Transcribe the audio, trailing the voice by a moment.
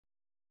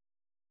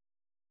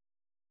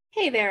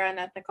Hey there,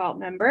 UNETHICULT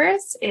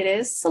members. It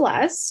is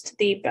Celeste,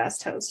 the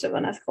best host of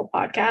Unethical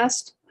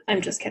Podcast.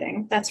 I'm just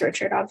kidding. That's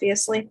Richard,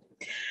 obviously.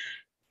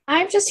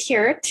 I'm just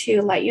here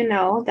to let you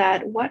know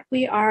that what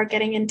we are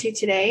getting into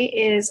today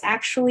is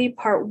actually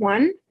part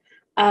one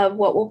of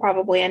what will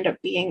probably end up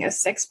being a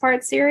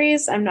 6-part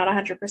series. I'm not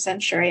 100%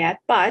 sure yet,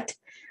 but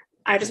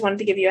I just wanted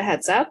to give you a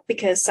heads up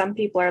because some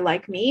people are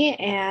like me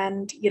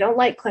and you don't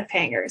like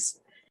cliffhangers.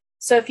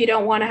 So if you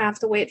don't want to have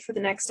to wait for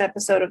the next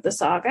episode of the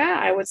saga,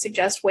 I would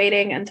suggest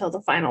waiting until the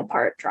final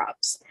part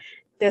drops.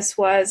 This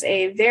was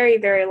a very,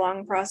 very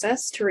long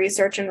process to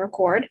research and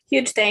record.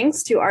 Huge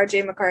thanks to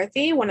RJ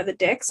McCarthy, one of the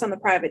Dicks on the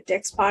Private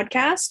Dicks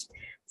podcast,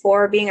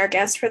 for being our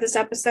guest for this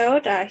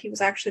episode. He was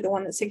actually the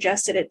one that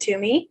suggested it to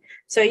me.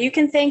 So you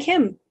can thank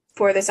him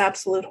for this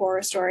absolute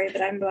horror story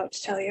that I'm about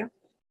to tell you.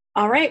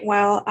 All right,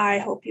 well, I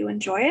hope you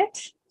enjoy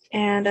it.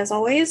 And as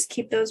always,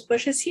 keep those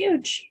bushes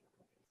huge.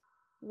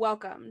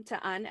 Welcome to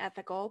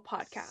Unethical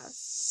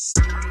Podcast.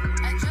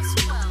 I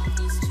just found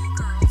these two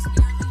girls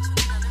nearly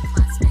took another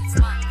classmate's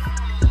life.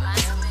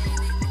 Last May,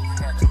 they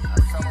boarded a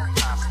fellow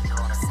passenger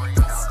on a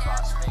Greyhound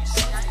bus may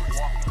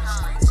walk the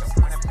streets of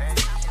Winnipeg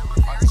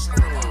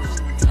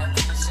unsupervised, and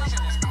the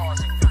decision is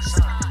causing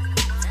concern.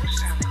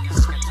 Vincent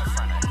is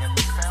schizophrenic and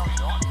was found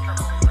not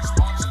criminally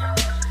responsible.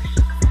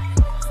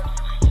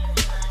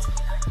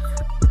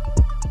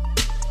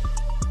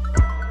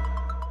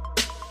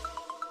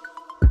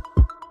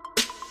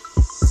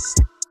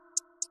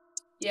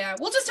 Yeah,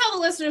 we'll just tell the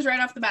listeners right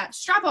off the bat.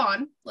 Strap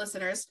on,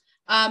 listeners.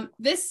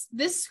 This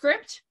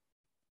script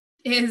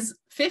is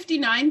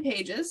 59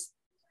 pages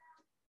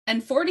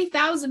and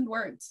 40,000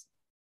 words.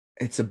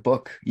 It's a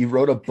book. You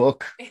wrote a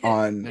book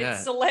on...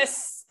 It's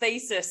Celeste's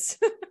thesis.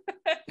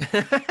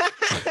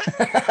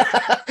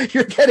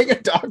 You're getting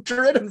a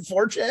doctorate in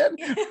 4chan?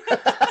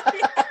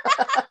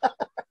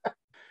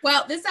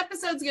 Well, this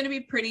episode's going to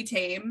be pretty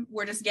tame.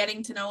 We're just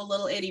getting to know a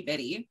little itty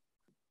bitty.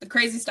 The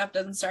crazy stuff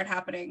doesn't start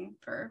happening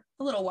for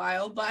a little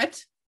while,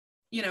 but,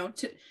 you know,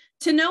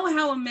 to know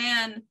how a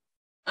man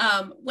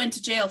went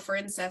to jail for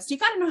incest, you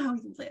got to know how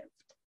he lived.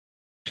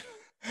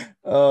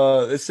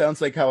 This sounds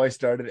like how I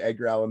started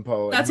Edgar Allan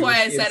Poe. That's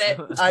why I said it.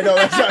 I know,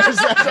 that's why I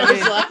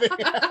was laughing.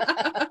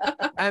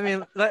 I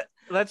mean,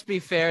 let's be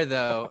fair,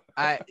 though.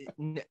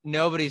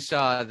 Nobody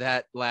saw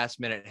that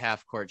last-minute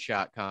half-court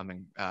shot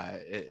coming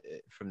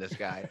from this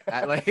guy.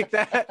 I like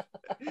that.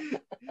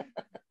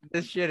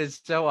 This shit is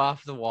so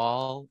off the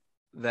wall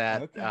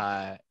that,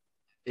 Okay.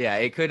 Yeah,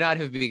 it could not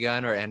have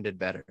begun or ended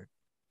better.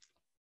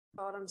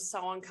 God, I'm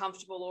so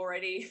uncomfortable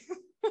already.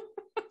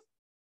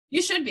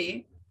 You should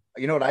be.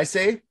 You know what I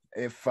say?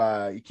 If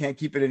you can't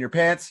keep it in your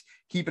pants,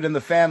 keep it in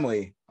the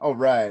family. All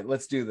right,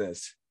 let's do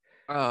this.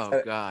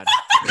 Oh, God.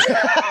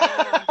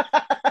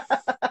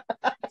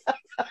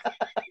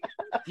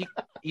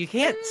 You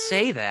can't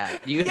say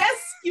that.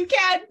 Yes, you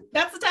can.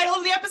 That's the title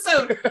of the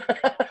episode.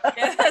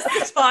 Yeah, that's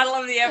the title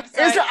of the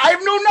episode. I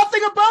know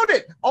nothing about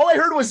it. All I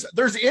heard was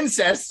there's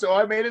incest, so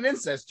I made an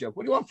incest joke.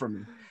 What do you want from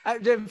me?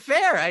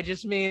 Fair. I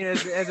just mean, as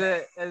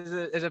a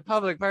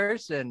public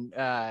person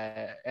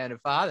and a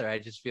father, I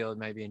just feel it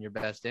might be in your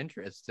best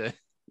interest to.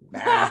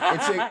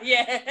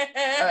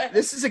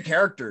 This is a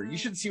character. You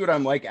should see what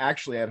I'm like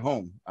actually at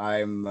home.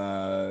 I'm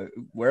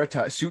wear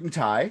a suit and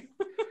tie,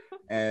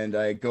 and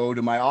I go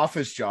to my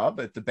office job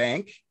at the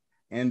bank,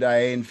 and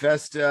I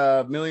invest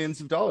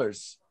millions of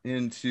dollars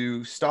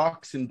into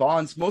stocks and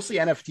bonds, mostly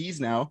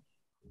NFTs now.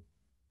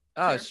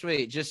 Oh,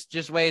 sweet.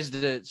 Just ways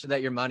so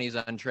that your money's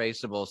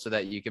untraceable so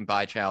that you can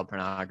buy child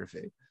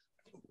pornography.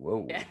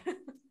 Whoa. Yeah.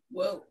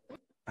 Whoa.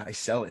 I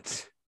sell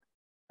it.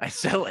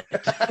 That's what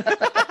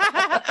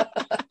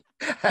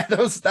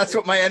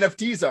my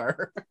NFTs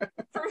are.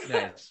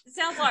 Nice. It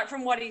sounds like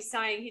from what he's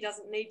saying, he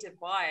doesn't need to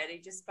buy it. He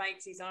just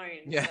makes his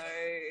own. Yeah. So.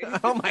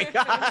 Oh my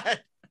God.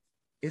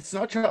 It's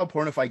not child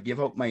porn if I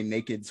give out my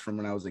nakeds from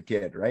when I was a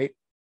kid, right?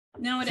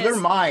 No, it So is. they're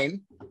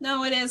mine.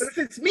 No, it is. But if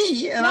it's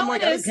me and No, I'm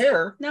like, it I is. don't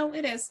care. No,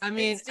 it is. I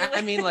mean,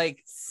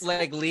 like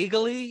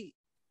legally,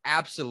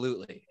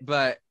 absolutely,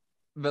 but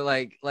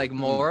like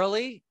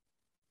morally,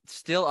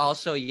 still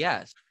also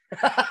yes.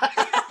 Hey,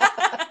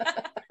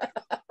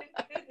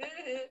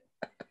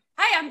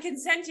 I'm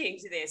consenting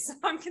to this.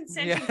 I'm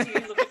consenting to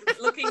you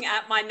looking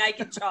at my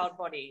naked child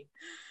body.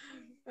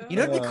 You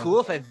know, it'd be cool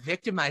if I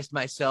victimized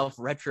myself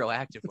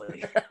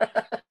retroactively.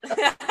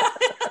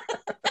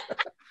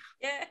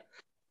 Yeah.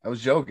 I was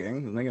joking. I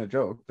was making a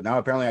joke, but now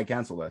apparently I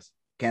cancel this.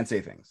 Can't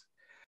say things.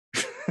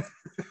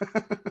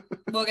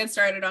 We'll get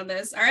started on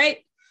this. All right.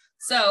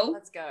 So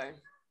Let's go.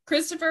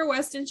 Christopher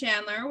Weston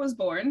Chandler was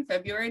born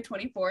February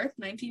 24th,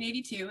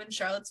 1982 in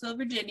Charlottesville,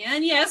 Virginia.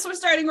 And yes, we're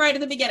starting right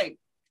at the beginning.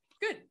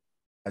 Good.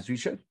 As we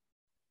should.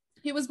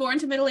 He was born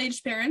to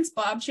middle-aged parents,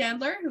 Bob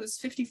Chandler, who was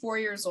 54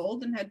 years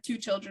old and had 2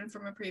 children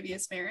from a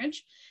previous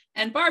marriage,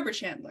 and Barbara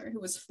Chandler, who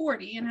was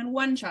 40 and had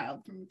 1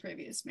 child from a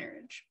previous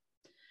marriage.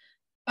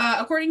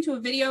 According to a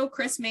video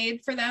Chris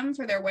made for them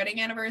for their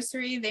wedding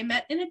anniversary, they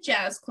met in a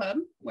jazz club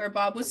where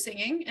Bob was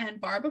singing, and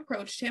Barb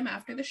approached him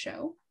after the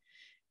show.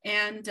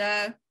 And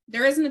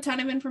There isn't a ton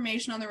of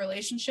information on the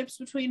relationships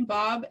between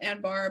Bob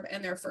and Barb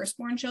and their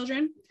firstborn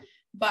children,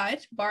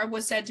 but Barb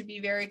was said to be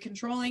very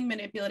controlling,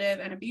 manipulative,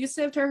 and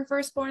abusive to her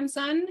firstborn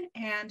son,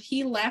 and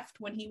he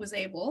left when he was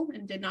able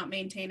and did not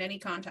maintain any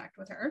contact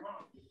with her.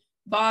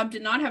 Bob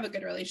did not have a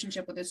good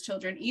relationship with his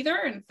children either.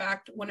 In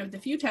fact, one of the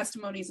few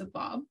testimonies of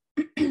Bob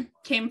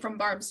came from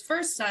Barb's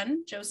first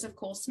son, Joseph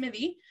Cole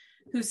Smithy,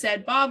 who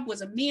said Bob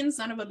was a mean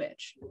son of a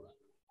bitch.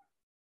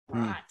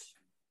 Right.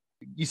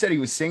 You said he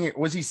was singing.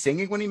 Was he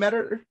singing when he met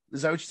her?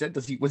 Is that what you said?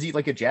 Was he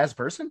like a jazz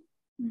person?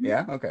 Mhm.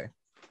 Yeah. Okay.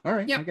 All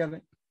right. Yep. I get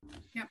it.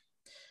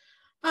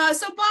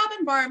 So Bob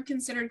and Barb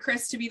considered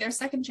Chris to be their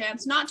second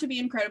chance not to be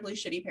incredibly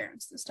shitty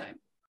parents this time.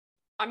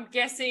 I'm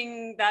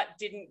guessing that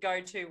didn't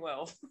go too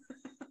well.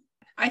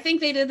 I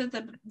think they did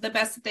the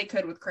best that they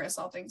could with Chris,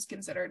 all things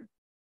considered.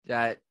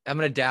 I'm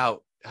gonna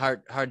doubt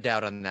hard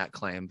doubt on that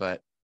claim,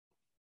 but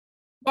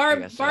Barb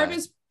guess,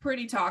 is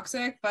pretty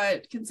toxic,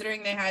 but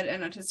considering they had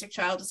an autistic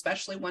child,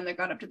 especially one that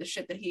got up to the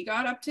shit that he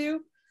got up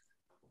to,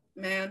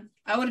 man,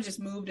 I would have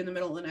just moved in the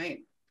middle of the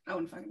night. I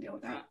wouldn't fucking deal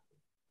with that.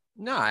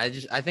 no,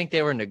 I think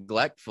they were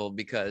neglectful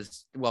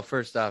because, well,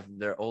 first off,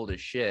 they're old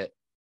as shit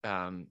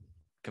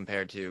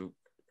compared to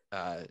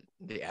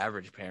the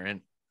average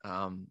parent.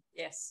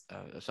 Yes.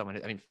 Someone,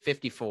 I mean,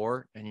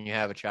 54 and you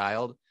have a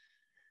child,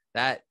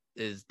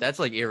 that's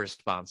like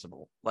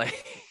irresponsible.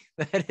 Like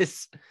that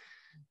is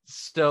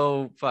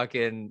so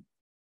fucking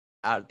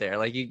out there.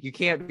 Like you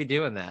can't be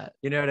doing that.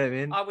 You know what I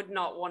mean? I would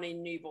not want a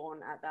newborn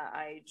at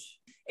that age.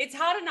 It's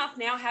hard enough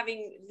now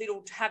having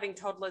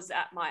toddlers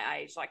at my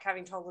age, like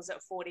having toddlers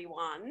at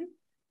 41.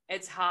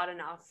 It's hard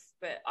enough,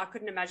 but I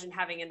couldn't imagine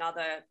having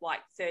another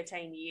like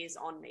 13 years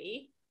on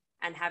me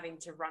and having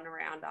to run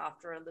around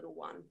after a little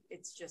one.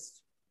 It's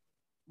just,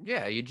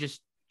 Yeah, you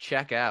just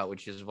check out,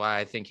 which is why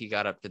I think he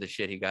got up to the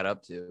shit he got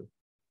up to.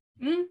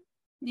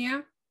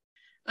 Yeah.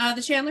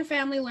 The Chandler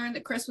family learned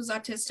that Chris was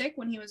autistic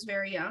when he was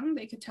very young.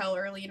 They could tell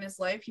early in his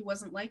life he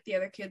wasn't like the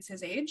other kids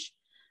his age.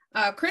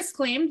 Chris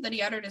claimed that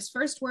he uttered his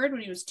first word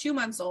when he was 2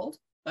 months old,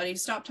 but he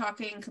stopped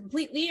talking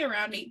completely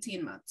around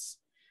 18 months.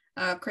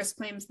 Chris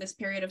claims this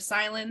period of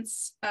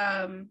silence,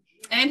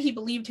 and he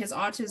believed his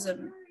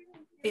autism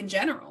in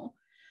general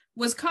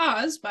was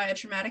caused by a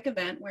traumatic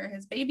event where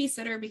his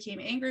babysitter became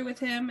angry with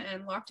him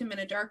and locked him in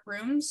a dark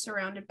room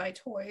surrounded by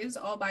toys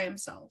all by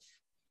himself.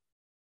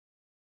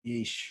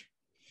 Yeesh.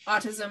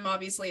 Autism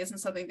obviously isn't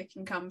something that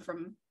can come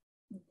from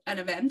an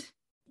event.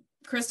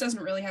 Chris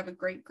doesn't really have a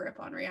great grip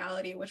on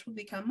reality, which will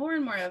become more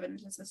and more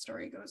evident as the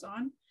story goes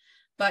on.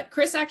 But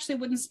Chris actually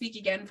wouldn't speak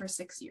again for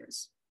 6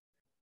 years.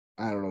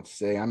 I don't know what to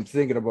say. I'm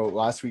thinking about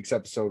last week's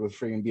episode with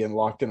freaking being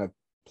locked in a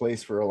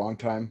place for a long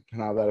time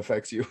and how that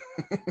affects you.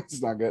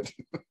 It's not good.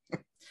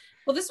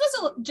 Well, this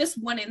was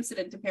just one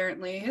incident,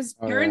 apparently. His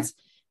parents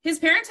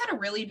had a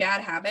really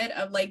bad habit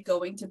of like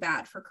going to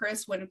bat for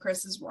Chris when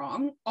Chris is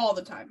wrong all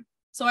the time.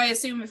 So I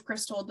assume if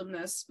Chris told them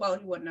this, well,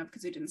 he wouldn't have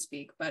because he didn't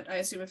speak, but I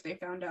assume if they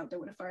found out, they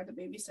would have fired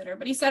the babysitter.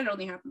 But he said it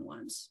only happened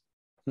once.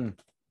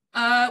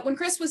 When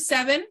Chris was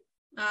 7,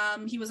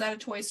 he was at a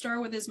toy store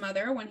with his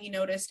mother when he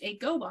noticed a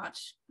GoBot.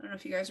 I don't know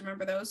if you guys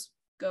remember those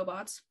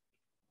GoBots.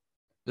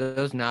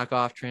 Those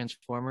knockoff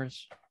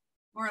Transformers.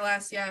 More or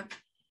less, yeah.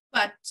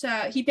 But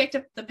he picked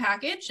up the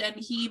package and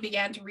he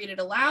began to read it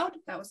aloud.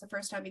 That was the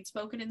first time he'd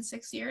spoken in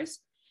 6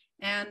 years.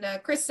 And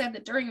Chris said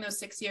that during those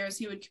 6 years,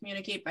 he would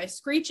communicate by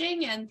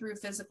screeching and through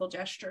physical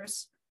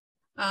gestures.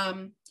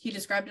 He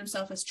described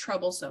himself as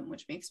troublesome,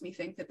 which makes me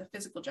think that the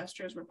physical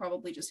gestures were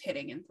probably just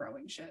hitting and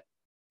throwing shit.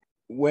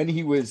 When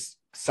he was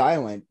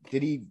silent,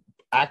 did he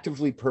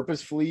actively,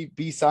 purposefully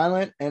be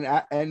silent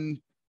and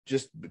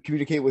just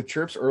communicate with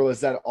chirps, or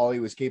was that all he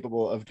was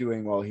capable of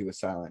doing while he was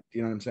silent? Do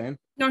you know what I'm saying?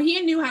 No, he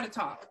knew how to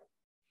talk.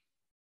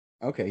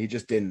 Okay, he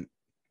just didn't.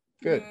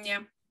 Good.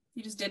 Yeah,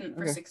 he just didn't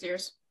for Okay. 6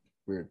 years.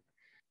 Weird.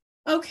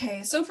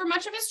 Okay, so for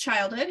much of his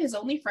childhood, his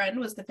only friend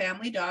was the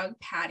family dog,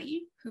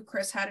 Patty, who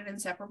Chris had an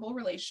inseparable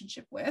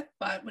relationship with.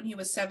 But when he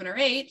was 7 or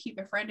 8, he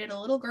befriended a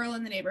little girl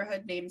in the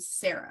neighborhood named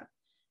Sarah.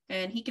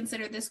 And he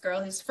considered this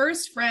girl his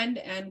first friend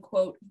and,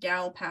 quote,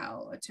 gal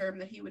pal, a term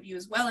that he would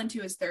use well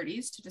into his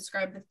 30s to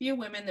describe the few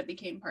women that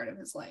became part of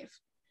his life.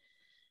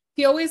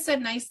 He always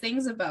said nice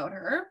things about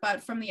her,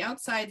 but from the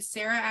outside,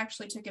 Sarah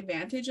actually took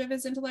advantage of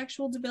his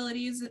intellectual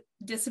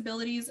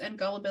disabilities, and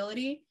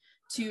gullibility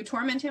to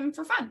torment him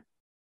for fun.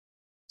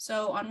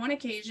 So on one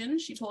occasion,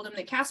 she told him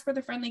that Casper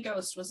the Friendly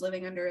Ghost was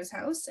living under his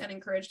house and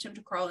encouraged him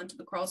to crawl into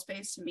the crawl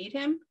space to meet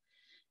him.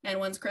 And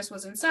once Chris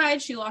was inside,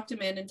 she locked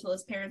him in until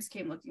his parents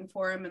came looking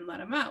for him and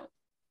let him out.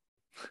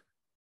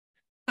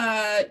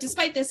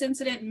 Despite this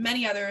incident and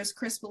many others,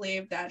 Chris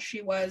believed that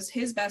she was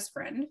his best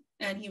friend,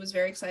 and he was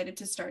very excited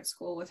to start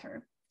school with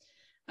her.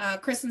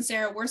 Chris and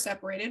Sarah were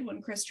separated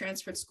when Chris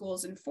transferred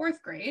schools in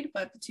 4th grade,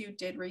 but the two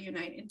did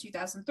reunite in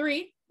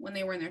 2003 when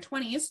they were in their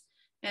 20s,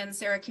 and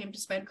Sarah came to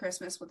spend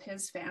Christmas with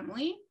his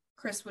family.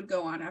 Chris would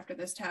go on after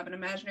this to have an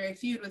imaginary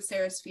feud with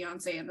Sarah's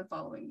fiance in the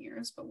following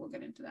years, but we'll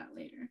get into that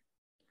later.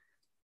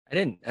 I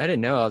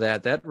didn't know all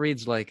that. That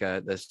reads like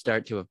the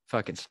start to a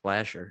fucking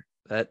splasher.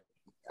 That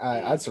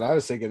That's what I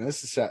was thinking.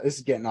 This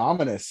is getting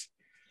ominous.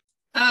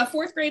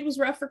 Fourth grade was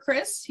rough for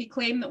Chris. He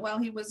claimed that while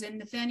he was in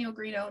Nathaniel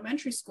Green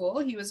Elementary School,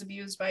 he was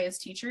abused by his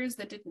teachers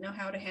that didn't know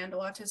how to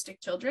handle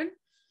autistic children.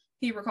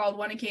 He recalled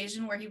one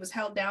occasion where he was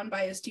held down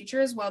by his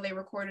teachers while they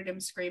recorded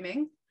him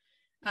screaming.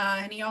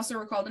 And he also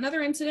recalled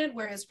another incident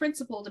where his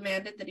principal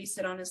demanded that he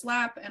sit on his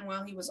lap, and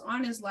while he was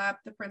on his lap,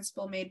 the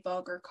principal made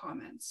vulgar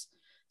comments.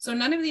 So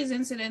none of these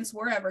incidents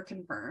were ever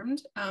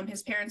confirmed.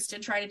 His parents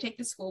did try to take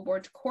the school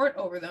board to court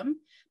over them,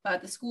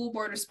 but the school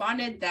board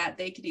responded that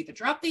they could either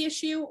drop the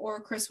issue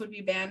or Chris would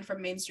be banned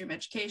from mainstream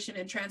education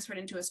and transferred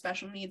into a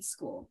special needs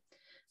school.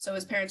 So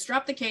his parents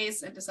dropped the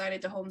case and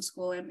decided to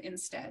homeschool him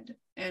instead.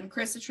 And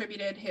Chris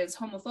attributed his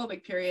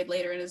homophobic period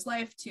later in his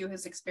life to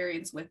his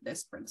experience with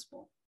this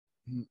principal.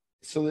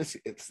 So this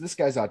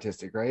guy's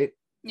autistic, right?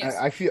 Yes.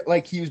 I feel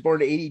like he was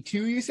born in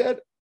 82, you said?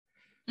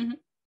 Mhm.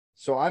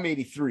 So I'm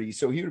 83.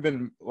 So he would have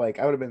been like,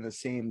 I would have been the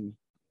same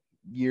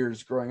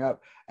years growing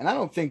up. And I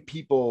don't think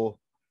people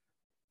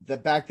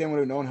that back then would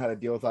have known how to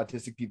deal with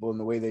autistic people in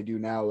the way they do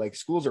now. Like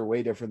schools are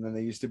way different than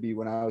they used to be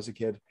when I was a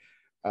kid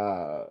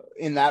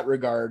in that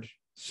regard.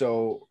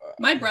 So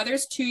my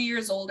brother's 2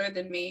 years older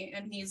than me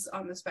and he's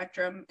on the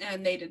spectrum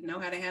and they didn't know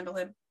how to handle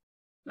him.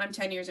 And I'm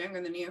 10 years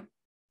younger than you.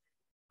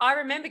 I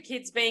remember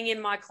kids being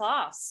in my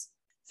class,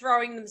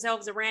 throwing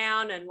themselves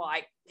around and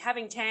like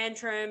having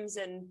tantrums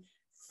and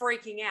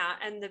freaking out,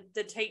 and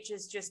the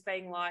teachers just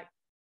being like,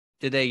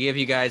 Did they give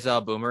you guys all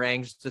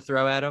boomerangs to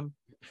throw at them?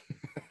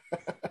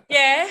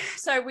 yeah.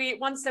 So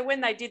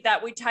when they did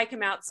that, we'd take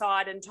them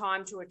outside and tie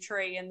them to a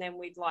tree, and then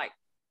we'd like,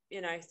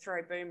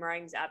 throw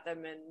boomerangs at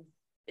them, and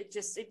it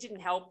didn't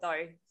help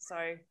though.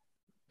 So.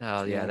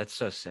 Oh yeah, that's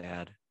so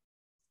sad.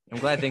 I'm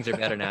glad things are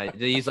better now. Do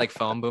they use like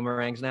foam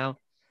boomerangs now?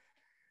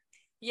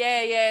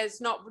 Yeah,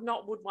 it's not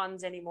wood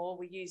ones anymore.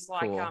 We use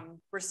like Cool.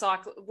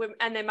 recycle,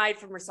 and they're made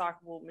from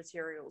recyclable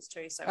materials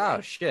too. So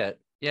Oh shit.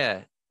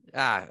 Yeah.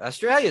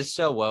 Australia's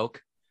so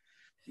woke.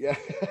 yeah.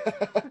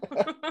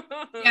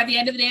 At the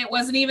end of the day, it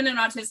wasn't even an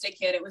autistic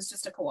kid. It was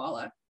just a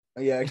koala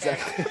Yeah,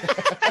 exactly.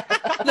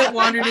 that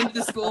wandered into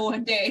the school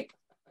one day.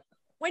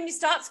 when you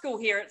start school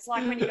here, it's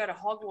like when you go to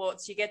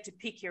Hogwarts, you get to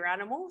pick your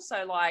animal.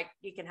 So like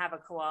you can have a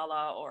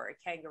koala or a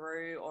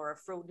kangaroo or a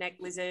frilled neck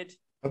lizard.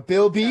 A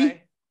bilby. So,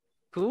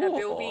 Cool. a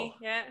bilby,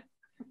 yeah.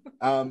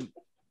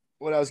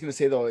 What I was going to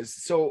say though is,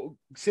 so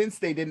since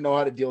they didn't know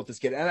how to deal with this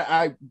kid, and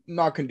I'm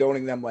not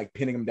condoning them like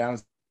pinning him down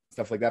and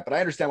stuff like that, but I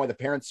understand why the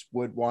parents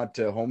would want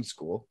to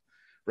homeschool,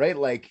 right?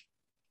 Like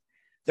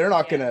they're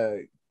not going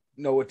to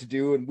know what to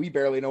do, and we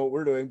barely know what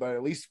we're doing, but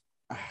at least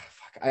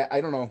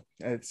I don't know.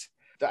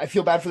 I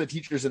feel bad for the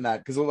teachers in that,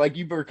 because like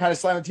you were kind of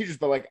slamming teachers,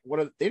 but like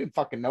they didn't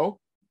fucking know.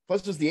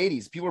 Plus it was the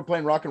 80s. People were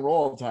playing rock and roll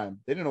all the time.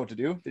 They didn't know what to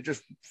do. They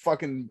just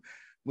fucking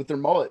with their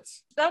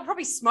mullets. They were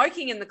probably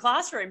smoking in the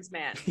classrooms,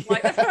 man.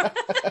 Like,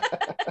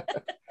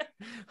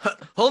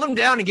 Hold him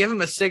down and give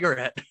him a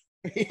cigarette.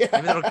 Yeah.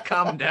 Maybe that'll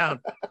calm him down.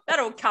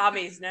 that'll calm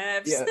his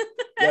nerves.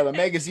 Yeah, the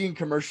magazine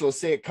commercials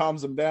say it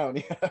calms them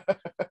down.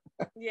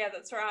 Yeah,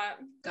 that's right.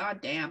 God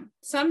damn.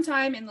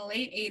 Sometime in the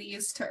late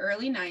 80s to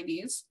early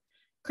 90s,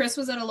 Chris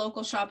was at a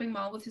local shopping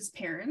mall with his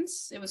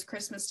parents. It was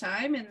Christmas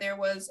time, and there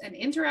was an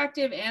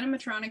interactive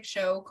animatronic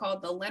show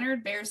called the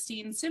Leonard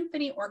Bernstein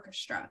Symphony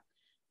Orchestra,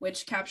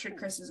 which captured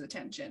Chris's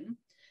attention.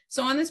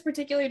 So on this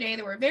particular day,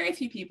 there were very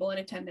few people in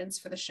attendance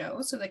for the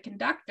show, so the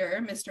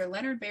conductor, Mr.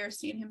 Leonard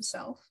Bernstein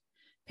himself,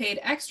 paid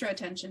extra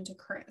attention to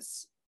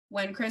Chris.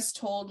 When Chris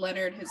told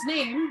Leonard his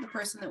name, the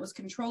person that was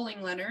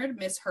controlling Leonard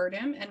misheard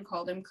him and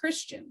called him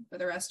Christian for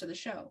the rest of the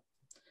show.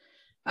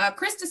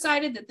 Chris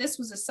decided that this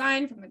was a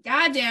sign from the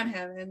goddamn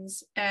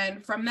heavens,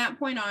 and from that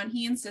point on,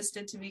 he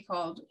insisted to be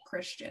called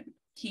Christian.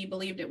 He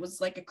believed it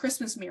was like a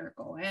Christmas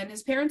miracle, and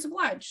his parents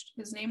obliged.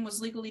 His name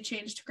was legally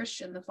changed to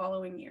Christian the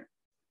following year.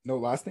 No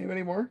last name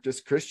anymore,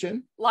 just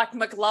Christian. Like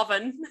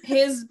McLovin.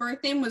 His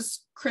birth name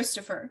was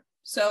Christopher,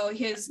 so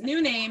his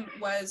new name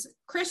was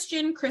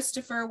Christian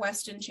Christopher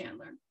Weston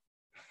Chandler.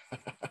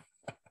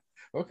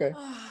 Okay.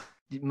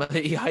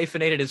 He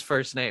hyphenated his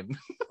first name.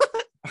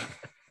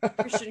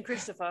 Christian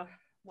Christopher.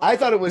 Wow. I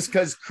thought it was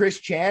because Chris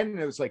Chan, and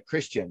it was like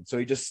Christian, so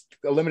he just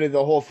eliminated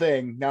the whole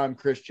thing. Now I'm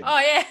Christian. Oh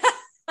yeah.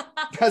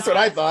 That's what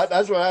I thought.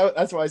 That's why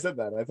I said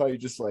that. I thought you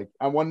just like,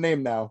 I'm one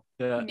name now.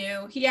 Yeah.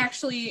 No, he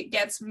actually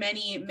gets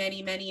many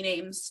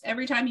names.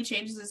 Every time he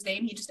changes his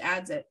name, he just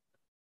adds it.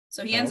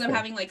 So he ends up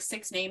having like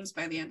 6 names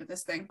by the end of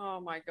this thing.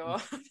 Oh my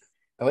god.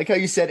 I like how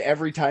you said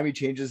every time he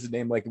changes his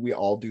name, like we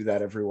all do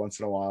that every once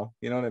in a while.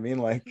 You know what I mean?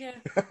 Like, Yeah.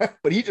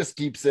 but he just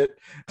keeps it.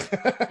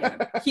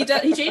 Yeah. He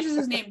changes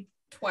his name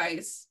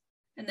twice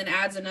and then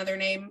adds another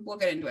name. We'll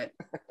get into it.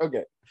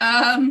 Okay.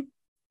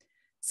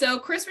 So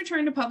Chris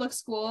returned to public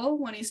school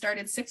when he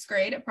started 6th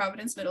grade at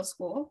Providence Middle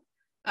School.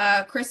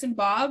 Chris and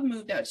Bob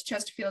moved out to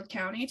Chesterfield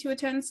County to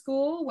attend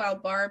school, while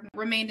Barb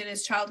remained in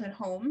his childhood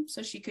home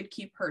so she could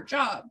keep her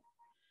job.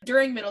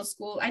 During middle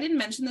school, I didn't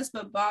mention this,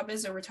 but Bob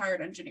is a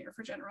retired engineer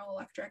for General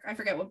Electric. I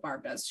forget what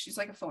Barb does. She's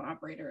like a phone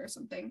operator or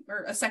something,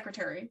 or a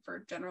secretary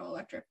for General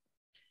Electric.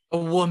 A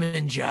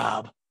woman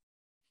job.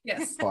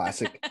 Yes.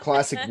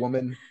 Classic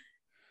woman.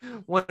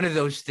 One of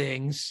those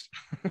things.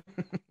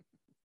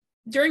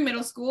 During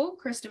middle school,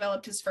 Chris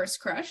developed his first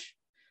crush.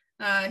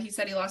 He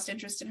said he lost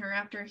interest in her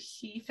after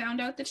he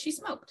found out that she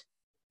smoked.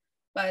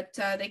 But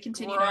they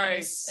continued on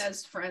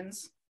as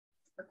friends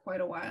for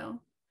quite a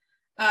while.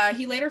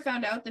 He later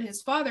found out that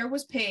his father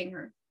was paying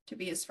her to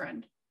be his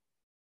friend.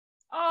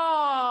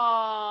 Oh,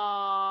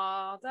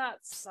 that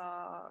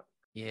sucks.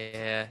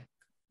 Yeah.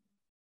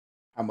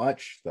 How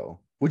much though?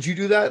 Would you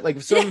do that? Like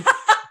if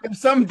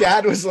some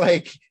dad was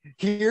like,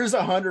 here's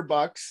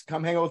 $100,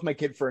 come hang out with my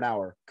kid for an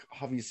hour.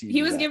 Obviously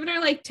he was giving her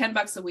like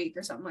 $10 a week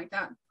or something like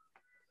that.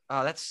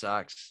 Oh, that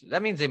sucks.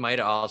 That means they might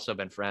have also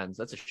been friends.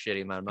 That's a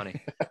shitty amount of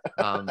money.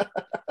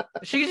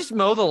 She could just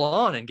mow the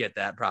lawn and get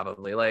that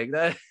probably like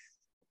that.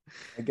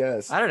 I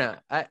guess. I don't know.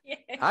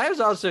 I was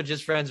also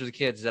just friends with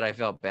kids that I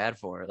felt bad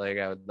for. Like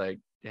I would like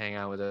hang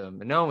out with them,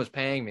 and no one was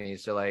paying me.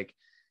 So like,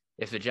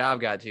 if the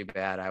job got too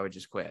bad, I would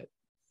just quit.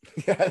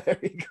 Yeah, there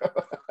you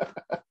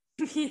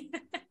go.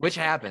 Which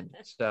happened.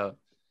 So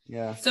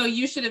yeah. So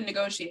you should have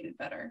negotiated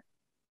better.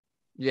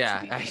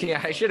 Yeah,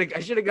 I should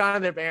have gone to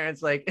their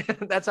parents. Like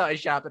that's how I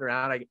shop it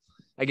around.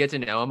 I get to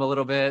know them a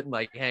little bit and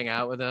like hang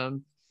out with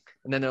them,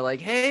 and then they're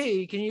like,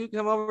 "Hey, can you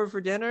come over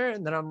for dinner?"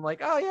 And then I'm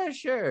like, "Oh yeah,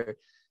 sure." And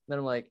then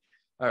I'm like,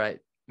 "All right,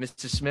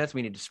 Mrs. Smith,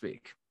 we need to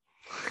speak.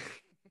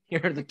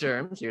 Here are the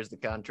terms. Here's the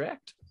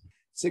contract.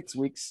 6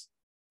 weeks.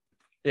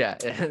 Yeah,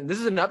 this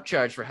is an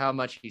upcharge for how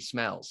much he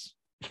smells."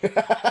 You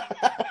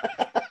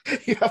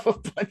have a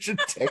bunch of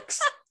ticks.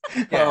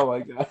 Yeah. Oh my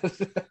god.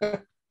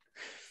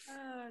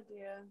 Oh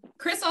dear.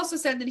 Chris also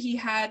said that he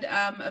had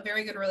a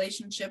very good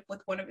relationship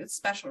with one of his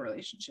special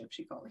relationships,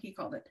 he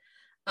called it,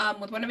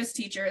 with one of his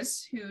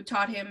teachers who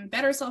taught him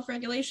better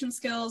self-regulation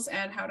skills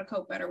and how to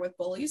cope better with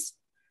bullies.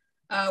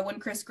 When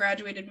Chris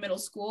graduated middle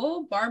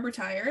school, Barb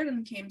retired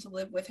and came to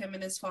live with him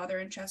and his father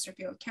in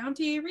Chesterfield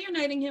County,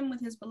 reuniting him with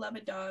his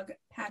beloved dog,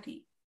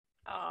 Patty.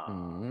 Oh.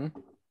 Mm-hmm.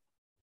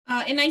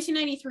 In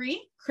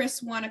 1993,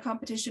 Chris won a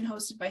competition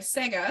hosted by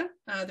Sega,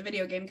 the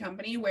video game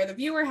company, where the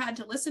viewer had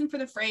to listen for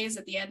the phrase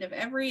at the end of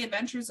every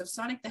Adventures of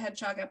Sonic the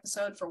Hedgehog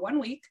episode for 1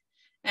 week,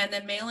 and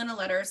then mail in a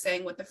letter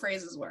saying what the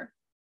phrases were.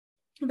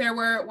 There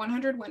were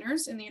 100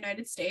 winners in the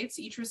United States,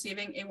 each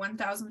receiving a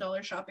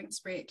 $1,000 shopping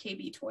spree at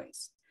KB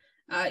Toys.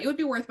 It would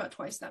be worth about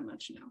twice that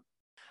much now.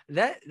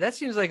 That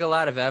seems like a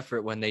lot of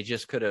effort when they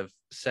just could have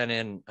sent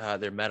in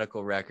their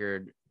medical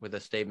record with a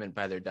statement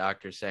by their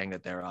doctor saying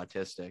that they're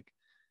autistic.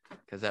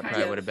 Because that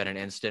probably would have been an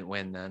instant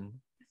win then.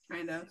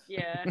 Kind of.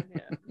 Yeah.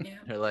 Yeah.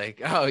 They're like,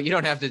 oh, you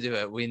don't have to do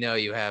it. We know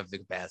you have the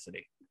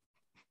capacity.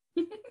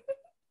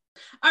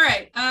 All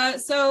right.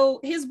 So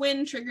his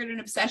win triggered an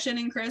obsession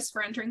in Chris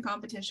for entering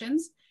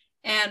competitions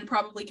and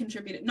probably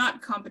contributed,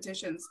 not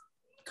competitions,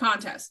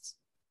 contests.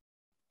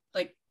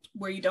 Like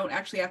where you don't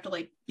actually have to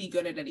like be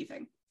good at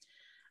anything.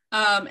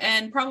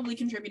 And probably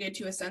contributed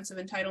to a sense of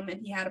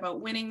entitlement he had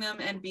about winning them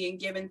and being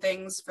given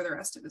things for the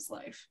rest of his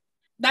life.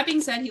 That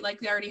being said, he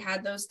likely already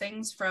had those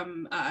things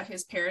from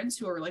his parents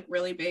who were like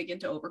really big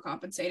into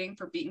overcompensating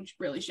for being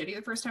really shitty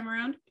the first time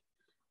around.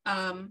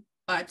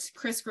 But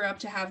Chris grew up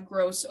to have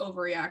gross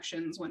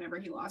overreactions whenever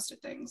he lost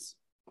at things.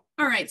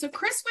 All right, so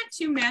Chris went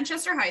to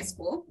Manchester High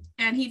School,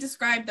 and he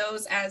described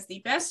those as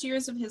the best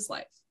years of his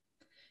life.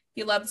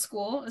 He loved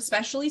school,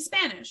 especially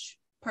Spanish.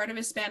 Part of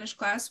his Spanish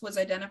class was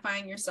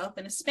identifying yourself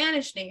in a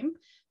Spanish name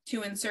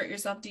to insert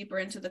yourself deeper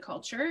into the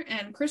culture,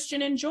 and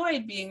Christian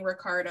enjoyed being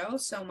Ricardo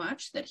so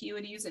much that he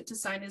would use it to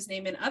sign his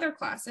name in other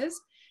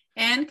classes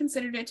and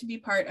considered it to be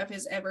part of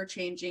his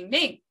ever-changing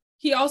name.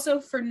 He also,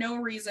 for no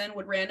reason,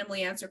 would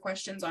randomly answer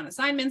questions on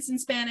assignments in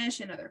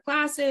Spanish in other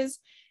classes,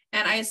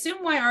 and I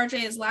assume why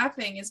RJ is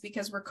laughing is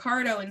because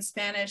Ricardo in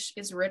Spanish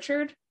is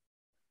Richard.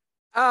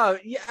 Oh,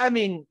 yeah. I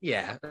mean,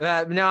 yeah.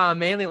 No, I'm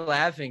mainly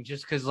laughing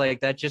just because,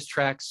 like, that just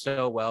tracks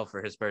so well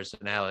for his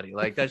personality.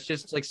 Like, that's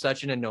just, like,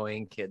 such an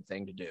annoying kid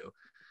thing to do.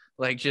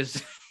 Like,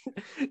 just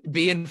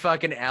be in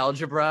fucking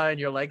algebra and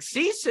you're like,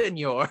 si,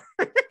 senor.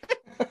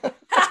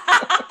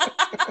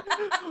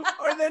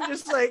 Or then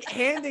just, like,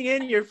 handing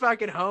in your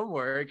fucking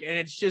homework and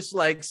it's just,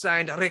 like,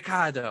 signed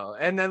Ricardo.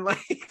 And then,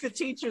 like, the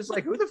teacher's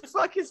like, who the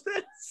fuck is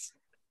this?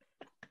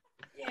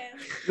 Yeah.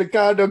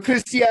 Ricardo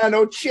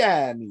Cristiano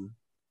Chani.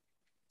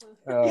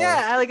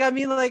 Yeah, like I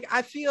mean, like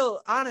I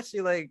feel honestly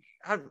like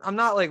I'm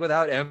not like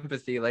without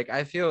empathy. Like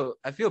I feel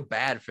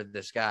bad for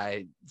this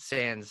guy,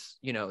 sans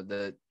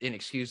the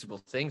inexcusable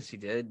things he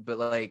did. But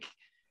like,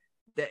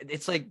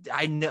 it's like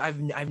I know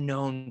I've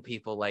known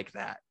people like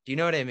that. Do you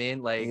know what I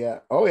mean? Like, yeah,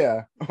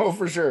 oh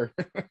for sure.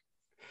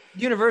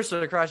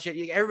 Universal across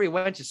everybody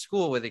went to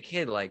school with a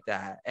kid like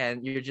that,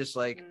 and you're just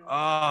like,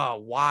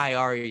 oh, why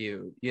are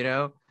you?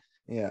 Yeah,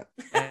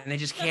 and they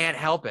just can't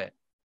help it.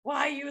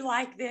 Why are you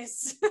like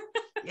this?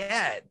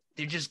 Yeah,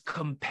 they're just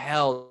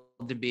compelled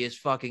to be as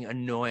fucking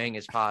annoying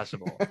as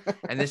possible.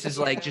 And this is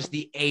like just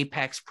the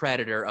apex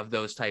predator of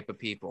those type of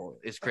people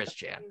is Chris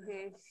Chan.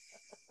 Mm-hmm.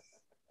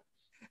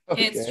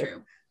 Okay. It's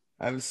true.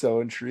 I'm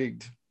so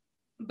intrigued.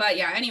 But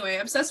yeah, anyway,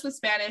 obsessed with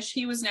Spanish,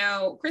 he was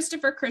now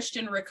Christopher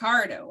Christian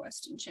Ricardo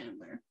Weston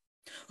Chandler.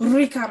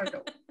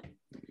 Ricardo.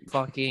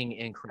 fucking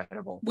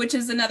incredible. Which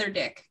is another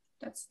dick.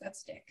 That's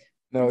Dick.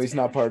 No, in he's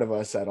not Spanish. part of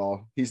us at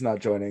all. He's not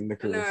joining the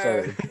crew. No.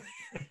 Sorry.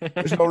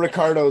 There's no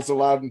Ricardos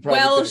allowed in private.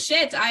 Well, jet.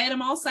 shit. I had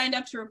them all signed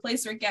up to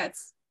replace Rick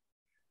Getz.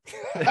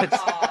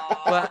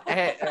 Well,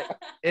 hey,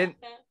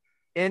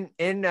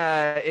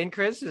 in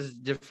Chris's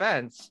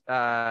defense,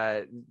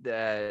 they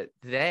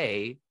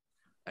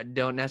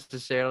don't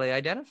necessarily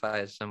identify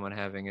as someone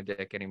having a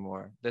dick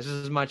anymore. This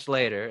is much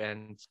later,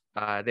 and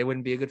they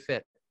wouldn't be a good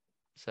fit.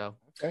 So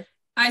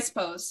I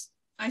suppose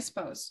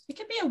it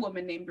could be a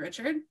woman named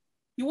Richard.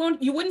 You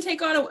wouldn't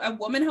take on a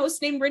woman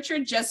host named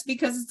Richard just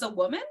because it's a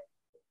woman?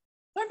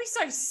 Don't be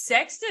so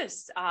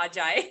sexist,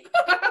 RJ.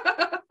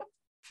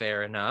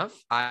 fair enough.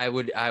 I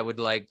would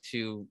like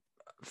to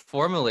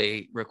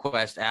formally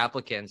request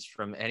applicants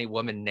from any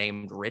woman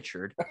named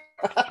Richard.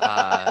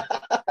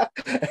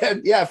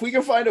 And yeah, if we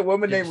can find a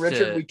woman named Just,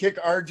 Richard, we kick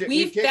RJ.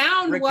 We kick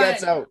found Rick one.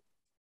 Gets out.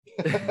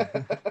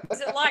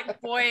 Is it like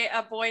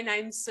a boy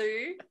named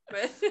Sue,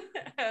 but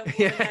a woman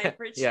Yeah, named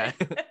Richard? yeah.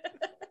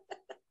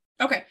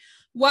 Okay.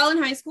 While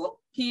in high school,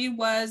 he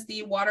was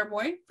the water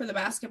boy for the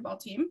basketball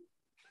team.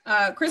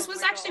 Chris Oh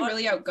was my actually God.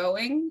 really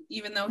outgoing,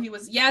 even though he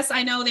was, yes,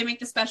 I know they make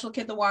the special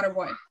kid the water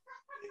boy.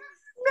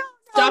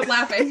 Stop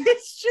laughing.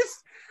 It's just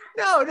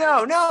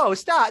no,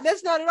 stop.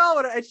 That's not at all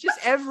what it's just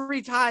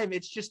every time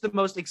it's just the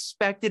most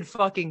expected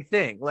fucking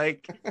thing.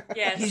 Like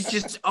Yes. he's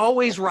just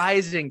always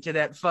rising to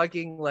that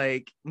fucking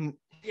like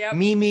Yep.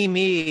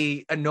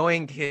 me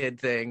annoying kid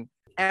thing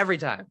every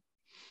time.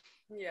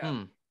 Yeah.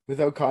 Hmm.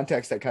 Without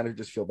context, I kind of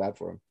just feel bad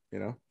for him, you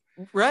know?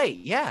 Right.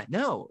 Yeah.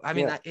 No. I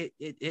mean, Yeah.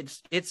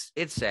 it's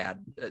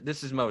sad.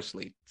 This is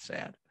mostly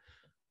sad.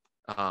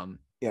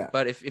 Yeah.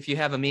 But if you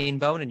have a mean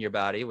bone in your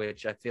body,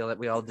 which I feel that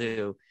we all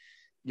do,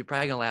 you're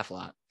probably gonna laugh a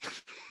lot.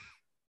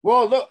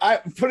 Well, look, I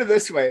put it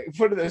this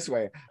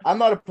way. I'm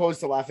not opposed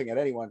to laughing at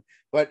anyone,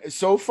 but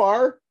so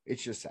far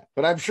it's just sad.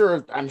 But I'm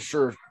sure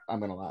I'm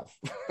gonna laugh.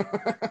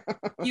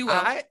 You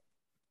will.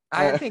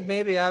 I think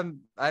maybe I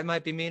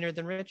might be meaner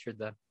than Richard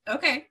then.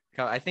 Okay.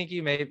 I think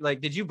you may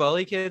did you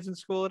bully kids in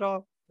school at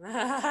all?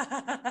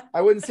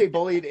 I wouldn't say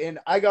bullied, and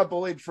I got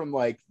bullied from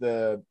like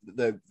the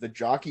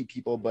jockey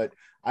people, but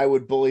I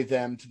would bully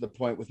them to the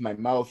point with my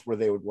mouth where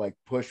they would like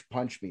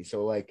punch me.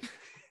 So like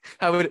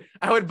I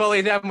would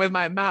bully them with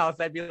my mouth.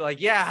 I'd be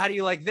like, yeah, how do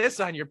you like this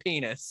on your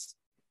penis?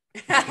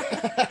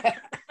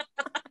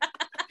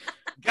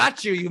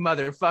 Got you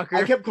motherfucker.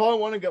 I kept calling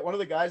one of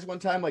the guys one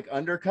time like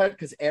undercut,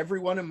 because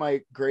everyone in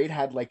my grade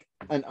had like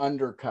an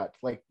undercut,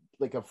 like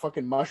a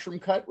fucking mushroom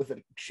cut with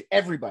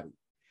everybody.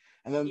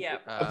 And then Yeah.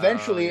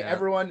 eventually yeah.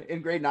 everyone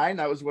in grade 9,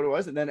 that was what it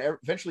was. And then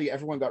eventually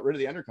everyone got rid of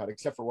the undercut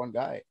except for one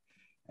guy.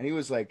 And he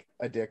was like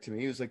a dick to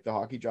me. He was like the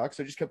hockey jock.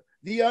 So I just kept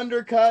the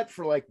undercut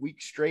for like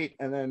weeks straight.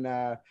 And then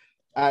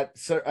at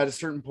a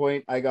certain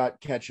point, I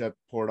got ketchup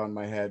poured on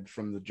my head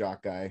from the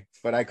jock guy.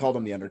 But I called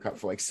him the undercut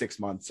for like 6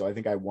 months. So I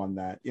think I won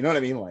that. You know what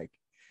I mean? Like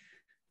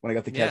when I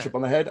got the Yeah. ketchup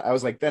on the head, I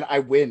was like, then I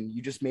win.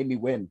 You just made me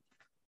win.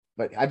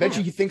 But I bet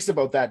you he thinks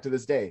about that to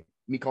this day.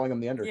 Me calling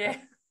him the undercut. Yeah.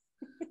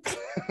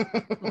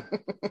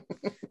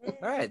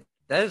 All right.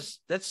 That's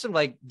some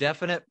like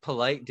definite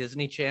polite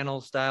Disney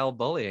Channel style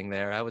bullying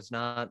there. I was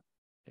not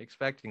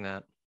expecting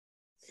that.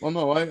 Well,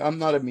 no, I'm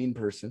not a mean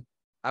person.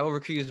 I will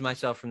recuse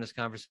myself from this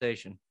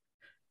conversation.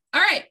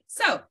 All right.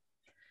 So,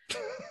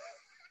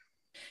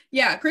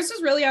 yeah, Chris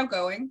was really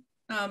outgoing.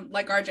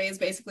 Like RJ is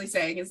basically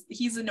saying,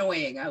 he's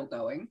annoying,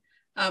 outgoing,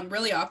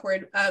 really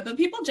awkward. But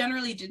people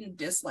generally didn't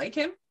dislike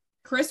him.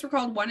 Chris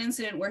recalled one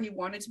incident where he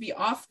wanted to be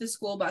off the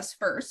school bus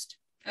first,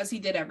 as he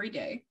did every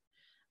day.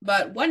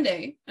 But one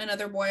day,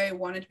 another boy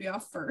wanted to be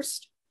off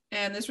first,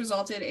 and this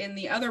resulted in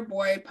the other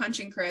boy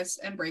punching Chris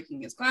and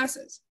breaking his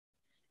glasses.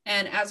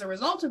 And as a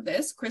result of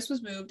this, Chris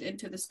was moved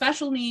into the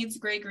special needs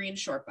gray-green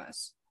short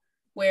bus,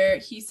 where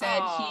he said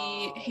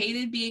Oh. he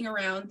hated being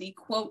around the,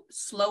 quote,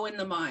 slow in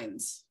the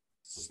minds.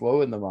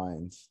 Slow in the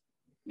minds.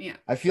 Yeah.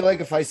 I feel like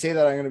if I say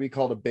that, I'm going to be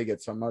called a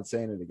bigot, so I'm not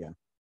saying it again.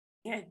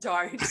 Yeah,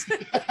 don't.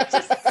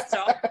 Just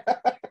stop.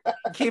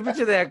 Keep it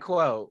to that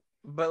quote.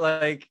 But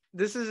like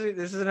this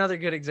is another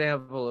good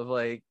example of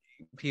like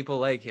people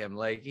like him.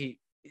 Like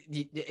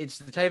it's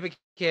the type of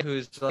kid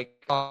who's like,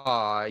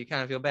 oh, you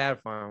kind of feel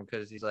bad for him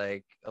because he's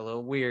like a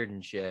little weird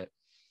and shit.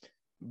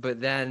 But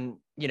then,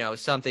 you know,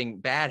 something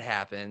bad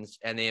happens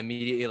and they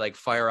immediately like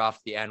fire off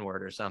the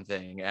N-word or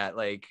something at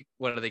like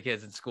one of the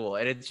kids in school.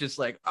 And it's just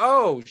like,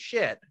 oh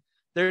shit.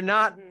 They're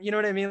not, you know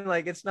what I mean?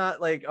 Like it's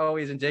not like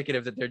always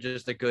indicative that they're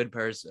just a good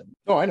person.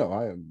 No, I know.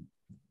 I am.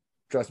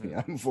 Trust me,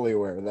 I'm fully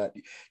aware of that.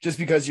 Just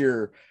because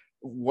you're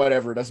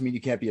whatever doesn't mean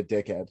you can't be a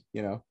dickhead,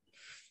 you know?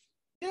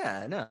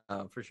 Yeah,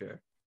 no, for sure.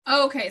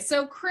 Okay,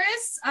 so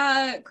Chris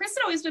had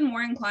always been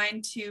more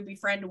inclined to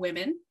befriend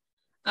women.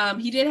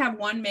 He did have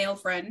one male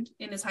friend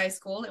in his high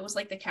school. It was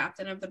like the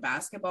captain of the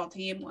basketball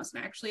team,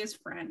 wasn't actually his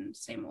friend,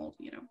 same old,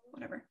 you know,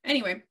 whatever.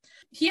 Anyway,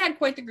 he had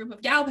quite the group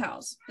of gal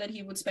pals that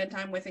he would spend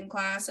time with in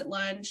class, at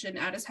lunch, and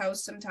at his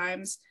house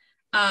sometimes.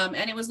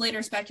 And it was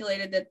later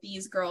speculated that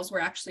these girls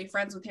were actually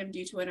friends with him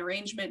due to an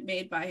arrangement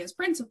made by his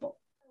principal.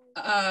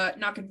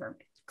 Not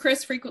confirmed.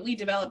 Chris frequently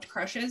developed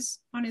crushes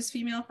on his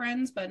female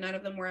friends, but none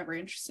of them were ever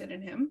interested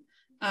in him,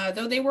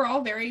 though they were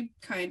all very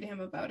kind to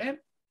him about it.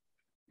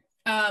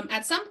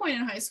 At some point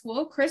in high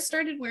school, Chris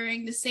started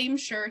wearing the same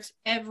shirt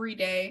every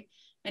day,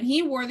 and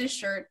he wore this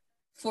shirt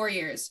 4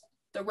 years.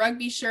 The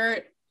rugby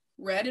shirt,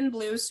 red and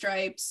blue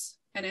stripes,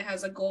 and it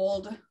has a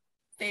gold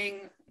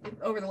thing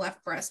over the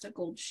left breast, a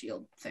gold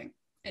shield thing.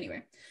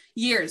 Anyway,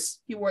 years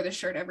he wore this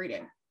shirt every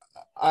day.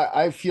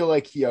 I feel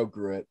like he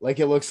outgrew it. Like,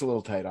 it looks a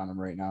little tight on him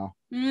right now.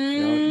 You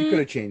know, you could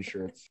have changed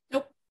shirts.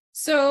 Nope.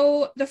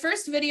 So the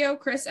first video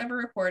Chris ever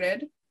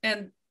recorded,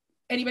 and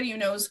anybody who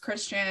knows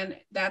Chris Chan,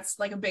 that's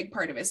like a big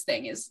part of his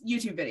thing, is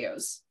YouTube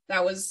videos.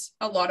 That was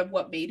a lot of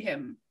what made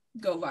him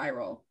go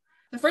viral.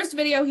 The first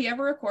video he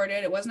ever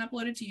recorded, it wasn't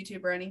uploaded to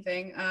YouTube or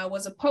anything,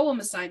 was a poem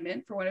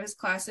assignment for one of his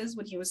classes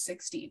when he was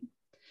 16.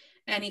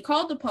 And he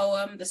called the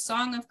poem The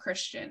Song of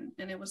Christian,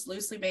 and it was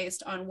loosely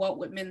based on Walt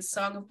Whitman's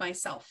Song of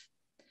Myself.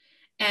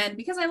 And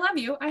because I love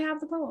you, I have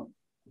the poem.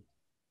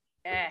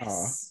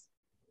 Yes.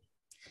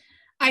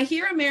 I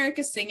hear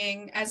America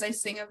singing as I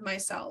sing of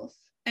myself,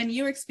 and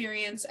you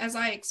experience as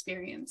I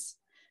experience.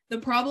 The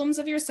problems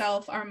of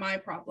yourself are my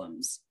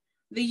problems.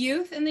 The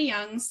youth and the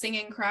young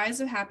singing cries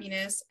of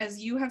happiness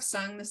as you have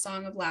sung the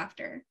song of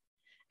laughter.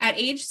 At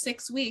age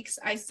 6 weeks,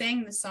 I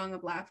sang the song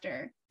of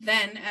laughter.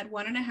 Then, at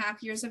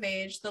 1.5 years of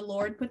age, the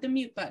Lord put the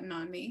mute button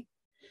on me.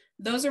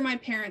 Those are my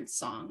parents'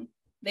 song.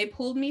 They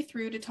pulled me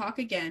through to talk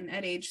again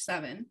at age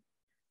 7.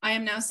 I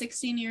am now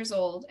 16 years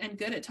old and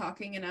good at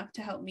talking enough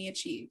to help me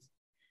achieve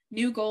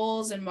new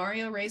goals and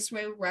Mario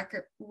Raceway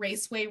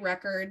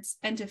records,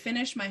 and to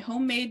finish my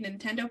homemade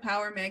Nintendo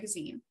Power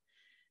magazine.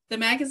 The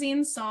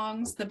magazine's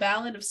songs, the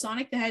ballad of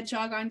Sonic the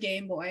Hedgehog on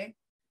Game Boy,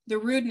 the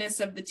rudeness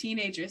of the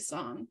teenager's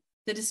song,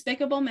 the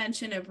despicable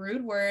mention of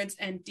rude words,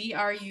 and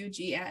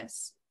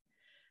drugs.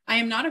 I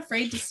am not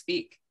afraid to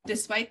speak,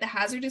 despite the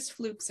hazardous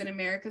flukes in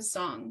America's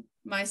song.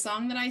 My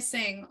song that I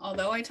sing,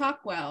 although I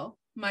talk well,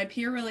 my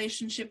peer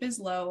relationship is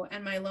low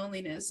and my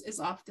loneliness is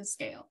off the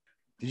scale.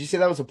 Did you say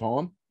that was a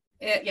poem?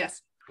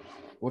 Yes.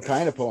 What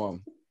kind of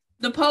poem?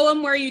 The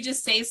poem where you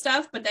just say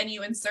stuff, but then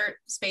you insert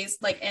space,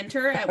 like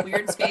enter at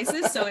weird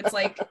spaces. So it's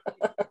like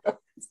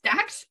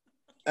stacked.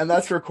 And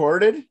that's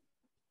recorded?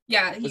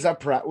 Yeah.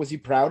 Was he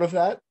proud of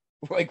that?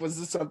 Like, was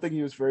this something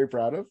he was very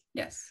proud of?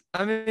 Yes.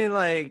 I mean,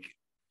 like,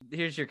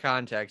 here's your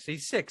context.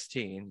 He's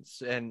 16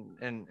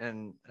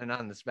 and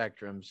on the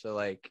spectrum. So,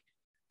 like,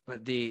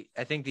 but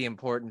I think the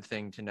important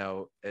thing to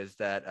note is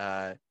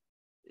that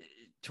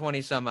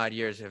 20 some odd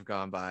years have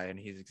gone by and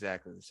he's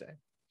exactly the same.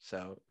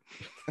 So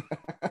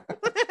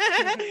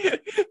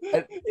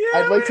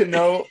I'd like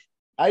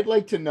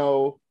to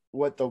know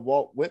what the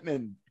Walt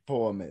Whitman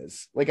poem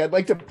is. Like, I'd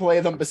like to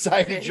play them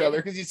beside each other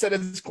because you said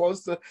it's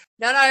close to.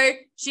 No,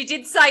 she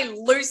did say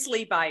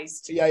loosely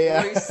based.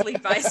 Yeah. Loosely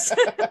based.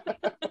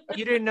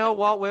 You didn't know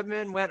Walt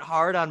Whitman went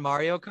hard on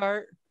Mario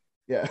Kart?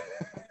 Yeah.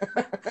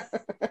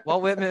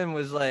 Walt Whitman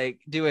was like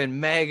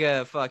doing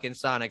mega fucking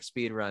Sonic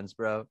speed runs,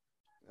 bro.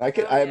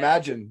 I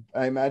imagine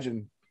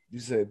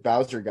he's a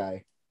Bowser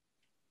guy.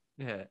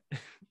 Yeah.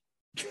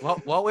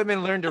 Walt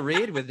Whitman learned to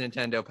read with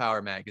Nintendo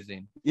Power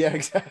magazine. Yeah,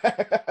 exactly.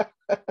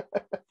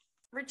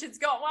 Richard's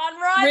got one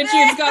right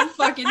Richard's got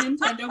fucking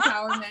Nintendo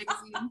Power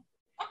magazine.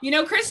 You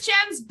know, Chris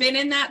Chan's been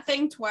in that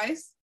thing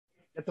twice.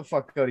 Get the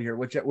fuck out of here.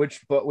 Which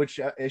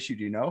issue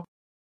do you know?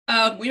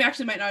 We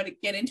actually might not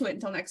get into it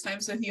until next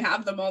time, so if you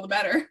have them, all the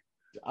better.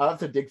 I'll have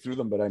to dig through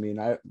them, but I mean,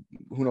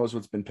 who knows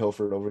what's been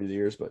pilfered over the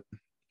years, but.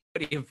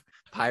 What do you have,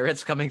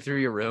 pirates coming through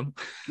your room?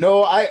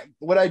 No,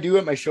 what I do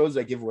at my shows,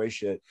 I give away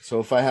shit.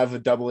 So if I have a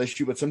double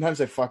issue, but sometimes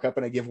I fuck up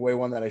and I give away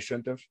one that I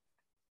shouldn't have.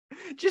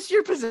 Just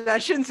your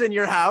possessions in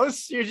your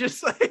house. You're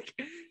just like,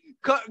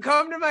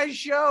 come to my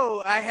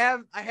show. I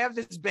have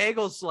this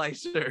bagel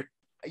slicer.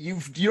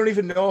 You don't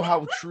even know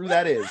how true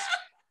that is.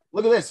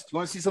 Look at this. You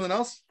want to see something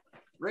else?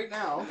 Right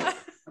now,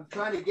 I'm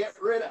trying to get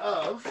rid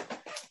of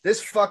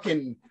this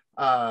fucking.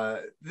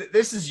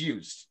 This is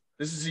used.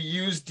 This is a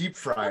used deep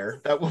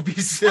fryer that will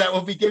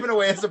be given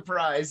away as a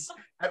prize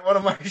at one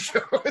of my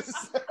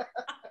shows.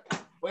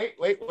 wait,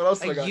 what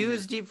else? A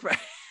used deep fryer.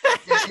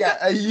 Yeah,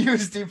 a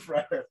used deep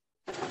fryer.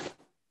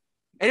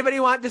 Anybody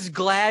want this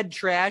Glad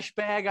trash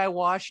bag I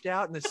washed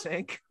out in the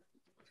sink?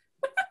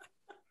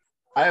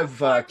 I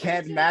have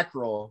canned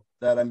mackerel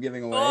that I'm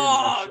giving away.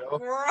 Oh, in the show.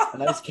 gross. A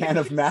nice can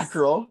of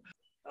mackerel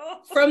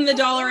From the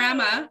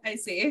Dollarama, I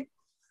see.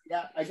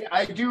 Yeah,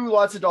 I do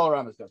lots of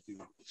Dollarama stuff too.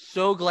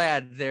 So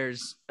glad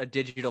there's a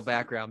digital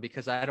background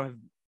because I don't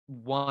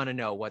want to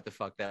know what the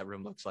fuck that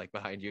room looks like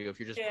behind you if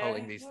you're just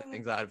pulling these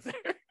things out of there.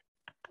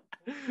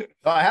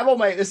 I have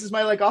this is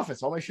my like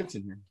office, all my shit's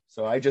in here.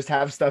 So I just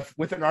have stuff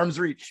within arm's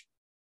reach.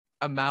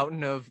 A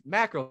mountain of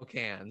mackerel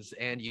cans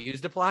and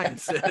used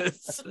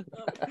appliances.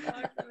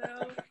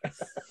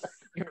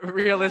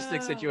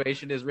 Realistic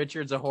situation is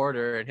Richard's a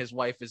hoarder and his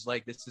wife is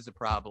like, this is a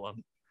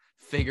problem.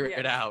 Figure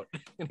it out.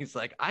 And he's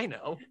like, I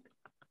know.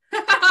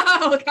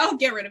 I'll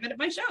get rid of it at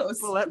my shows.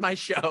 Well, at my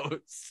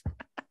shows.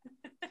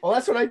 Well,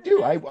 that's what I do.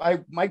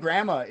 My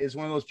grandma is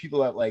one of those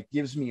people that like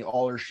gives me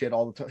all her shit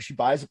all the time. She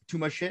buys too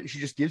much shit and she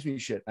just gives me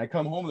shit. I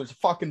come home and there's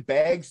fucking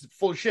bags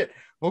full of shit.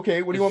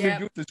 Okay, what do you want me to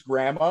do with this,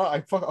 grandma?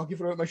 I'll give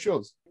it away at my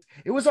shows.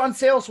 It was on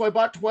sale, so I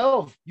bought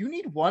 12. You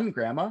need one,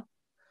 grandma.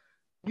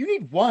 You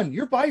need one.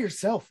 You're by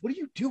yourself. What are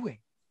you doing?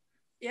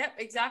 Yep,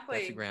 exactly.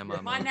 That's a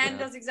grandma My move, nan yeah.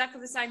 does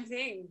exactly the same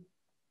thing.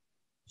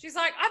 She's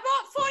like, I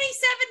bought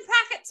 47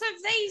 packets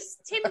of these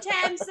Tim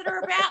Tams that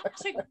are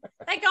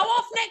they go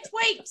off next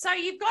week, so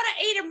you've got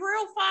to eat them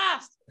real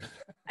fast.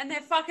 And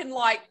they're fucking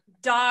like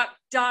dark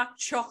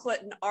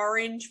chocolate and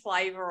orange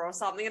flavor or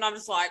something. And I'm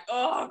just like,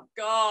 oh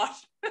God.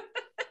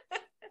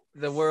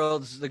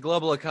 The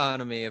global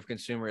economy of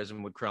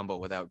consumerism would crumble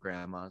without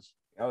grandmas.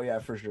 Oh yeah,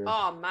 for sure.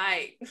 Oh,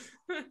 mate.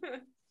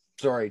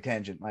 Sorry,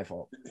 tangent. My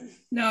fault.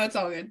 No, it's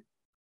all good.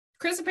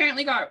 Chris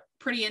apparently got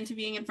pretty into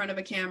being in front of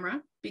a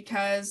camera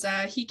because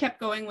he kept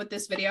going with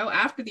this video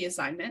after the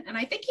assignment, and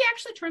I think he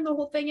actually turned the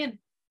whole thing in.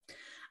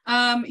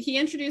 He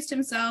introduced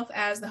himself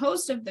as the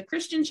host of the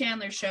Christian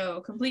Chandler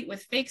Show, complete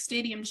with fake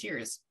stadium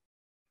cheers.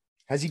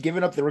 Has he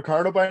given up the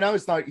Ricardo by now?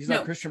 He's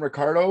not Christian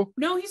Ricardo.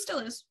 No, he still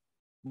is.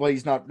 Well,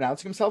 he's not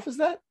announcing himself as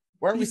that.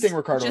 Why aren't we saying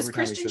Ricardo? Just every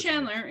time he Christian says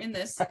Chandler in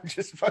this.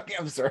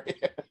 I'm sorry.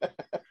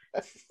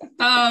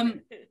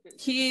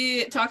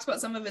 He talks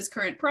about some of his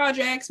current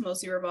projects,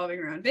 mostly revolving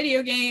around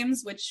video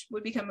games, which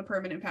would become a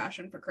permanent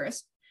passion for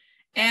Chris,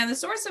 and the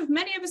source of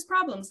many of his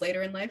problems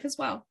later in life as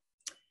well.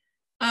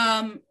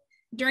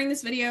 During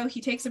this video,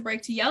 he takes a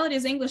break to yell at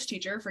his English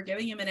teacher for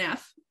giving him an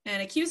F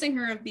and accusing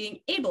her of being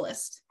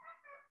ableist.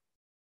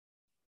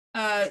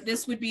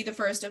 This would be the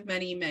first of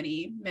many,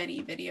 many,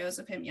 many videos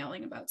of him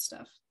yelling about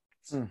stuff.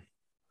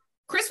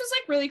 Chris was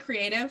like really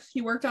creative.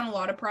 He worked on a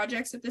lot of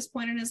projects at this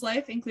point in his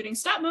life, including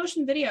stop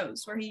motion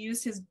videos where he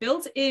used his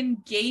built-in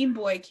Game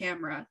Boy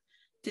camera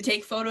to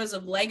take photos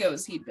of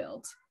Legos he'd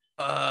built.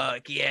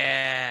 Fuck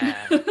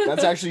yeah.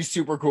 That's actually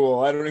super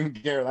cool. I don't even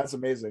care. That's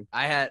amazing.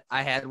 I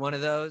had one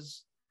of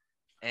those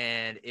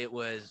and it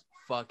was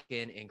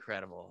fucking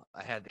incredible.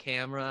 I had the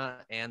camera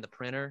and the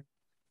printer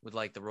with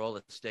like the roll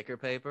of sticker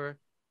paper.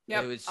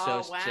 Yep. It was so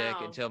Oh, sick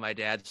wow. until my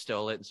dad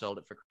stole it and sold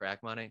it for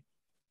crack money.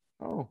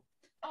 Oh,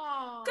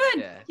 Oh, Good.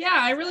 Yeah. Yeah,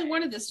 I really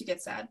wanted this to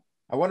get sad.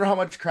 I wonder how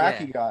much crack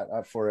Yeah. he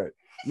got for it.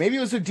 Maybe it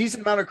was a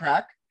decent amount of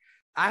crack.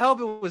 I hope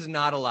it was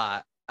not a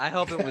lot. I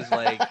hope it was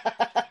like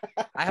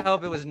I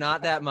hope it was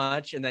not that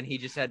much, and then he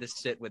just had to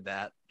sit with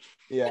that.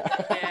 Yeah.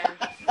 Yeah.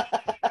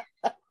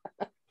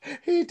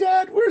 Hey,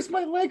 Dad, where's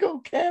my Lego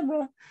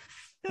camera?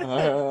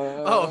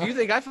 Oh, if you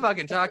think I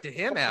fucking talked to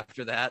him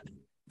after that.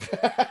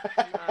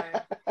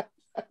 No.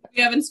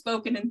 We haven't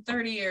spoken in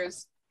 30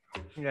 years.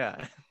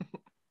 Yeah.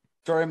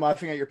 Sorry, I'm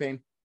laughing at your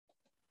pain.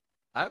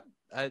 I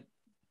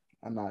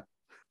I'm not.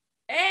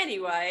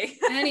 Anyway.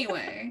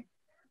 Anyway,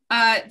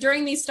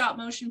 during these stop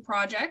motion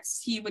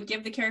projects, he would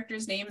give the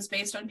characters names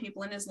based on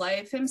people in his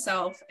life,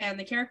 himself, and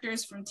the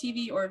characters from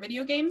TV or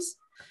video games.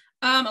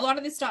 A lot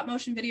of the stop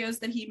motion videos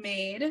that he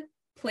made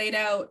played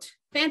out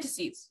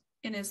fantasies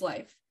in his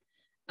life.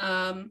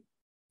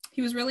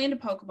 He was really into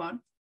Pokemon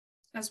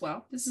as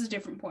well. This is a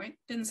different point.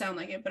 Didn't sound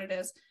like it, but it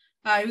is.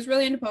 He was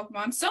really into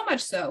Pokemon, so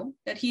much so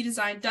that he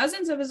designed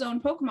dozens of his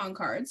own Pokemon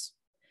cards.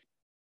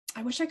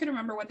 I wish I could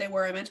remember what they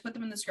were. I meant to put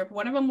them in the script.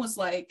 One of them was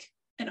like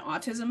an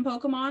autism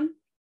Pokemon.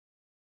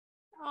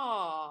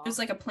 Oh. It was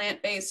like a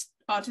plant-based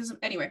autism.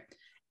 Anyway,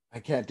 I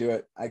can't do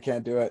it.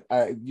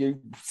 You're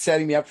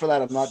setting me up for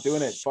that. I'm not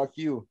doing it. Fuck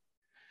you.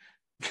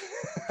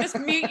 Just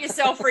mute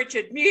yourself,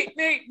 Richard.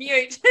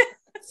 Mute.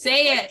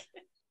 say it.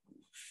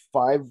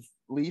 Five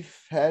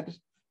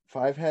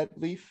head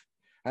leaf.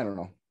 I don't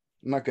know.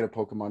 I'm not good at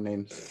Pokemon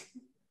names.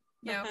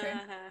 Yeah, okay.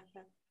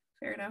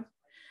 Fair enough.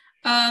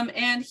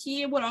 And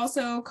he would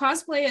also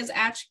cosplay as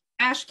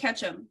Ash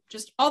Ketchum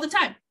just all the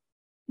time,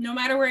 no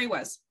matter where he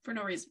was, for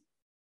no reason.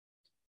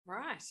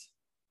 Right.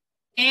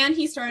 And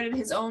he started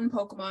his own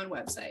Pokemon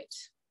website.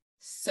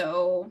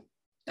 So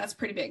that's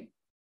pretty big.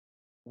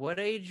 what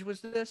age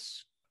was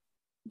this?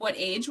 What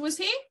age was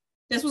he?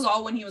 This was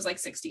all when he was like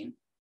 16.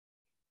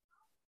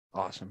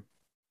 Awesome.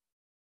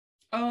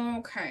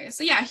 Okay,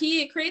 so yeah,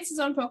 he creates his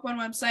own Pokemon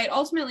website.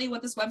 Ultimately,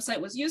 what this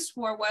website was used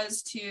for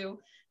was to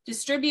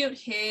distribute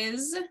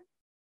his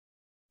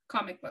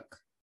comic book.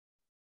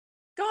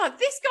 God,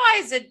 this guy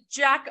is a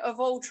jack of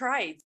all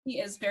trades. He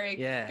is very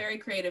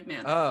creative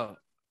man. Oh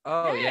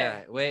Yeah.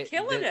 yeah. Wait.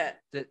 Killing it.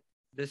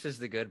 This is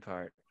the good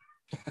part.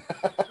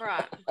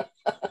 Right.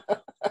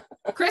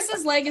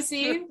 Chris's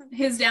legacy,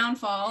 his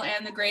downfall,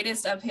 and the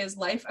greatest of his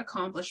life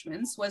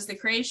accomplishments was the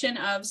creation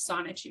of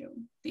Sonichu,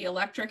 the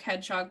electric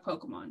hedgehog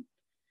Pokemon.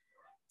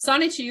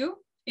 Sonichu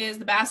is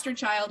the bastard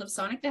child of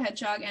Sonic the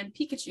Hedgehog and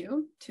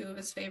Pikachu, two of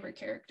his favorite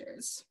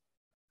characters.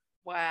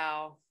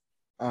 Wow.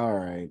 All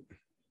right.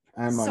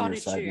 I'm on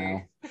your side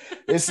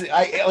Sonichu. now.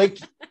 I like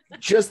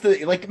just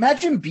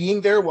imagine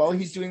being there while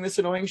he's doing this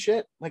annoying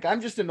shit. Like,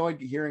 I'm just annoyed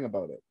hearing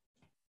about it.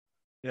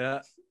 Yeah.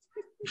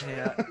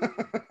 Yeah.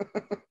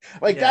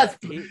 Like Yeah, that's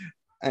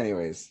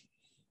anyways.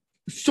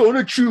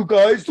 Sonichu,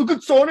 guys. Look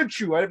at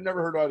Sonichu. I've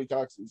never heard how he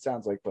talks. He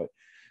sounds like, but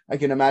I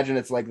can imagine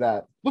it's like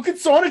that. Look at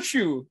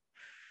Sonichu.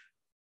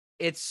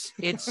 It's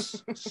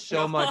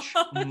so much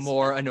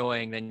more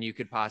annoying than you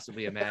could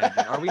possibly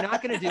imagine. Are we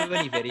not going to do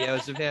any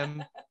videos of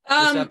him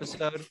this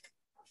episode?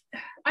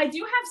 I do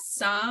have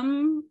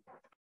some.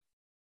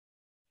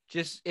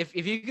 Just if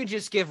you could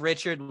just give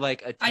Richard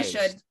like a taste. I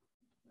should.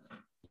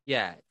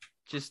 Yeah,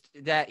 just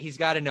that he's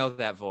got to know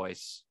that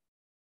voice,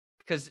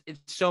 because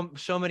it's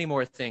so many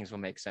more things will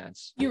make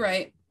sense. You're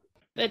right.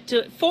 But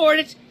to forward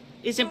it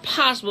is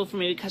impossible for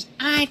me because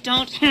I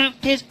don't have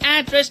his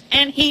address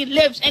and he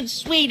lives in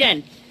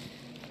Sweden.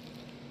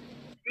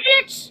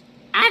 It's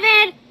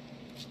Arvid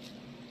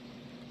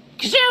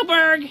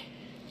Kjellberg,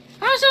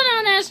 also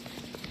known as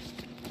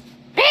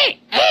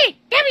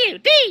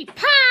P-E-W-D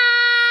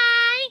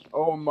Pie,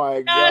 Oh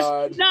my does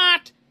god.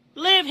 not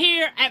live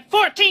here at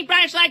 14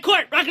 Branch Line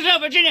Court,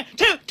 Ruckersville, Virginia,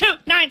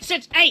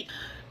 22968.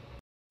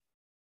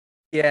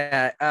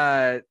 Yeah,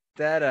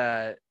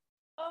 that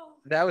Oh.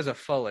 that was a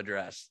full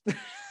address.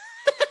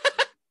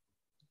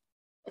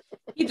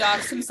 He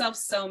doxed himself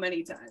so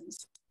many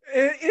times.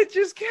 It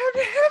just kept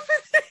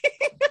happening.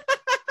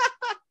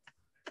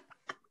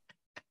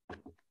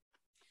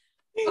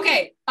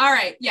 Okay. All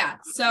right. Yeah.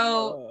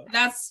 So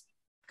that's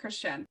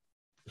Christian.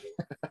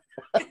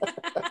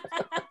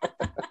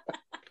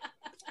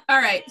 All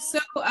right. So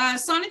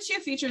Sonichu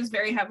features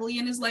very heavily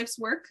in his life's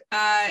work.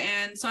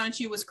 And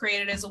Sonichu was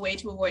created as a way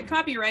to avoid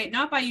copyright,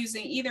 not by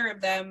using either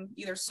of them,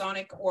 either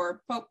Sonic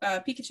or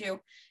Pikachu,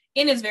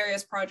 in his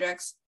various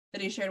projects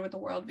that he shared with the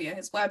world via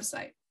his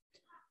website.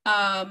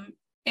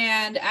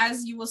 And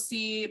as you will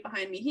see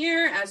behind me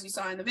here, as you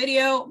saw in the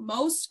video,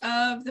 most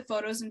of the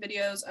photos and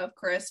videos of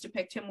Chris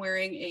depict him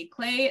wearing a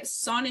clay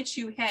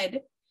Sonichu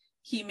head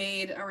he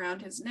made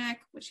around his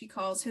neck, which he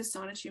calls his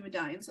Sonichu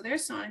medallion. So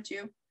there's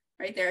Sonichu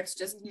right there. It's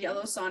just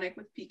yellow Sonic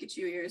with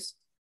Pikachu ears.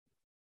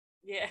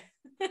 Yeah.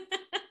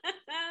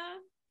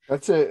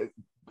 That's a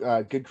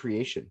good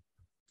creation.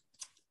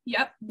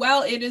 Yep.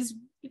 Well, it's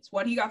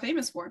what he got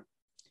famous for.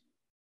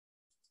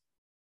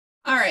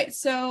 All right.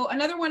 So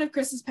another one of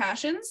Chris's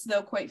passions,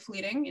 though quite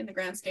fleeting in the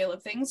grand scale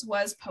of things,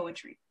 was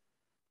poetry,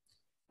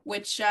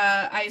 which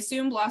I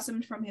assume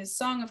blossomed from his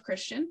Song of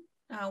Christian.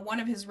 One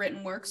of his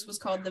written works was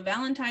called the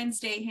Valentine's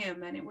Day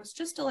Hymn, and it was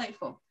just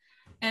delightful.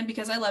 And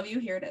because I love you,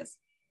 here it is.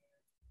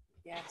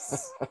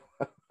 Yes.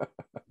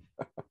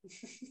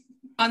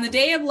 On the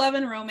day of love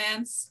and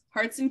romance,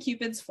 hearts and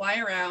cupids fly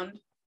around.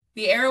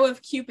 The arrow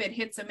of Cupid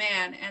hits a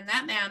man, and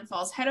that man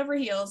falls head over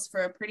heels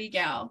for a pretty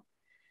gal.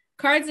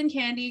 Cards and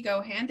candy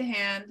go hand to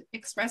hand,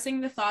 expressing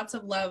the thoughts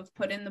of love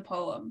put in the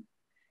poem.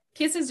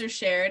 Kisses are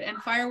shared and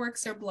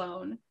fireworks are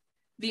blown.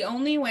 The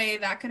only way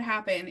that could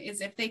happen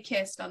is if they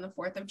kissed on the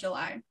 4th of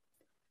July.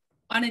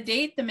 On a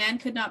date, the man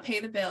could not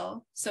pay the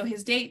bill, so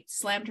his date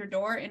slammed her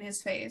door in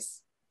his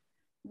face.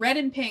 Red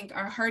and pink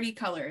are hardy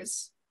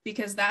colors,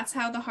 because that's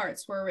how the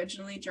hearts were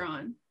originally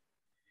drawn.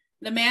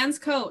 The man's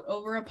coat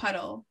over a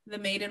puddle, the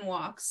maiden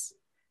walks.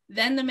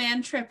 Then the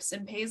man trips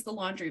and pays the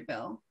laundry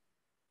bill.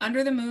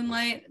 Under the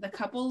moonlight, the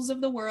couples of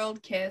the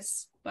world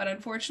kiss, but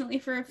unfortunately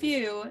for a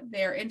few,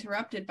 they are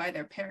interrupted by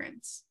their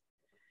parents.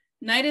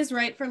 Night is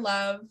right for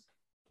love,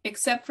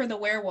 except for the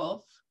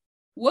werewolf.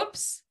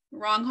 Whoops,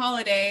 wrong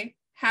holiday.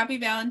 Happy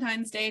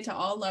Valentine's Day to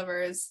all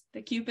lovers.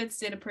 The Cupids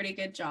did a pretty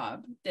good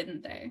job,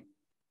 didn't they?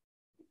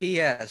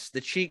 P.S.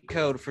 The cheat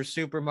code for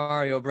Super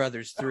Mario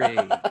Brothers 3.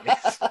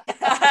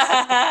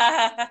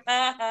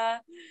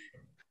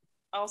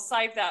 I'll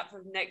save that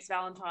for next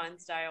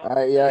Valentine's Day.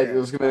 Yeah, I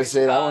was gonna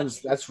say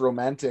that's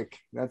romantic.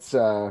 That's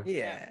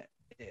Yeah.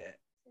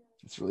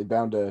 it's really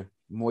bound to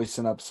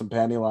moisten up some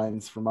panty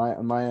lines for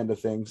on my end of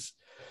things.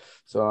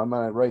 So I'm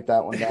gonna write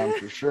that one down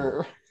for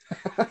sure.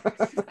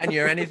 And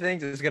you're anything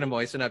that's gonna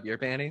moisten up your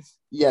panties?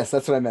 Yes,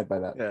 that's what I meant by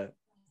that. Yeah.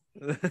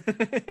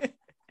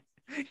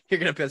 You're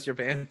gonna piss your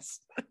pants.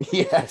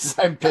 Yes,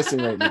 I'm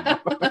pissing right now.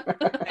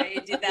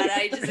 You did that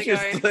ages ago.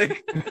 Just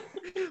like,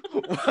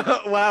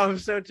 wow, I'm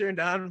so turned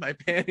on. My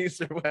panties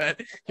are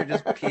wet. You're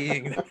just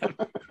peeing them.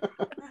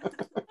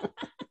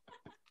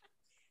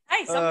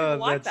 Hey, some people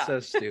like that's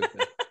that. so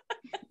stupid.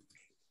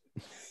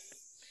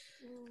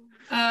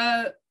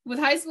 With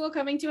high school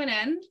coming to an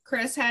end,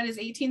 Chris had his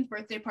 18th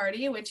birthday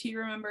party, which he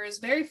remembers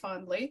very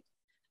fondly.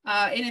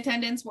 In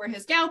attendance were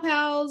his gal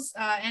pals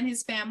and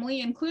his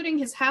family, including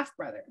his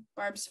half-brother,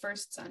 Barb's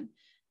first son,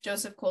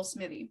 Joseph Cole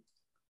Smithy.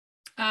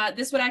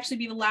 This would actually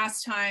be the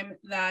last time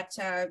that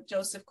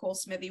Joseph Cole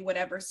Smithy would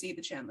ever see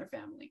the Chandler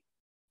family.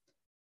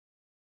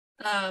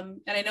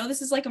 And I know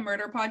this is like a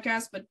murder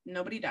podcast, but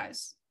nobody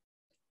dies.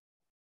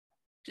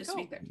 Just to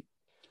be clear.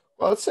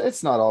 Well,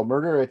 it's not all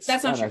murder.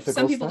 That's not true.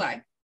 Some people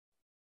die.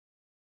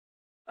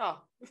 Oh.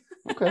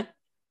 Okay.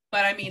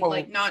 But I mean, Well,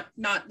 like, not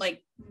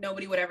like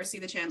nobody would ever see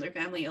the Chandler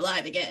family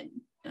alive again.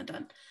 Dun,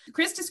 dun.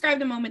 Chris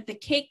described the moment the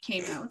cake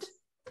came out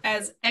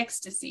as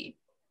ecstasy.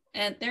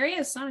 And there he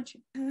is, Sonichu.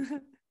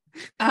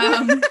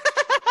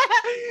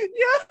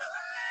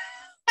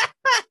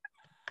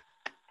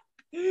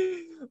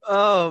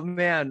 Oh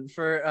man,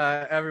 for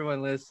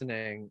everyone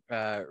listening,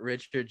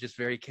 Richard just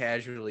very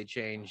casually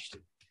changed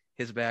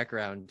his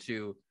background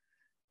to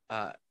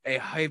a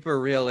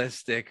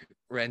hyper-realistic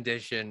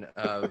rendition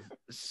of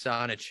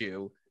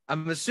Sonichu.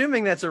 I'm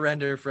assuming that's a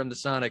render from the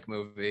Sonic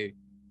movie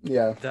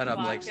Yeah. done up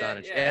like Like it,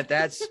 Sonichu. yeah.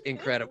 That's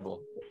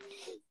incredible.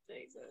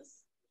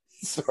 Jesus.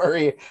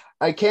 Sorry,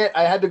 I can't.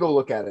 I had to go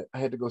look at it. I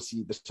had to go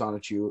see the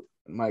Sonichu.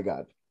 My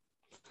God,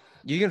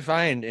 You can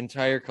find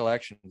entire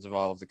collections of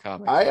all of the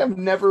comics. I have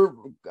never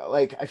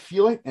like. I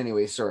feel like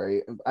anyway.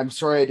 Sorry, I'm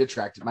sorry. I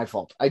detracted. My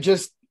fault.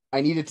 I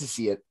needed to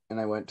see it,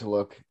 and I went to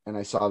look, and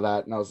I saw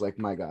that, and I was like,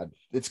 my God,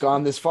 it's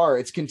gone this far.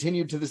 It's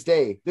continued to this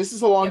day. This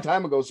is a long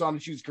time ago.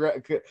 Sonichu's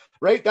correct,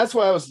 right? That's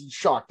why I was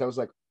shocked. I was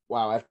like,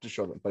 wow, I have to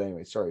show them. But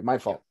anyway, sorry, my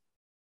fault.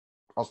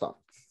 I'll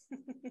stop.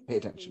 Pay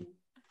attention.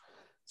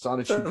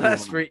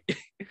 Sonichu. Do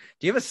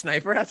you have a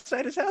sniper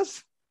outside his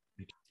house?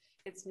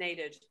 It's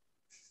needed.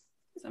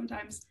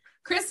 Sometimes.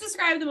 Chris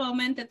described the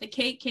moment that the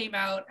cake came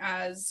out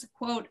as,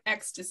 quote,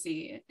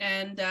 ecstasy.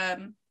 And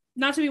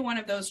not to be one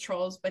of those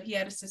trolls, but he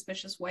had a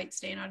suspicious white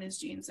stain on his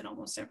jeans in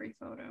almost every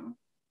photo.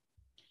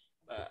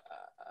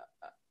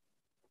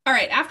 All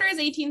right. After his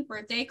 18th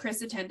birthday,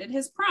 Chris attended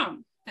his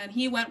prom, and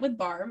he went with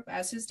Barb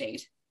as his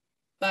date.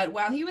 But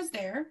while he was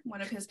there,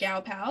 one of his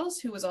gal pals,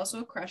 who was also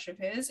a crush of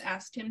his,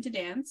 asked him to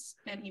dance,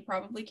 and he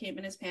probably came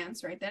in his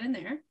pants right then and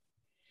there.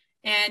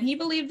 And he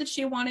believed that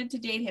she wanted to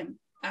date him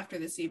after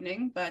this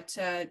evening, but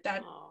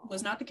that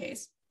was not the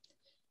case.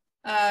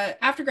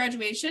 After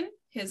graduation,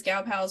 his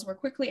gal pals were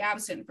quickly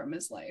absent from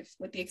his life,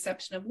 with the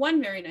exception of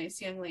one very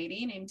nice young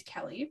lady named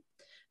Kelly,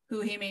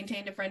 who he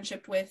maintained a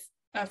friendship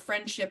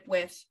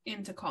with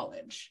into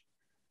college.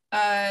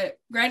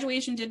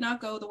 Graduation did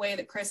not go the way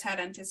that Chris had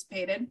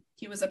anticipated.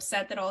 He was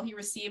upset that all he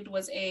received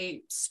was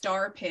a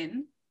star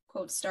pin,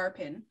 quote, star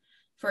pin,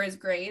 for his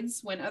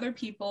grades, when other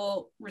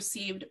people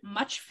received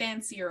much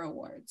fancier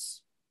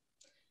awards.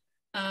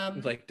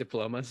 Like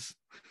diplomas.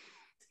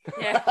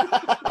 Yeah.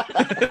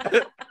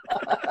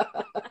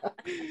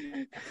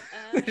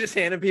 They're just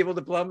handing people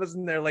diplomas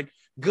and they're like,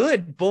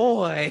 good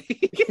boy.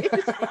 He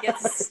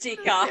gets a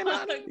sticker.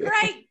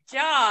 Great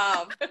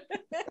job.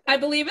 I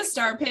believe a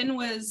star pin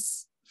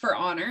was for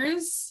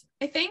honors,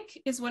 I think,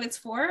 is what it's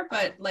for.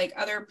 But like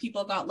other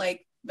people got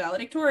like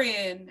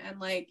valedictorian and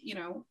like, you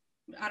know,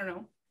 I don't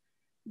know.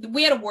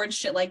 We had awards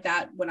shit like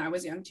that when I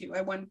was young too.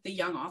 I won the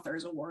Young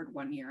Authors Award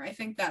one year. I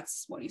think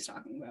that's what he's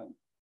talking about.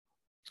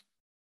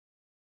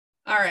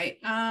 All right.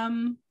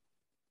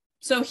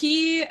 So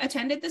he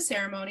attended the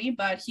ceremony,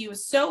 but he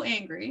was so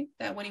angry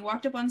that when he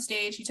walked up on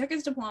stage, he took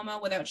his diploma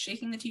without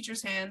shaking the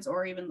teacher's hands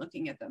or even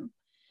looking at them.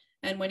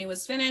 And when he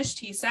was finished,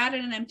 he sat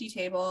at an empty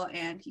table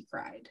and he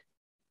cried.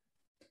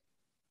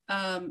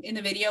 In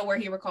the video where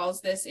he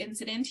recalls this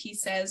incident, he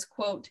says,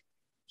 quote,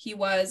 "He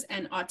was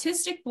an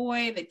autistic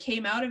boy that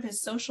came out of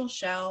his social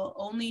shell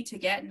only to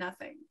get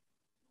nothing."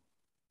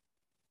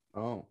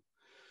 Oh.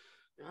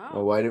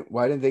 Oh. Well,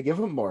 why didn't they give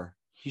him more?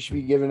 He should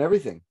be given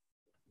everything.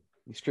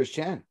 He's Chris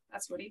Chan,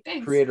 That's what he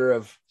thinks. creator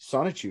of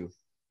Sonichu.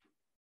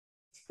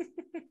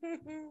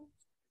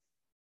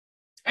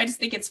 I just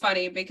think it's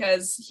funny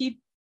because he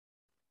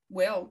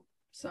will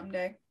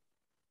someday.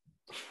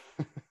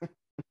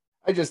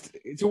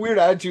 It's a weird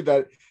attitude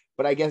but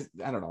I guess,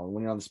 I don't know,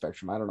 when you're on the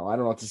spectrum, I don't know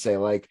what to say.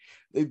 Like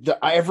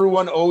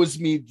everyone owes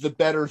me the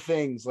better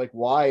things. Like,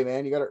 why,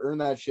 man? You got to earn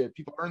that shit.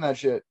 People earn that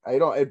shit.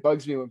 It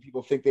bugs me when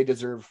people think they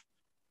deserve.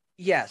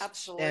 Yes,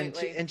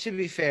 Absolutely. And to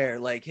be fair,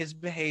 like his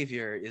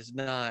behavior is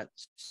not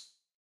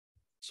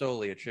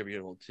solely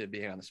attributable to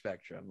being on the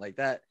spectrum. Like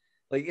that,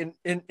 like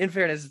in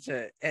fairness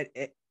to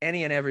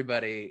any and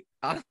everybody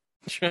on the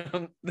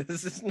spectrum,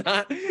 this is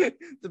not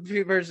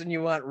the person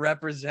you want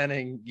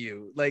representing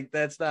you. Like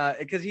that's not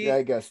because he. Yeah,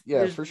 I guess.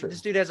 Yeah, for sure.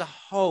 This dude has a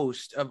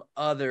host of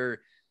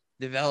other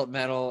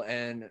developmental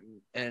and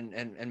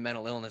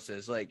mental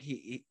illnesses. Like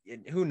he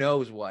who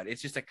knows what?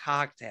 It's just a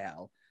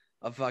cocktail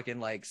of fucking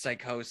like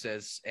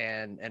psychosis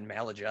and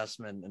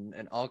maladjustment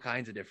and all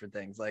kinds of different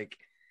things. Like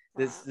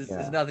this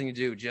has nothing to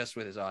do just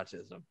with his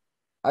autism.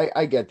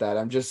 I get that.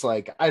 I'm just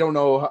like, I don't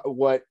know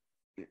what.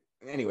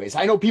 Anyways,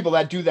 I know people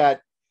that do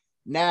that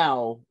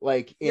now.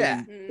 Like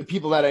the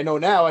people that I know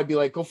now, I'd be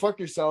like, go fuck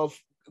yourself.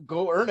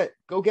 Go earn it.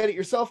 Go get it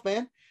yourself,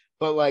 man.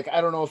 But like, I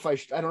don't know if I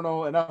don't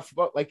know enough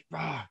about like,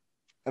 I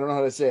don't know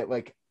how to say it.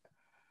 Like,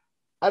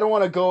 I don't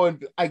want to go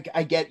and I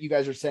get you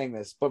guys are saying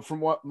this, but from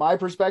what my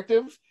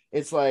perspective,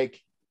 it's like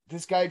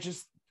this guy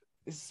just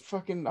is a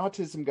fucking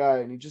autism guy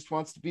and he just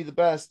wants to be the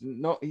best.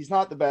 And no, he's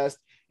not the best.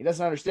 He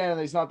doesn't understand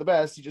that he's not the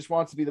best. He just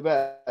wants to be the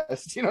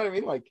best. You know what I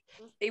mean? Like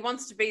He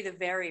wants to be the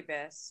very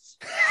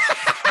best.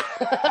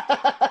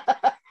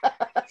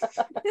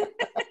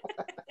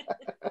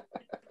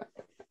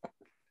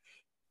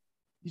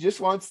 He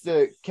just wants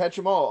to catch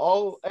them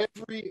all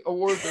every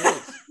award there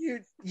is.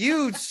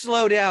 You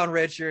slow down,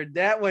 Richard.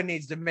 That one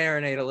needs to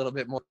marinate a little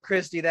bit more.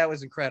 Christy, that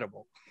was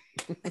incredible.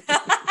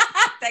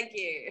 Thank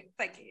you.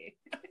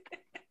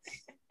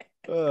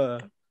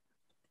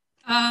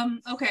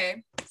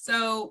 Okay.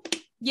 So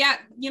yeah,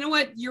 you know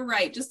what? You're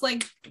right. Just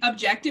like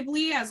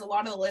objectively, as a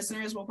lot of the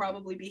listeners will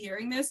probably be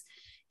hearing this,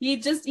 he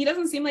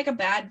doesn't seem like a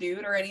bad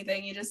dude or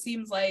anything. He just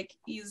seems like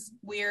he's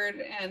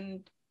weird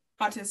and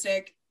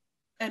autistic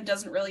and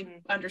doesn't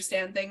really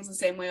understand things the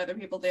same way other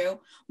people do.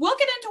 We'll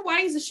get into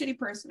why he's a shitty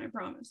person, I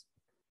promise.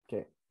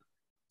 Okay.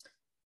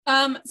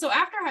 So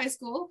after high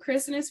school,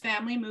 Chris and his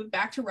family moved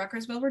back to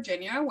Ruckersville,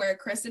 Virginia, where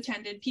Chris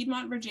attended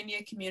Piedmont,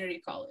 Virginia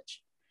Community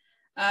College.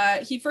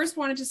 He first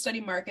wanted to study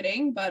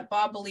marketing, but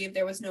Bob believed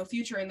there was no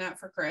future in that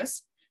for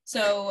Chris.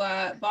 So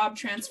Bob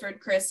transferred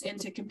Chris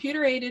into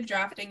computer-aided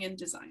drafting and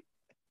design.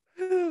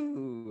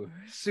 Ooh,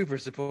 super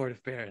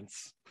supportive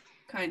parents.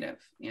 Kind of,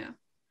 yeah.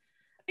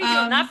 What are you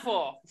doing that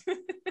for?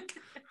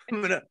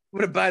 I'm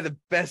gonna buy the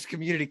best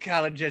community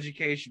college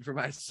education for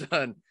my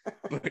son,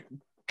 but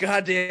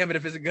God damn it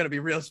if it's gonna be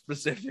real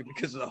specific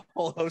because of the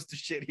whole host of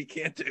shit he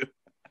can't do.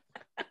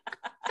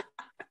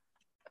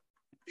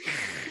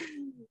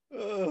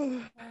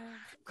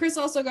 Chris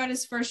also got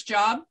his first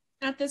job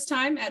at this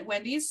time at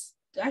Wendy's.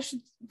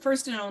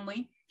 First and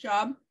only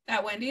job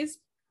at Wendy's.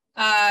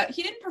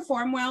 He didn't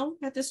perform well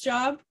at this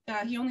job.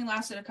 He only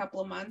lasted a couple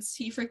of months.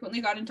 He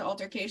frequently got into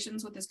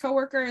altercations with his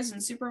coworkers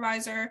and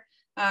supervisor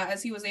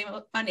as he was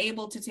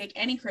unable to take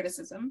any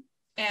criticism,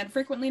 and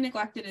frequently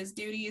neglected his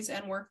duties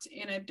and worked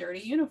in a dirty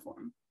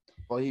uniform.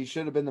 Well, he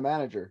should have been the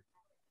manager.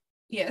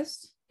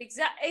 Yes.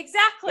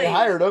 Exactly. They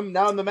hired him.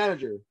 Now I'm the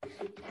manager.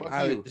 Fuck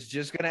I you. was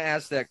just gonna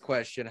ask that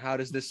question. How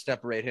does this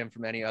separate him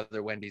from any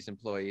other Wendy's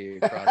employee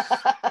across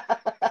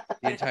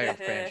the entire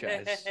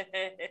franchise?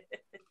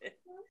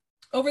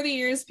 Over the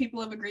years,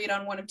 people have agreed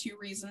on one of two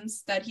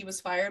reasons that he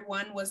was fired.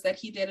 One was that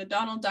he did a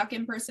Donald Duck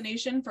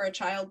impersonation for a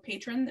child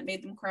patron that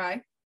made them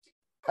cry.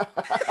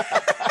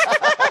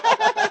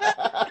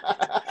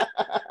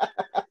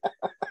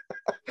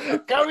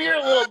 Come here,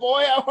 little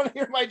boy. I want to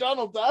hear my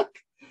Donald Duck.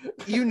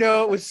 You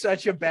know, it was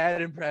such a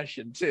bad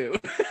impression too.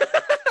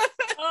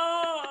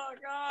 Oh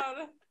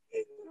God.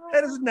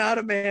 That is not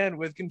a man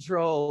with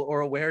control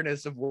or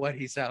awareness of what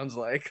he sounds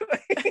like.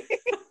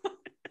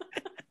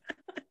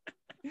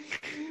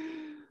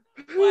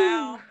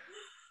 Wow.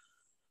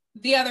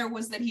 The other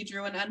was that he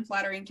drew an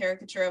unflattering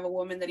caricature of a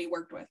woman that he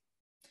worked with.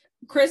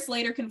 Chris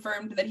later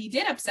confirmed that he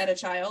did upset a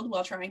child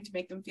while trying to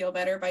make them feel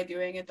better by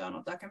doing a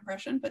Donald Duck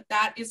impression, but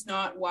that is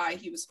not why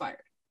he was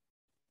fired.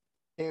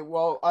 Hey,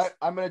 well,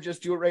 I'm gonna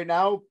just do it right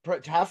now.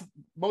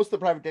 Most of the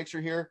private dicks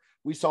are here.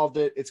 We solved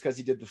it. It's because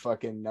he did the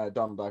fucking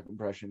Donald Duck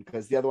impression,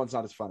 because the other one's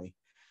not as funny.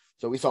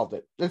 So we solved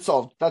it. It's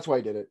solved. That's why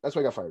he did it. That's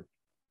why I got fired.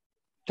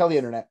 Tell the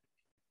internet.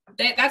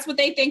 That's what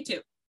they think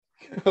too.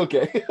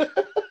 Okay.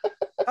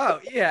 Oh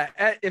yeah,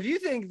 if you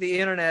think the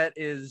internet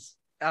is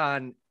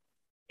on,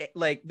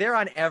 like, they're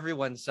on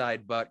everyone's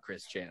side but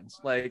Chris Chan's.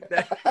 Like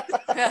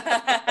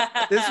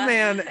that, this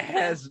man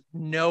has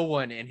no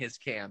one in his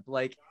camp.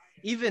 Like,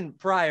 even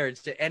prior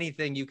to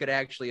anything you could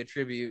actually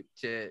attribute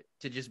to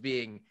just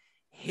being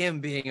him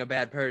being a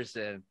bad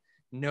person,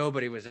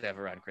 nobody was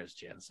ever on Chris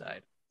Chan's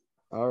side.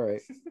 All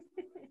right.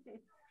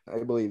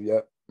 I believe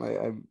you.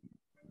 I'm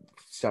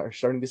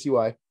starting to see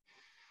why.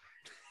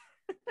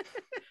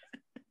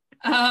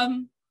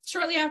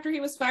 Shortly after he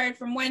was fired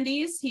from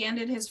Wendy's, he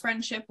ended his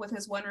friendship with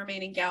his one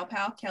remaining gal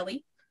pal,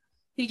 Kelly.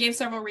 He gave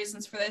several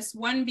reasons for this,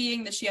 one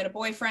being that she had a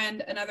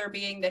boyfriend, another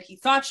being that he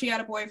thought she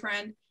had a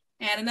boyfriend,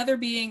 and another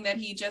being that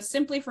he just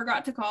simply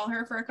forgot to call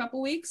her for a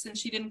couple weeks and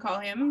she didn't call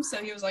him,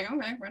 so he was like,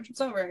 okay, friendship's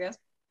over, I guess.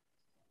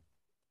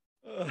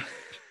 I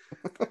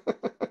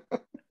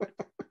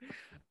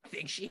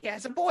think she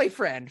has a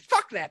boyfriend.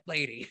 Fuck that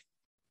lady.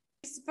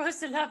 You're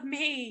supposed to love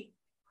me.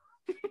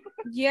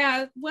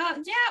 Yeah, well,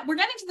 yeah, we're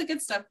getting to the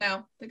good stuff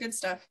now. The good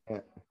stuff.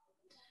 Yeah.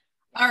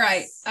 All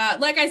right.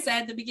 Like I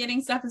said, the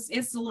beginning stuff is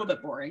a little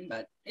bit boring,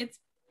 but it's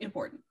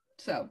important.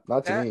 So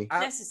Not to me.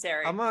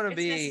 Necessary. I'm gonna It's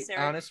be necessary.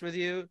 honest with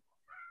you.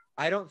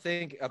 I don't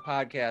think a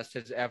podcast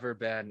has ever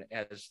been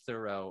as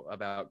thorough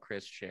about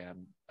Chris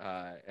Chan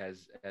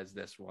as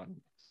this one.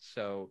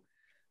 So,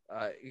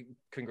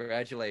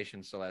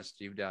 congratulations,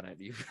 Celeste. You've done it.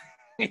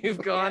 You've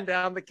gone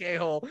down the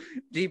K-hole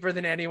deeper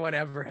than anyone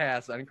ever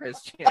has on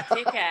Chris Chan.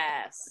 Kick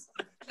ass.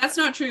 that's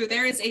not true.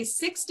 There is a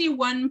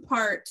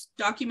 61-part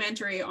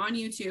documentary on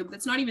YouTube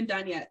that's not even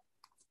done yet.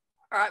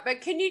 All right,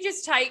 but can you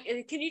just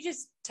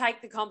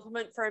take the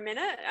compliment for a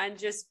minute and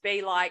just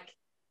be like,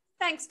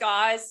 thanks,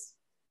 guys.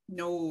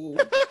 No.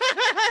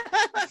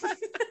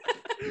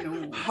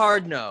 No.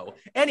 Hard no.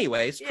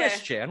 Anyways, Yeah.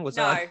 Chris Chan was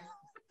No. on.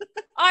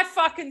 I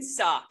fucking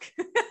suck.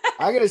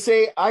 I'm gonna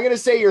say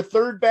you're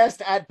third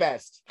best at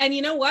best. And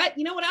you know what?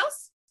 You know what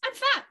else? I'm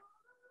fat.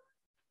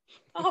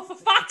 Oh, for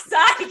fuck's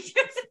sake.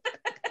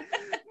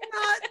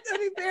 Not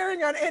any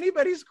bearing on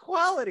anybody's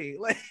quality.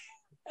 Like,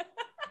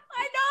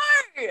 I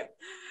know.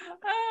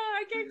 Oh,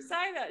 I keep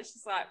saying that.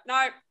 She's like,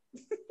 no.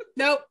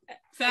 Nope.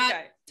 Fat.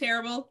 Okay.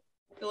 Terrible.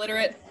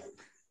 Illiterate.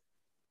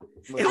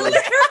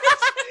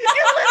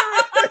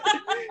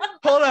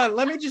 hold on,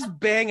 let me just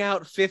bang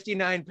out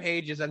 59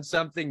 pages on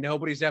something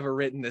nobody's ever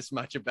written this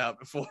much about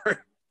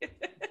before.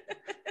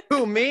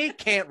 Who, me?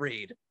 Can't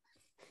read.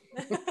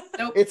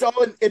 Nope. It's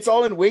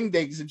all in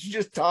wingdings and she's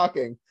just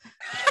talking.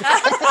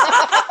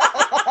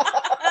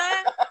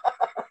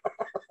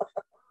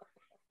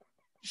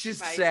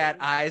 She's Amazing. sat,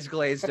 eyes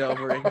glazed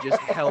over, and just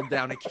held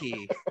down a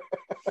key.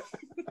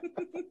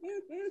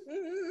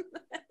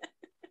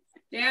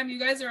 Damn, you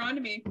guys are on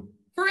to me.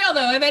 For real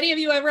though, have any of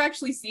you ever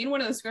actually seen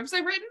one of the scripts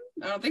I've written?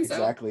 I don't think so.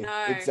 Exactly.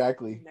 No.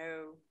 Exactly.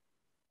 No.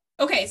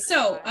 Okay,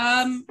 so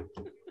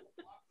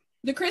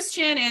the Chris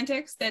Chan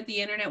antics that the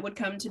internet would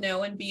come to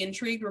know and be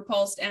intrigued,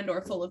 repulsed, and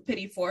or full of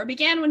pity for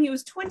began when he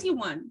was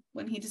 21,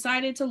 when he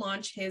decided to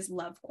launch his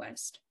love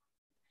quest.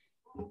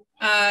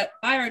 Bye,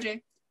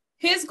 RJ.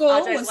 His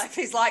goal RJ's was... left.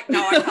 He's like,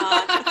 no,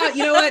 I can't.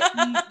 You know what?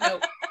 No,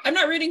 I'm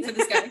not rooting for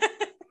this guy.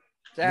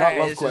 Sorry,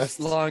 Love this Quest.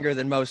 is longer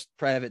than most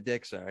private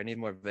dicks are. I need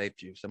more vape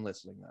juice. I'm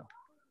listening now.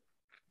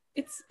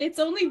 It's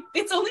only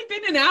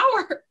been an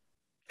hour.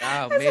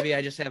 Oh, maybe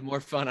I just have more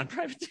fun on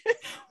private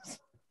dicks.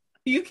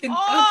 You can fucking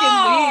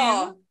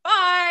Oh, leave.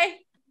 bye.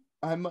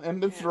 I'm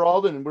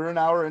enthralled, and we're an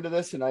hour into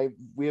this, and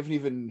we haven't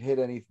even hit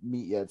any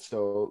meat yet.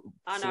 So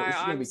I know. Celeste is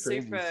gonna I'm be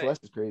crazy. super.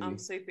 Celeste is crazy. I'm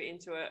super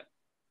into it.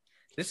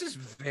 This is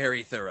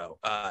very thorough.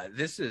 I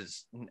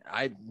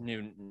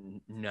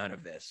knew none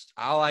of this.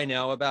 All I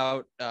know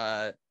about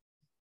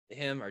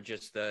him are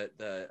just the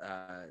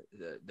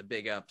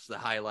big ups, the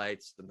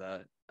highlights,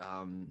 the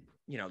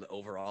the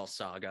overall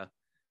saga.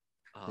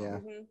 Yeah.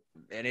 Mhm.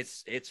 And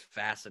it's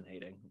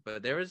fascinating.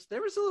 But there was a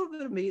little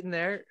bit of meat in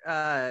there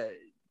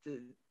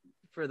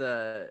for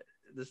the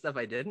stuff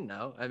I didn't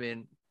know. I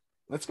mean,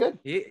 That's good.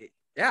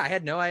 I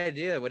had no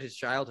idea what his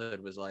childhood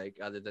was like,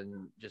 other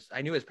than just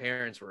I knew his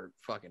parents were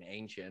fucking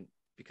ancient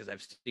because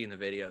I've seen the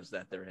videos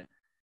that they're in.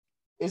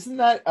 Isn't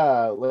that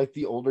like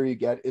the older you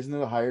get, isn't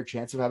it a higher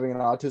chance of having an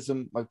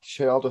autism, like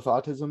child with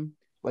autism?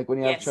 Like when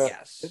you have Yes. child.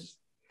 Yes.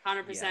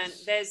 100%.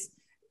 Yes. There's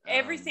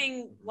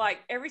everything like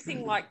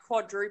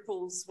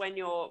quadruples when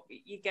you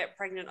get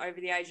pregnant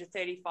over the age of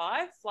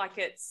 35. Like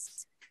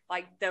it's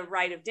like the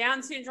rate of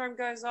Down syndrome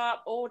goes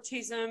up,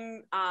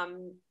 autism,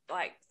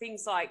 like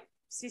things like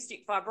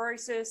cystic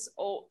fibrosis,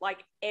 or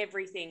like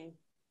everything.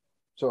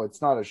 So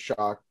it's not a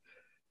shock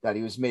that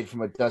he was made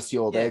from a dusty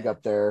old egg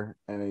up there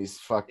and he's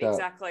fucked up.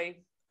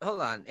 Exactly.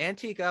 Hold on.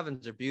 Antique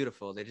ovens are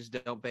beautiful. They just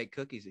don't bake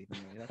cookies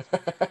evenly.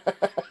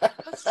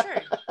 That's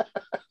true.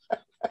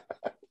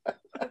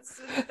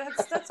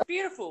 That's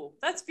beautiful.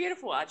 That's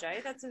beautiful,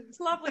 RJ. That's a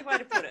lovely way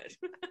to put it.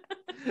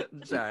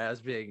 Sorry, I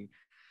was being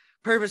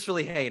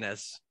purposefully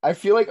heinous. I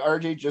feel like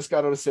RJ just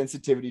got out of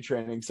sensitivity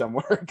training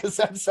somewhere because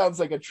that sounds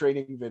like a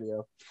training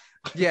video.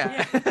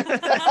 Yeah.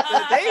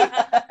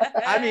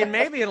 I mean,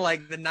 maybe in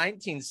like the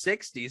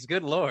 1960s.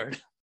 Good Lord.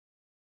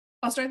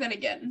 I'll start that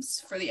again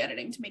for the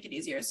editing to make it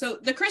easier. So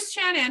the Chris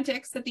Chan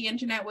antics that the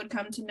internet would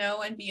come to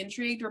know and be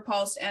intrigued,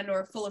 repulsed, and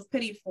or full of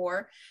pity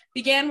for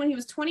began when he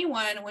was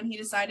 21, when he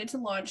decided to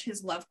launch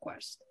his love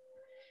quest.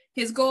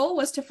 His goal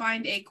was to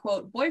find a,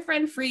 quote,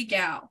 boyfriend-free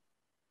gal.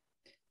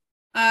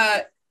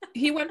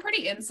 He went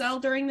pretty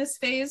incel during this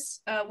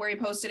phase, where he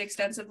posted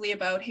extensively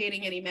about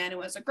hating any man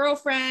who has a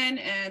girlfriend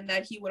and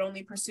that he would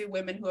only pursue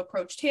women who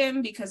approached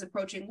him because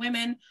approaching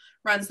women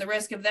runs the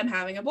risk of them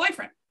having a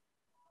boyfriend.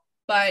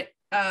 But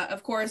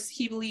of course,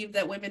 he believed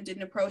that women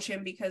didn't approach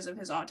him because of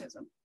his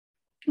autism,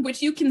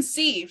 which you can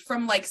see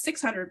from like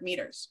 600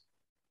 meters.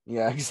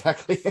 Yeah,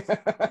 exactly.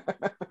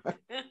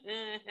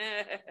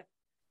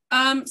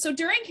 So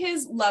during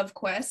his love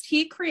quest,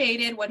 he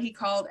created what he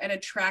called an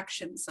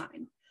attraction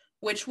sign,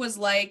 which was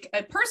like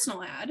a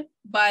personal ad,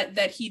 but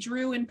that he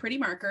drew in pretty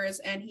markers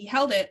and he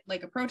held it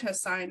like a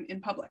protest sign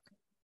in public.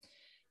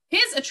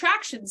 His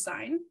attraction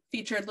sign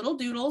featured little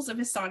doodles of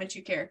his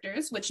Sonichu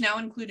characters, which now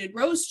included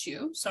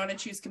Rosechew,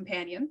 Sonichu's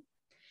companion.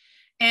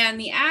 And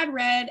the ad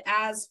read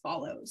as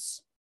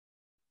follows: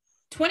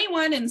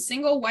 21 and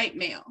single white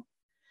male.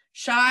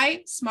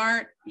 Shy,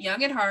 smart,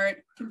 young at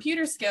heart,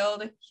 computer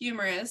skilled,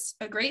 humorous,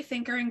 a great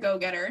thinker and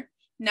go-getter,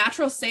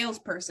 natural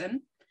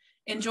salesperson,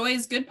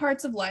 enjoys good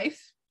parts of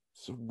life.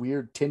 It's a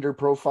weird Tinder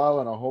profile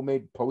and a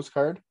homemade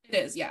postcard. It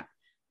is, yeah.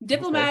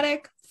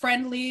 Diplomatic,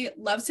 friendly,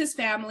 loves his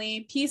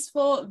family,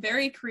 peaceful,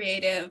 very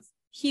creative.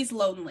 He's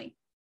lonely.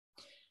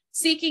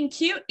 Seeking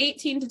cute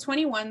 18 to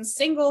 21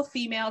 single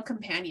female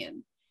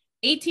companion.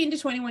 18 to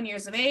 21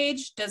 years of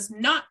age, does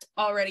not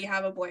already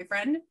have a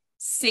boyfriend,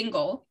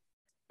 single,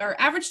 or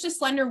average to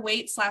slender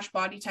weight /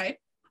 body type,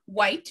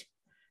 white,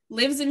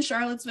 lives in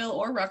Charlottesville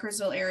or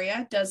Ruckersville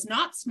area, does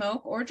not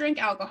smoke or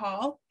drink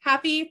alcohol,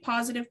 happy,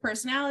 positive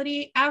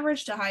personality,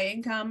 average to high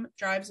income,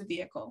 drives a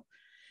vehicle.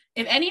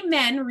 If any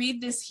men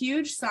read this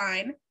huge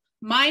sign,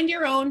 mind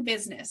your own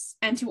business.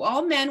 And to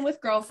all men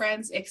with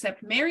girlfriends,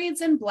 except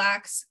marrieds and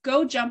blacks,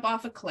 go jump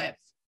off a cliff.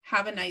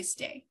 Have a nice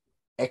day.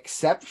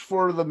 Except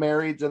for the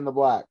marrieds and the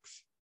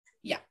blacks.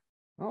 Yeah.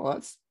 Oh,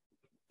 that's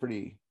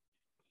pretty.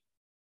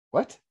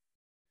 What?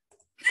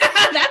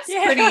 That's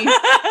pretty.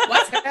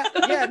 What?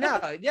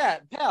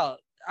 Pal.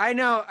 I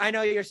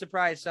know you're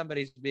surprised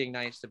somebody's being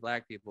nice to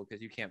black people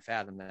because you can't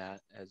fathom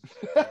that. That's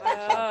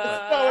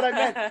not what I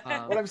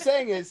meant. What I'm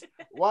saying is,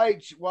 why,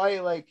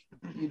 like,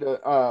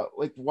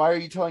 why are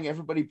you telling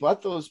everybody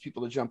but those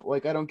people to jump?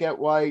 Like, I don't get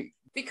why.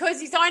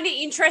 Because he's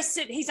only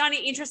interested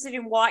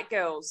in white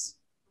girls.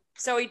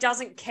 So he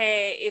doesn't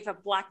care if a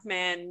black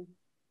man,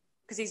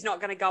 because he's not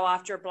going to go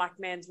after a black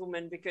man's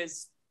woman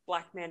because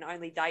black men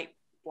only date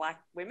black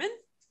women.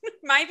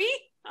 Maybe.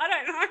 I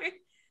don't know.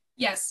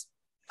 Yes.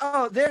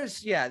 Oh,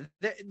 there's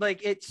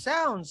like it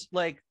sounds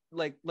like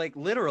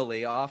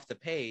literally off the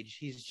page.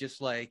 He's just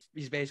like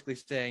he's basically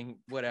saying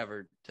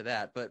whatever to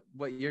that. But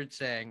what you're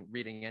saying,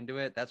 reading into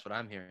it, that's what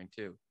I'm hearing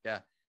too. Yeah.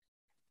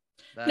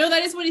 No,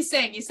 that is what he's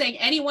saying. He's saying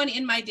anyone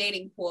in my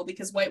dating pool,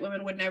 because white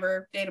women would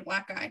never date a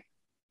black guy.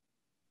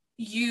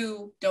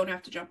 You don't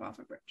have to jump off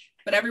a bridge,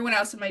 but everyone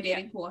else in my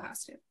dating pool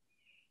has to.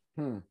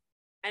 And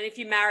if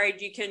you're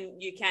married, you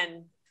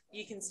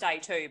can stay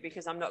too,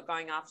 because I'm not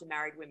going after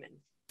married women.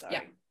 So.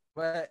 Yeah.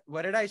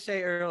 What did I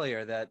say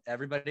earlier that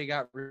everybody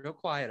got real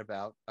quiet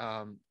about?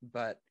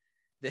 But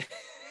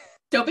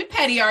Don't be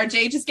petty,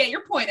 RJ. Just get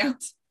your point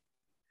out.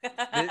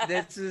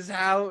 this is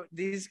how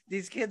these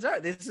kids are.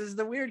 This is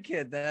the weird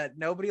kid that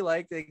nobody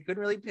liked. They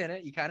couldn't really pin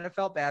it. You kind of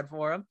felt bad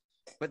for him.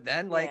 But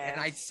then, and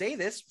I say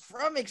this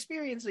from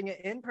experiencing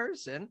it in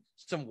person,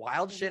 some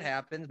wild shit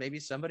happens. Maybe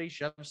somebody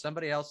shoves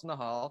somebody else in the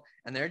hall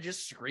and they're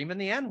just screaming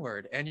the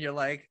N-word. And you're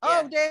like,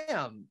 oh,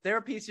 damn, they're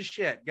a piece of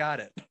shit. Got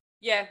it.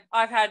 Yeah,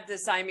 I've had the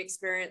same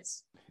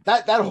experience.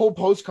 That whole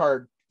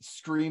postcard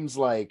screams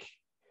like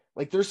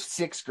there's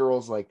 6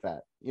 girls like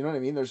that. You know what I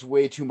mean? There's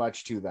way too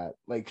much to that.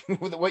 Like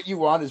what you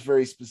want is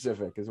very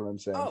specific, is what I'm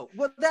saying. Oh,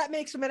 well, that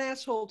makes him an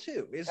asshole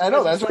too. I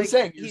know, that's what I'm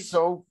saying. He's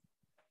so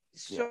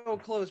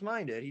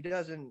close-minded. He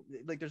doesn't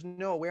like. There's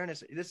no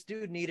awareness. This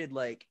dude needed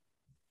like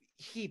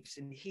heaps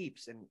and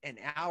heaps and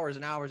hours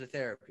and hours of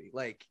therapy.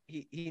 Like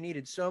he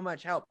needed so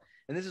much help.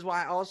 And this is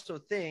why I also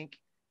think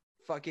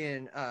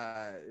fucking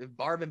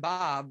Barb and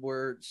Bob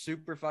were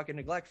super fucking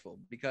neglectful,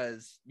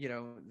 because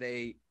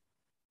they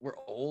were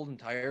old and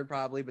tired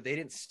probably, but they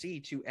didn't see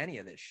to any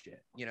of this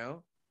shit.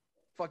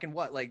 Fucking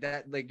what, like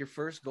that, like your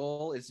first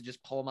goal is to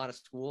just pull him out of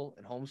school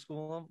and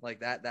homeschool him,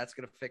 like that's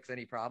gonna fix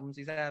any problems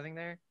he's having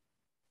there?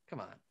 Come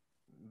on.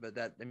 But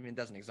that, I mean, it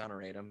doesn't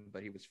exonerate him,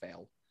 but he was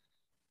failed.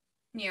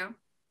 Yeah.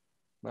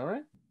 All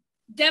right.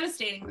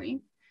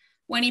 Devastatingly,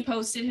 when he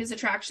posted his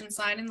attraction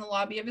sign in the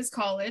lobby of his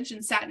college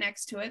and sat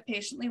next to it,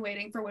 patiently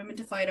waiting for women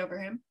to fight over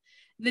him,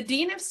 the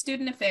Dean of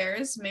Student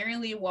Affairs, Mary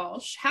Lee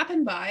Walsh,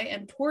 happened by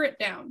and tore it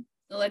down,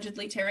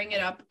 allegedly tearing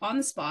it up on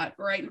the spot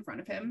right in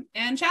front of him,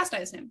 and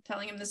chastised him,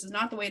 telling him this is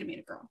not the way to meet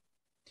a girl.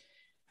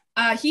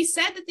 He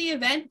said that the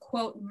event,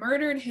 quote,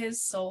 murdered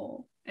his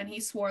soul, and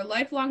he swore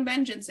lifelong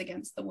vengeance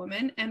against the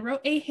woman and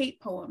wrote a hate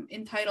poem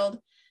entitled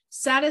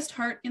Saddest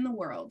Heart in the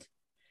World.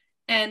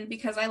 And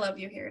because I love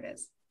you, here it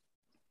is.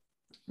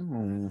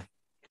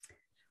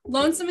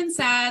 Lonesome and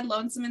sad,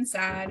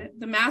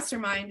 the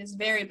mastermind is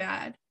very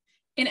bad.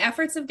 In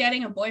efforts of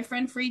getting a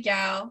boyfriend-free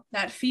gal,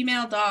 that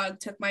female dog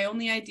took my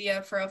only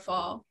idea for a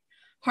fall.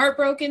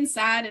 Heartbroken,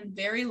 sad, and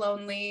very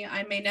lonely,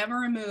 I may never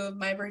remove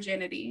my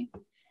virginity.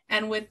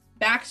 And with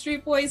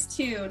Backstreet Boys'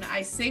 tune,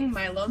 I sing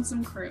my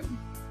lonesome croon.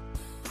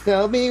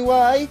 Tell me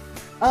why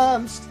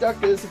I'm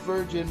stuck as a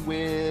virgin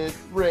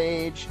with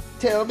rage.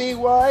 Tell me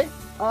why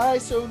I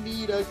so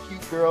need a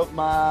cute girl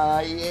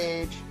my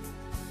age.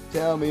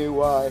 Tell me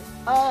why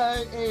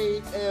I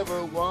ain't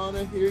ever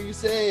wanna hear you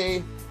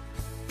say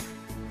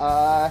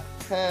I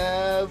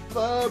have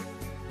a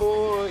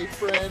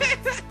boyfriend.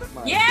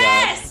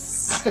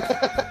 Yes!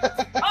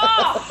 God.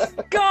 Oh,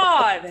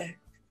 God.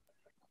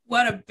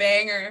 What a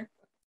banger.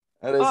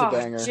 That is a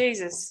banger.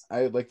 Jesus.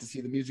 I would like to see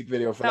the music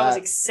video for That that. was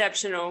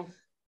exceptional.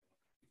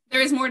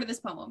 There is more to this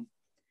poem.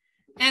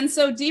 And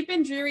so deep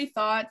in dreary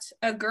thought,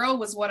 a girl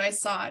was what I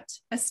sought.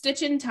 A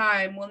stitch in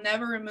time will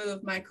never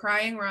remove my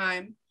crying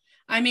rhyme.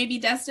 I may be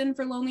destined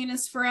for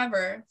loneliness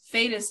forever.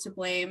 Fate is to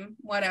blame,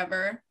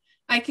 whatever.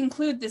 I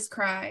conclude this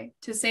cry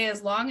to say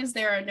as long as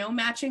there are no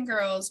matching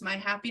girls, my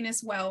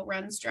happiness well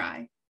runs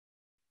dry.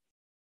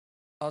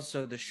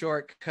 Also, the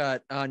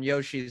shortcut on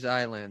Yoshi's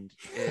Island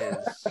is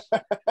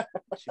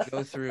to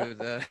go through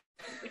the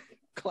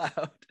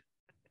cloud.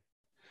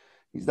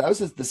 That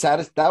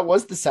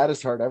was the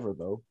saddest heart ever,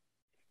 though.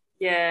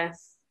 Yeah.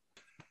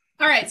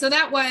 All right, so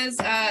that was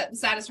the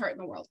saddest heart in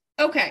the world.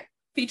 Okay,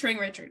 featuring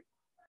Richard.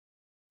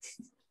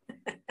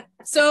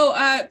 So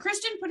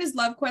Christian put his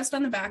love quest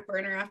on the back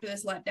burner after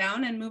this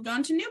letdown and moved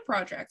on to new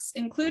projects,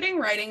 including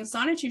writing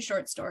Sonichu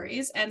short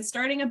stories and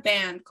starting a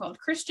band called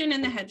Christian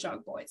and the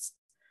Hedgehog Boys.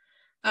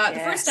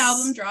 The first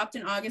album dropped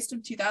in August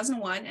of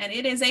 2001, and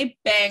it is a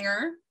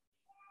banger.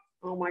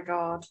 Oh my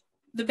God.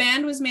 The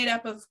band was made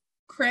up of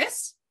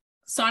Chris,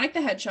 Sonic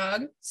the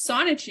Hedgehog,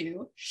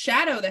 Sonichu,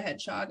 Shadow the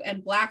Hedgehog,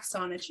 and Black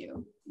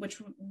Sonichu,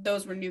 which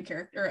those were a new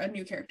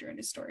character in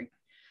his story.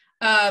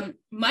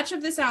 Much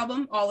of this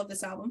album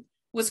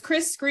was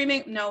Chris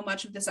screaming over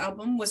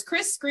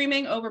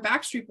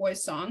Backstreet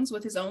Boys songs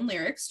with his own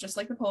lyrics, just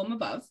like the poem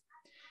above.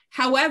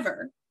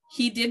 However,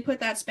 he did put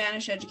that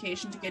Spanish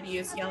education to good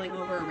use, yelling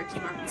over a Ricky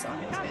Martin song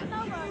in his band.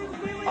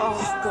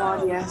 Oh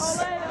God,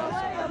 yes.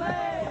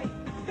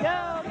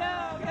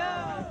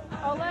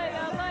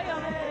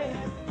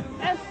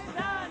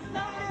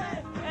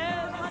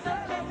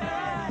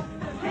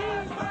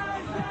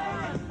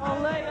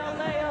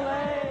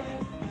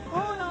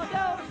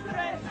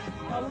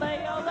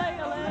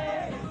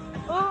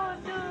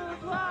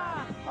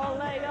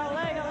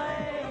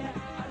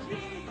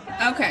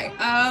 Okay.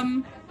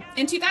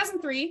 In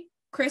 2003,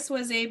 Chris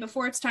was a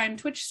before its time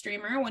Twitch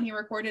streamer when he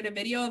recorded a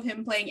video of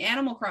him playing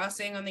Animal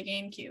Crossing on the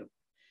GameCube.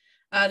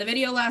 The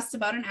video lasts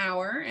about an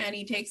hour, and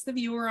he takes the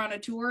viewer on a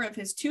tour of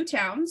his 2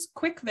 towns,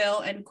 Quickville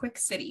and Quick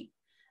City.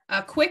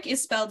 Quick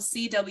is spelled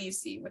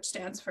CWC, which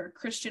stands for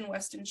Christian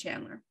Weston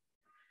Chandler.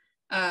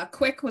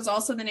 Quick was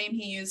also the name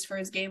he used for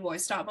his Game Boy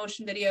stop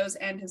motion videos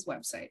and his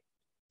website.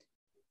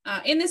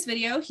 In this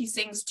video, he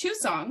sings 2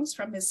 songs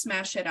from his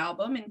smash hit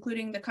album,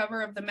 including the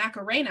cover of the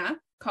Macarena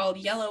called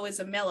Yellow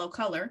is a Mellow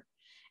Color,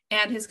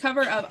 and his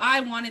cover of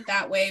I Want It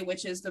That Way,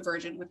 which is the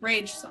Virgin with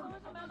Rage song.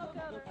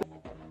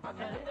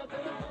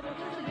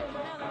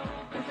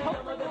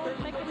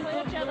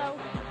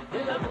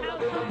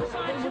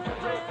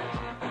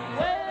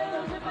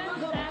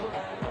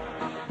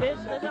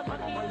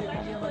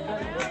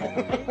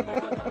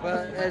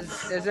 Well,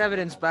 as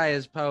evidenced by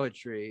his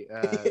poetry,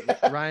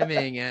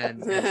 rhyming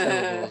and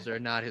syllables are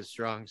not his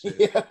strong suit.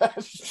 Yeah,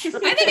 that's true.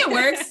 I think it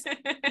works.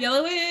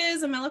 Yellow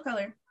is a mellow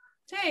color.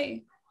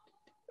 Hey.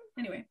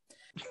 Anyway.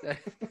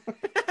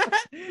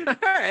 All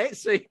right,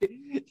 so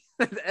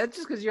that's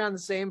just because you're on the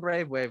same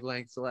brave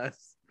wavelength,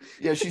 Celeste.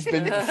 Yeah, she's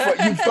been.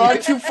 You've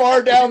gone too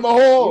far down the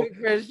hole. You and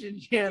Christian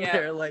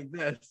Chandler are like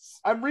this.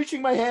 I'm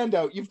reaching my hand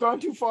out. You've gone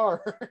too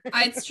far.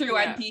 It's true.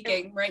 I'm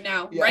peaking right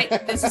now. Yeah. Right.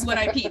 This is when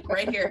I peak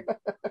right here.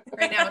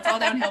 Right now. It's all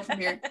downhill from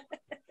here.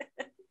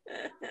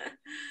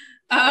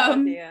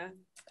 Yeah.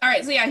 All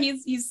right. So yeah,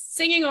 he's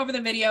singing over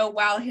the video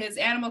while his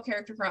Animal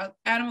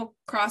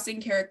Crossing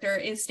character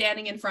is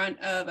standing in front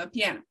of a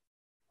piano.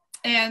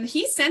 And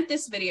he sent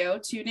this video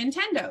to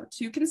Nintendo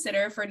to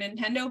consider for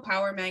Nintendo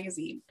Power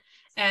magazine.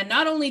 And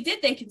not only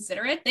did they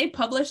consider it, they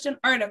published an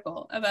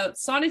article about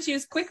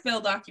Sonichu's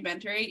Quickville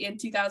documentary in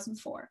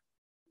 2004.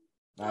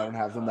 I don't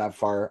have them that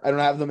far. I don't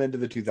have them into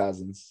the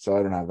 2000s, so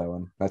I don't have that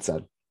one. That's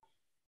sad.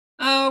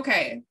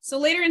 Okay, so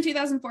later in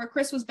 2004,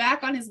 Chris was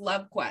back on his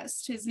love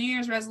quest. His New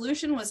Year's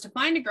resolution was to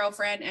find a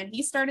girlfriend, and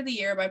he started the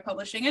year by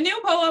publishing a new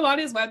poem on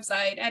his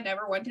website, and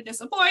never one to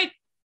disappoint.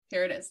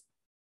 Here it is.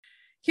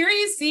 Here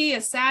you see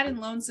a sad and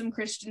lonesome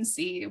Christian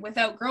C.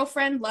 Without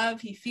girlfriend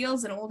love, he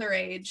feels an older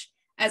age,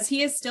 as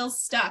he is still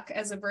stuck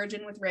as a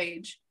virgin with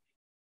rage.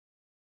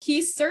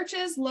 He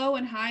searches low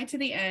and high to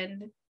the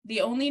end.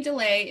 The only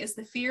delay is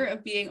the fear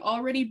of being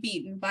already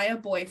beaten by a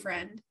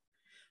boyfriend.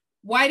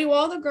 Why do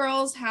all the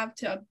girls have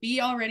to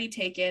be already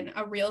taken?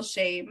 A real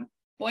shame.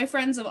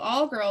 Boyfriends of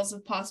all girls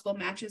of possible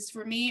matches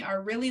for me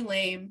are really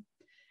lame.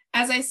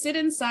 As I sit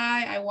and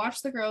sigh, I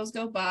watch the girls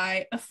go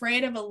by,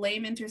 afraid of a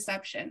lame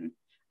interception.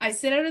 I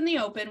sit out in the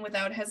open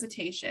without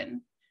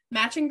hesitation.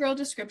 Matching girl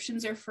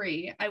descriptions are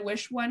free. I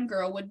wish one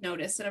girl would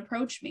notice and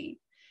approach me.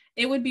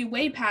 It would be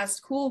way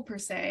past cool, per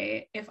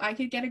se, if I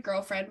could get a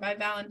girlfriend by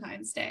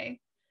Valentine's Day.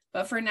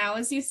 But for now,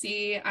 as you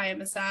see, I am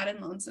a sad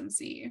and lonesome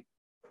sea.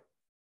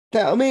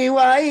 Tell me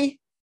why.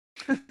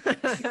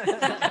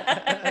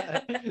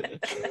 I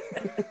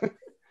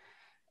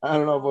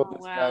don't know about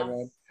this guy,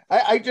 man.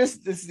 I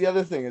just, this is the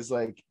other thing is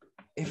like,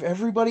 if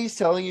everybody's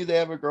telling you they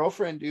have a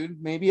girlfriend,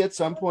 dude, maybe at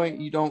some point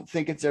you don't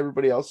think it's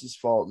everybody else's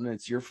fault and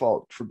it's your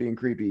fault for being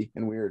creepy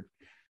and weird.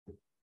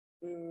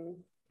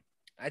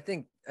 I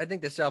think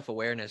the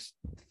self-awareness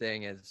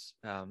thing is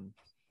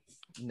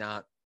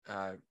not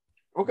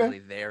really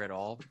there at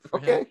all.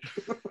 Okay.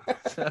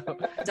 So,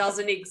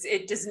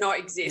 It does not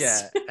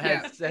exist.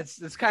 Yeah,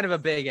 that's kind of a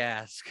big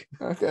ask.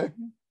 Okay.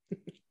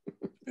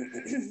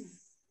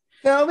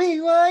 Tell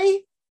me why.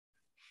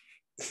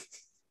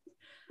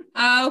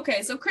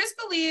 Okay, so Chris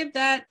believed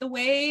that the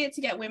way to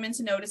get women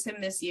to notice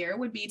him this year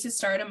would be to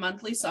start a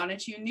monthly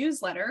Sonichu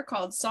newsletter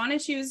called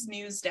Sonichu's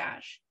News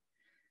Dash.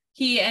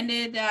 He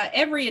ended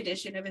every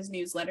edition of his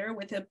newsletter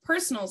with a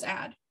personals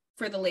ad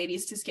for the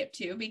ladies to skip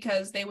to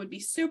because they would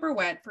be super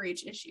wet for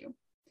each issue.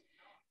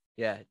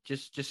 Yeah,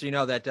 just so you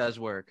know, that does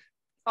work.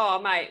 Oh,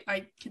 mate.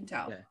 I can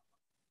tell. Yeah.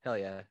 Hell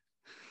yeah.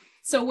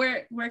 So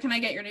where can I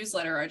get your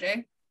newsletter,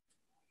 RJ?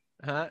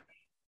 Huh?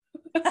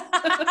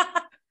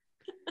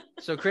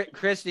 So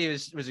Christy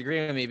was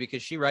agreeing with me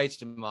because she writes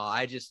them all.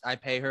 I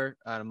pay her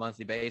on a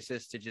monthly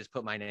basis to just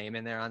put my name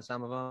in there on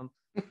some of them.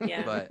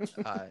 Yeah. But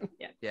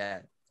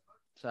yeah.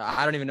 So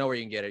I don't even know where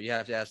you can get it. You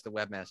have to ask the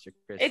webmaster,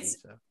 Christy.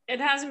 It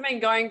hasn't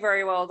been going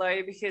very well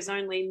though because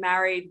only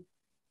married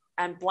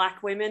and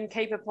black women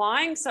keep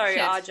applying. So Shit.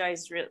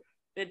 RJ's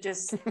it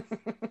just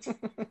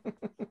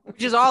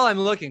which is all I'm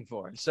looking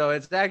for. So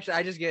it's actually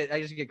I just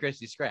get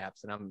Christy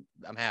scraps and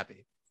I'm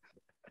happy.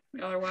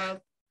 Y'all are wild.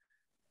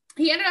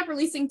 He ended up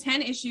releasing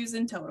 10 issues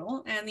in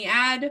total, and the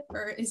ad,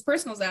 or his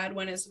personals ad,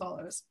 went as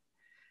follows.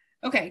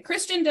 Okay,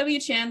 Christian W.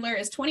 Chandler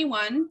is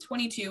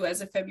 22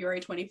 as of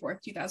February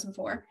 24th,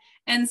 2004,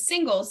 and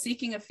single,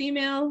 seeking a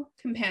female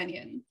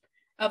companion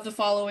of the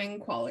following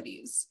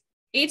qualities.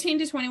 18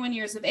 to 21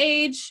 years of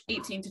age,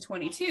 18 to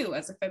 22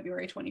 as of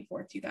February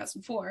 24th,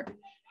 2004.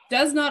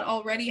 Does not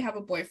already have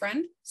a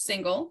boyfriend,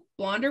 single,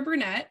 blonde or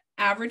brunette,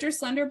 average or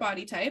slender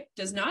body type,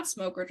 does not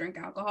smoke or drink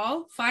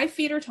alcohol, 5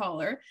 feet or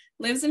taller,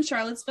 lives in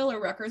Charlottesville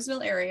or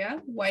Ruckersville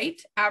area,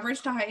 white,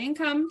 average to high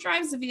income,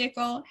 drives a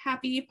vehicle,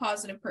 happy,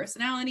 positive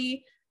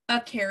personality,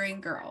 a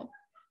caring girl.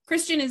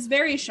 Christian is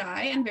very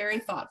shy and very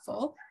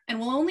thoughtful and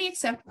will only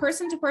accept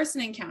person-to-person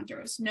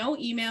encounters, no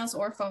emails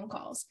or phone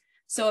calls.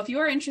 So if you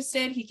are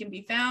interested, he can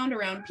be found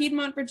around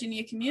Piedmont,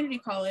 Virginia Community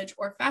College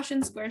or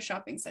Fashion Square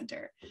Shopping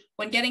Center.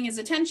 When getting his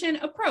attention,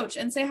 approach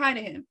and say hi to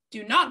him.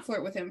 Do not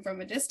flirt with him from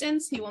a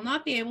distance. He will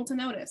not be able to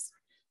notice.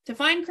 To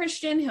find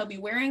Christian, he'll be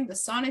wearing the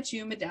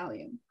Sonichu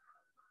medallion.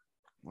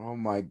 Oh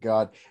my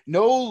God.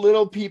 No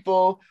little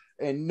people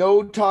and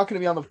no talking to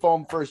me on the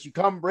phone first. You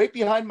come right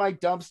behind my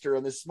dumpster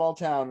in this small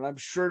town, and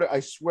I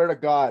swear to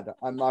God,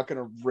 I'm not going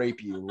to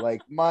rape you.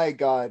 Like, my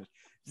God.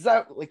 Is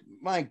that like,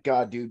 my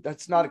God, dude,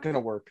 that's not going to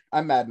work.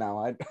 I'm mad now.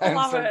 I'm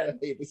Love starting it.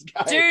 to hate this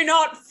guy. Do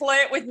not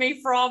flirt with me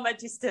from a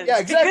distance. Yeah,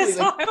 exactly. Because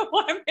I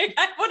won't be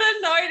able to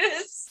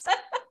notice.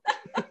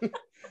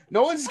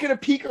 No one's going to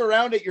peek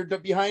around at your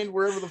behind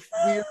wherever the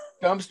weird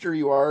dumpster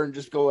you are and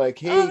just go like,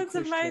 hey. Oh, that's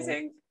Christian.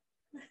 amazing.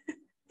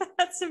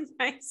 That's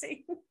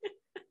amazing.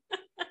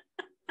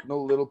 No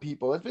little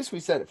people. That's basically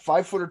said it.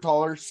 5 foot or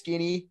taller,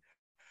 skinny.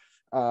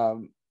 I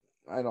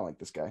don't like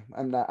this guy.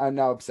 I'm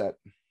now upset.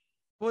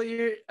 Well,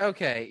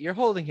 you're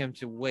holding him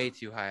to way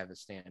too high of a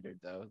standard,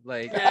 though.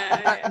 Like,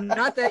 Yeah.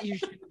 not that you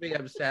should be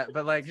upset,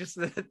 but like just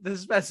the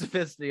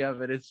specificity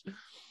of it is,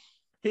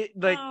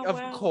 like, Oh,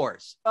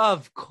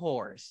 of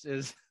course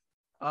is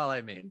all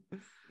I mean.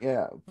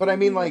 Yeah, but I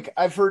mean, like,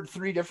 I've heard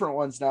 3 different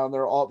ones now,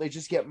 and they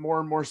just get more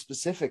and more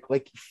specific.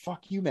 Like,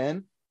 fuck you,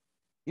 man.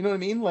 You know what I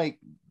mean? Like,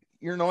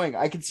 you're annoying.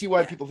 I can see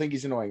why people think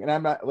he's annoying, and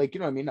I'm not, like, you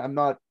know what I mean? I'm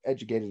not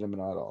educated him at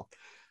all.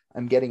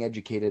 I'm getting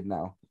educated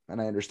now,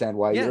 and I understand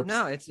why. Yeah, you're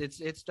no,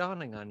 it's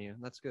dawning on you.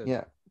 That's good.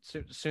 Yeah.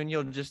 Soon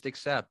you'll just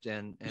accept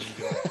and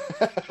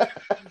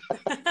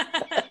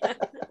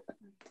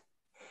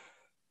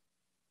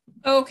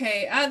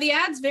Okay, the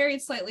ads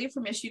varied slightly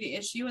from issue to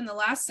issue, and the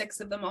last 6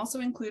 of them also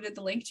included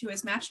the link to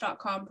his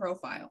Match.com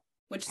profile,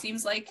 which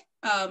seems like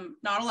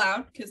not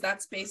allowed because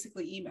that's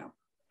basically email.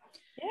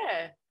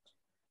 Yeah.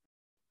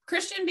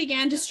 Christian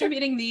began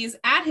distributing these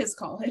at his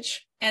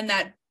college, and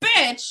that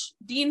bitch,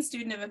 Dean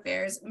Student of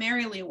Affairs,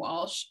 Mary Lee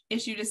Walsh,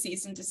 issued a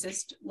cease and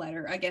desist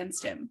letter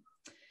against him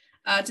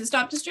to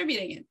stop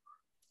distributing it.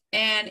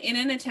 And in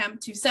an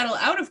attempt to settle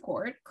out of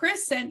court,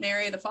 Chris sent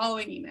Mary the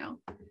following email.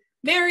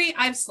 Mary,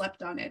 I've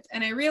slept on it,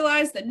 and I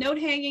realize that note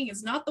hanging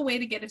is not the way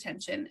to get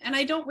attention, and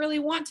I don't really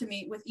want to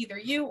meet with either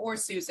you or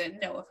Susan,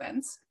 no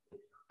offense.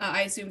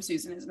 I assume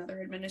Susan is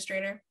another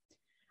administrator.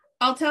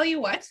 I'll tell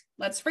you what,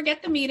 let's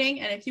forget the meeting,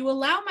 and if you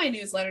allow my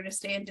newsletter to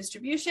stay in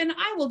distribution,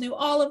 I will do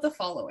all of the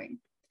following.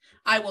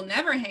 I will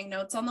never hang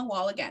notes on the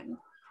wall again.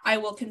 I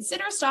will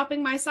consider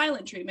stopping my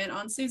silent treatment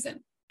on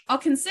Susan. I'll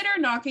consider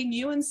knocking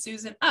you and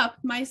Susan up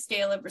my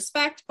scale of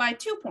respect by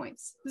 2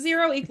 points.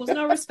 0 equals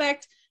no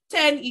respect,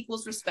 10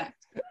 equals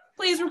respect.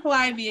 Please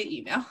reply via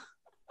email.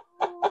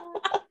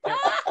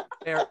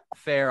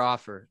 fair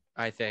offer,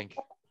 I think.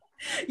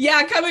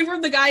 Yeah, coming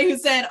from the guy who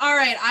said, all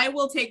right, I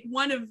will take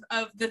one of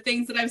the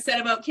things that I've said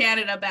about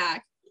Canada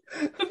back.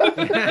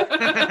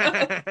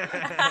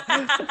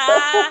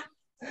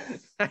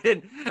 I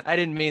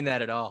didn't mean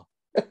that at all.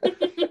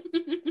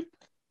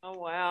 Oh,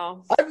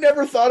 wow. I've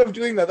never thought of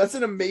doing that. That's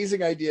an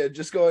amazing idea.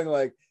 Just going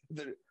like,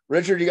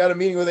 Richard, you got a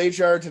meeting with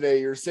HR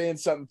today. You're saying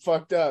something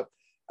fucked up.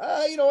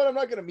 You know what? I'm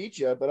not going to meet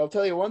you, but I'll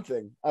tell you one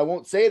thing. I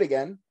won't say it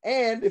again.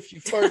 And if you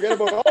forget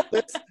about all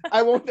this,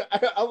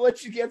 I'll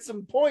let you get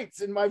some points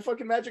in my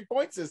fucking magic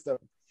point system.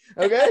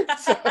 Okay?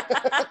 So,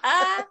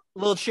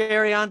 Little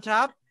cherry on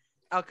top.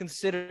 I'll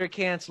consider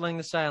canceling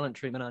the silent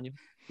treatment on you.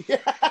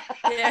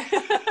 Yeah.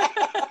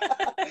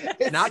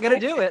 Not going to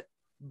do it,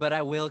 but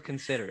I will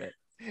consider it.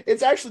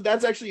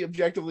 That's actually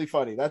objectively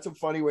funny. That's a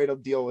funny way to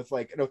deal with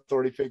like an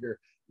authority figure.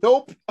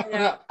 Nope.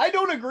 Yeah. I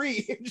don't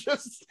agree.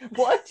 Just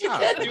what? You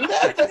can't do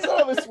that. That's not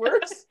how this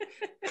works.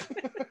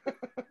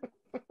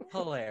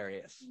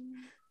 Hilarious.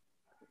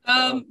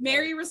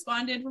 Mary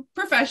responded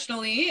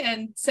professionally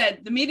and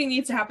said the meeting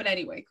needs to happen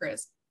anyway,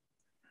 Chris.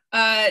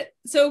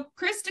 So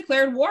Chris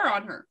declared war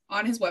on her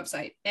on his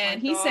website,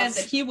 and he said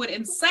that he would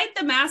incite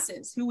the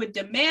masses who would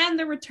demand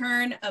the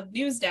return of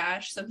News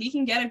Dash so he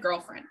can get a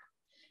girlfriend.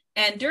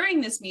 And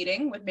during this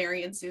meeting with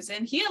Mary and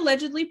Susan, he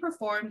allegedly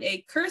performed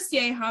a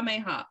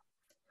Kursehammeha,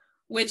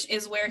 which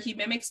is where he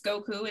mimics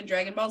Goku in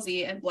Dragon Ball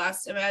Z and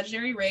blasts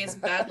imaginary rays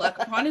of bad luck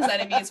upon his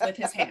enemies with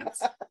his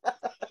hands.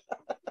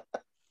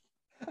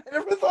 I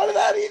never thought of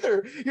that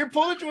either. You're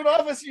pulling into an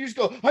office and you just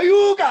go,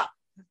 Hayuga!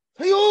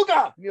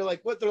 Hayuga! And you're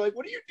like, what? They're like,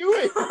 what are you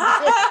doing?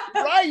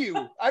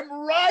 Ryu! I'm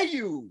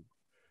Ryu!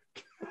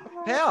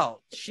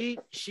 Hell, she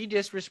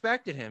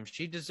disrespected him.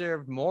 She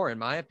deserved more, in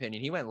my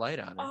opinion. He went light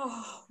on her.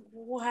 Oh,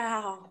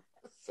 wow.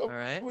 So All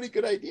right. many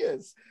good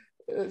ideas.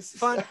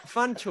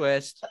 Fun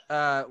twist.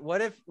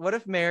 What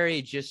if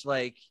Mary just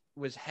like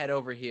was head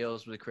over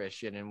heels with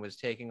Christian and was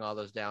taking all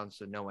those down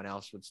so no one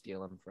else would steal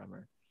them from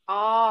her?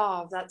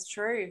 Oh, that's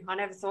true. I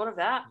never thought of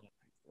that.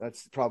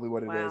 That's probably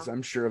what it is.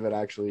 I'm sure of it,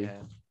 actually. Yeah.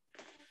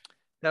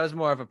 That was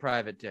more of a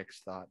private dick's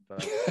thought,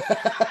 but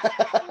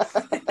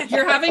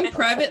You're having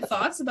private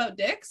thoughts about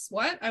dicks?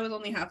 What? I was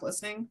only half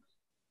listening.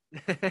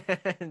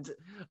 and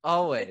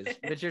always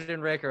Richard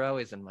and Rick are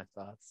always in my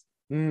thoughts.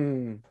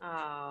 Hmm.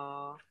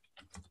 Oh,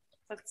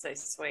 that's so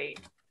sweet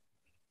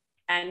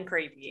and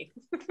creepy.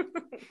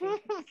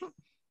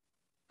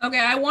 Okay,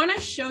 I want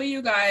to show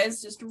you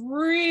guys just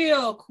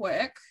real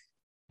quick.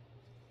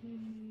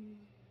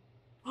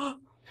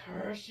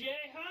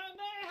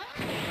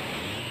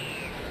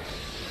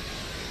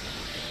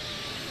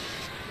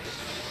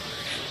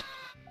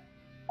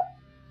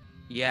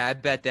 Yeah, I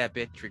bet that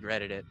bitch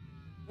regretted it.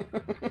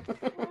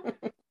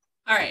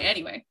 All right,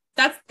 anyway,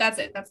 that's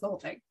it. That's the whole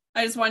thing.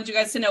 I just wanted you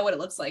guys to know what it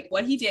looks like,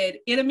 what he did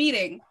in a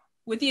meeting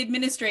with the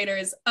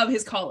administrators of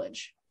his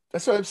college.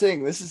 That's what I'm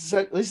saying. This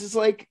is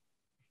like,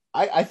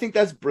 I think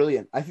that's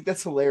brilliant. I think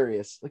that's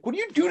hilarious. Like, what do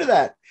you do to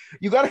that?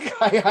 You got a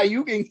guy, how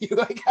you gonna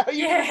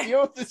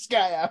deal with this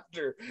guy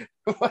after?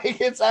 Like,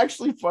 it's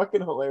actually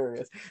fucking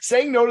hilarious.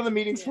 Saying no to the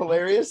meeting's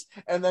hilarious,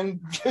 and then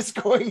just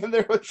going in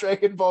there with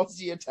Dragon Ball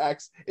Z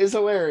attacks is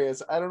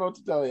hilarious. I don't know what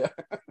to tell you.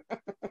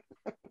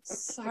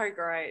 So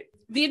great.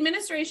 The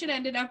administration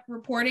ended up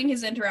reporting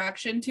his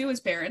interaction to his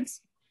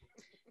parents,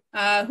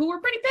 who were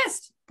pretty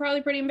pissed,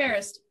 probably pretty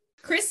embarrassed.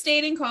 Chris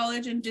stayed in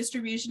college, and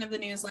distribution of the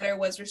newsletter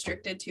was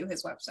restricted to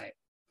his website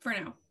for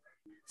now.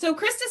 So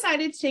Chris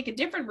decided to take a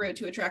different route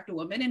to attract a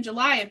woman in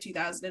July of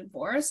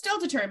 2004, still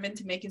determined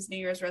to make his New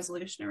Year's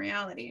resolution a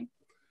reality.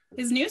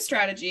 His new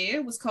strategy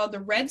was called the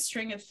Red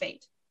String of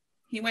Fate.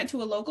 He went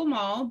to a local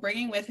mall,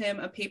 bringing with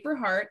him a paper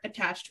heart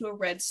attached to a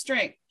red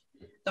string.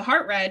 The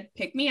heart read,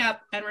 "Pick me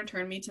up and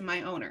return me to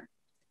my owner."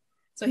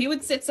 So he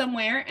would sit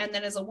somewhere, and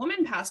then as a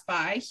woman passed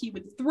by, he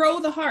would throw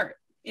the heart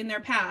in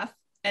their path.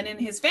 And in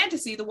his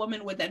fantasy, the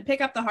woman would then pick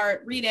up the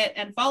heart, read it,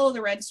 and follow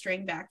the red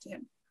string back to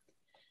him.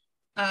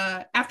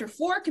 After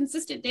 4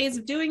 consistent days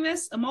of doing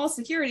this, a mall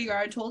security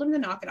guard told him to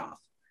knock it off.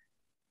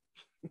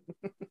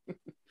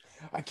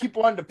 I keep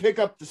wanting to pick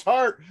up this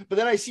heart, but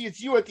then I see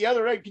it's you at the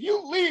other end. Can you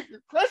leave?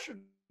 You're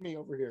crushing me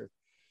over here.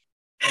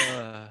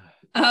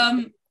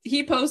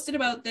 He posted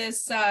about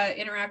this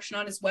interaction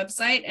on his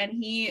website, and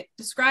he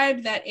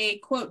described that a,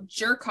 quote,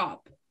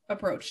 jerk-op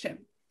approached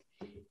him.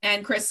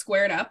 And Chris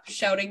squared up,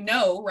 shouting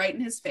no right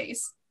in his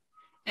face.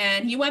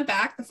 And he went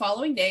back the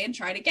following day and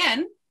tried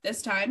again.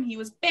 This time he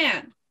was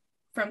banned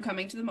from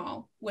coming to the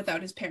mall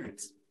without his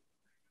parents.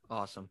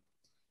 Awesome.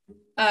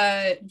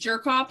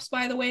 Jerk-ops,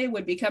 by the way,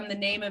 would become the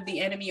name of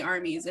the enemy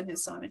armies in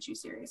his Sonichu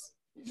series.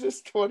 He's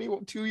just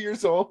 22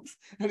 years old,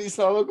 and he's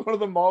not going to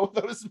the mall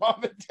without his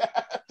mom and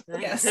dad.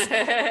 Yes.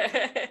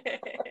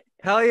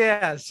 Hell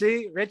yeah.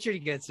 See,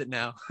 Richard gets it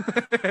now.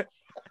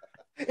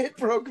 It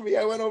broke me.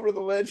 I went over the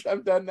ledge.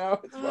 I'm done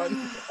now. It's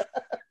fun.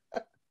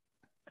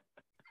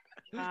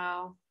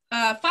 Wow.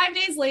 5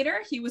 days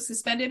later, he was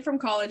suspended from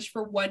college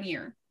for 1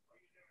 year.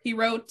 He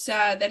wrote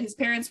that his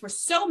parents were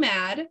so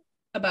mad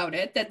about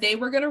it that they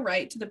were going to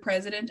write to the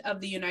President of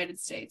the United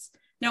States.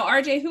 Now,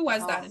 RJ, who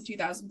was that in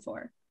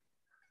 2004?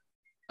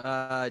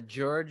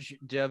 George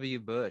W.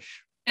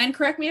 Bush. And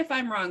correct me if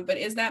I'm wrong, but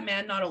is that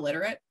man not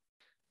illiterate?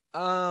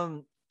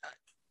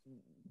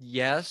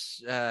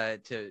 Yes,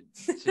 to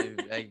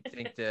I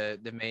think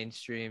the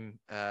mainstream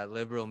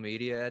liberal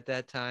media at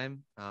that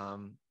time,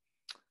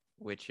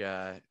 which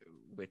I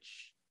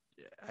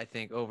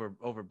think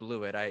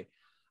overblew it.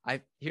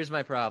 I here's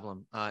my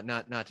problem.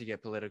 Not to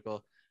get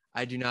political.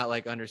 I do not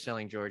like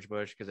underselling George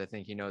Bush because I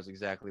think he knows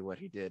exactly what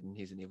he did and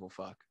he's an evil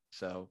fuck.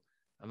 So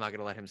I'm not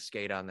gonna let him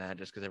skate on that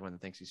just because everyone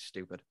thinks he's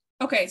stupid.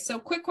 Okay, so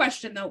quick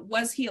question though: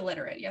 was he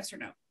illiterate? Yes or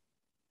no?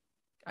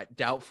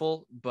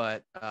 Doubtful,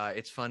 but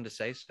it's fun to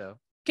say so.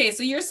 Okay,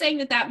 so you're saying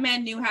that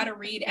man knew how to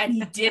read and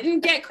he didn't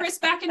get Chris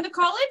back into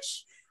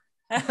college?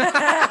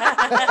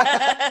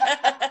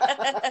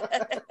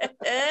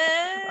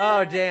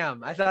 Oh,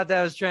 damn. I thought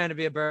that was trying to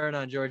be a burn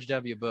on George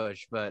W.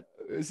 Bush, but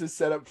This is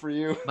set up for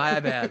you. my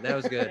bad. That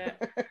was good. Yeah.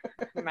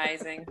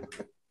 Amazing.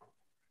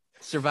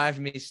 Survived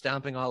me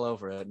stomping all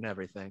over it and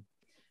everything.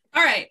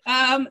 All right.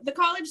 The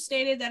college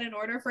stated that in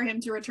order for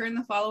him to return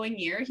the following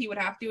year, he would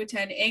have to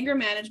attend anger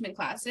management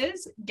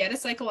classes, get a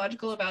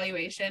psychological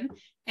evaluation,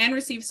 and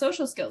receive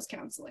social skills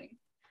counseling.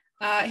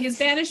 His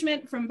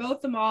banishment from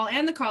both the mall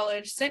and the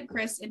college sent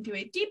Chris into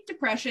a deep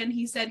depression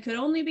he said could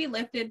only be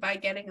lifted by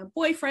getting a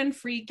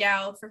boyfriend-free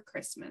gal for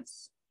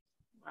Christmas.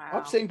 Wow.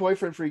 Stop saying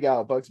boyfriend-free gal.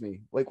 It bugs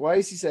me. Like, why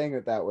is he saying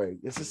it that way?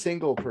 It's a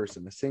single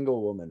person, a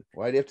single woman.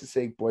 Why do you have to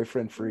say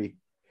boyfriend-free?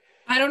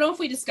 I don't know if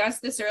we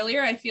discussed this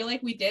earlier. I feel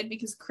like we did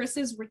because Chris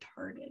is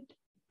retarded.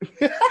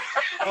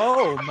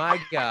 Oh, my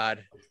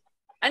God.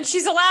 And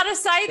she's allowed to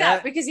say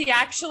that because he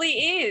actually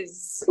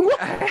is.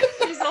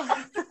 She's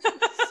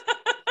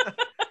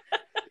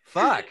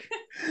Fuck.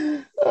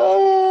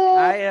 Oh.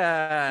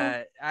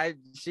 I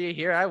see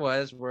here I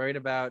was worried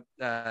about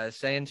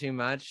saying too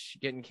much,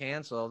 getting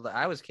canceled.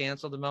 I was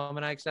canceled the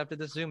moment I accepted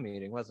the Zoom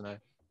meeting, wasn't I?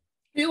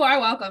 You are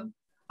welcome.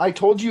 I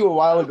told you a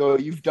while ago,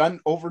 you've done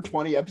over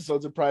 20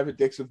 episodes of Private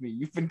Dicks with me.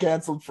 You've been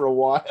canceled for a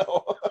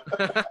while.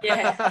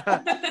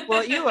 Yeah.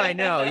 Well, I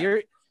know.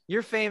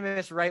 You're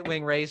famous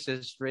right-wing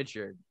racist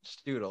Richard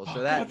Stoodle.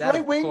 So that right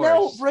of wing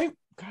course, now, right?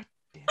 God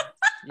damn.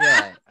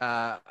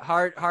 Yeah.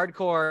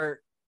 Hardcore,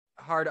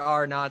 hard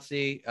R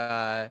Nazi,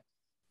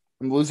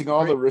 I'm losing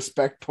all the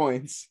respect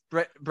points.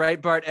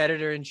 Breitbart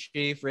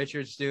editor-in-chief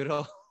Richard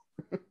Stoodle.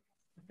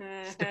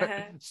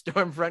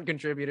 Stormfront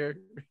contributor.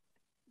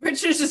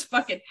 Richard's just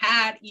fucking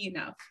had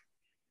enough.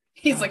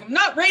 He's like, I'm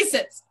not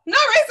racist. I'm not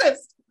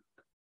racist.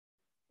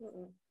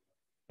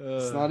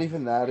 It's not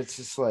even that. It's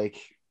just like,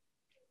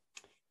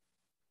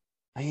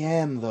 I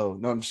am though.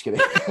 No, I'm just kidding.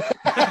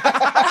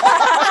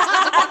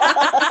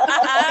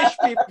 I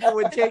wish people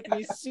would take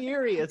me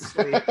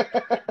seriously.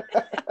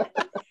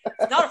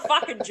 It's not a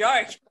fucking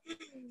joke.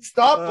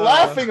 Stop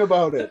laughing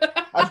about it.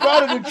 I've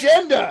got an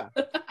agenda.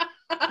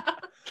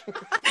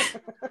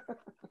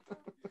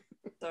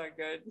 So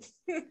good.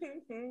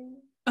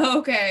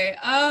 Okay.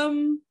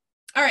 All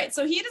right.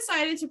 So he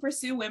decided to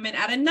pursue women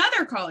at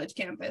another college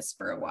campus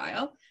for a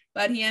while,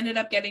 but he ended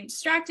up getting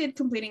distracted,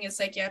 completing his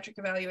psychiatric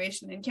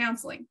evaluation and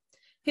counseling.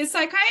 His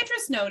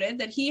psychiatrist noted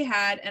that he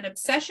had an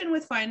obsession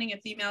with finding a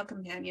female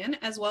companion,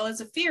 as well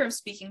as a fear of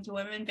speaking to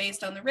women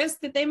based on the risk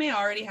that they may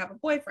already have a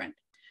boyfriend.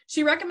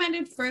 She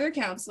recommended further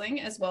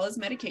counseling as well as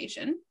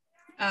medication.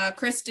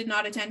 Chris did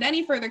not attend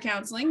any further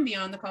counseling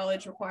beyond the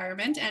college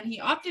requirement, and he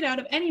opted out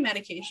of any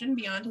medication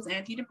beyond his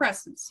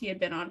antidepressants he had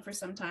been on for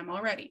some time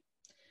already.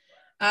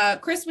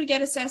 Chris would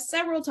get assessed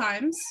several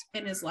times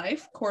in his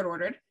life,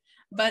 court-ordered,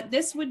 but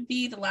this would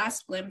be the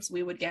last glimpse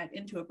we would get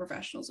into a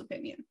professional's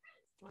opinion.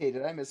 Hey,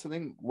 did I miss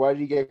something? Why did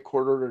you get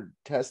court-ordered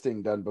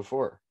testing done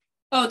before?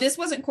 Oh, this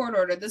wasn't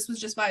court-ordered. This was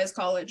just by his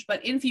college,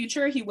 but in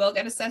future, he will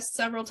get assessed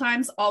several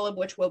times, all of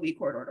which will be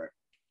court-ordered.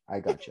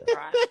 I gotcha.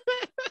 Right.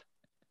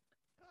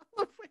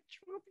 Which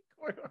will be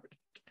court-ordered.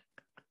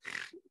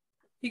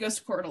 He goes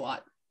to court a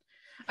lot.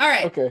 All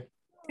right. Okay.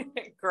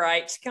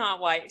 Great. Can't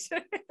wait.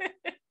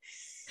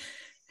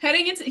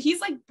 Heading into,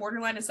 he's like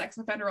borderline a sex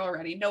offender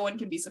already. No one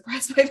can be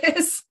surprised by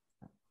this.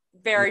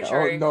 Very Yeah,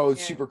 true. Oh, no,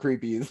 it's Yeah. super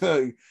creepy.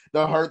 The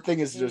hard thing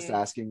is just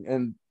asking.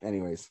 And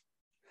anyways.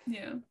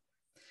 Yeah.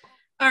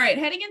 All right.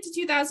 Heading into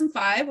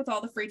 2005, with all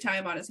the free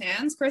time on his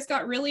hands, Chris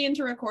got really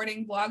into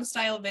recording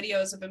vlog-style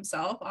videos of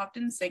himself,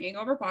 often singing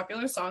over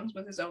popular songs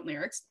with his own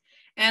lyrics,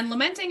 and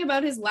lamenting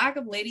about his lack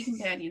of lady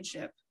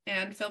companionship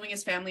and filming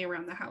his family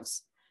around the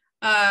house.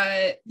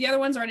 The other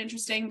ones aren't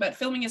interesting, but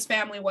filming his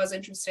family was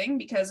interesting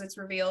because it's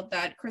revealed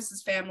that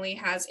Chris's family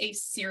has a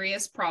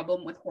serious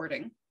problem with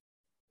hoarding.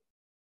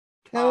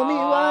 Tell me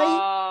why.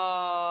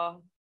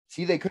 Oh.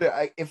 See, they could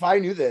have. If I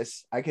knew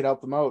this, I could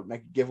help them out and I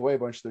could give away a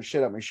bunch of their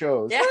shit at my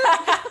shows. Yeah.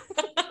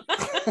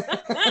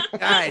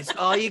 Guys,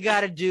 all you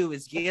got to do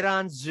is get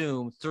on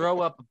Zoom,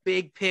 throw up a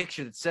big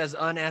picture that says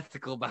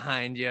unethical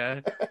behind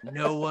you.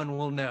 No one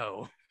will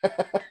know.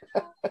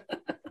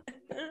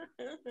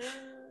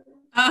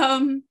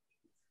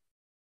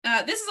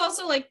 This is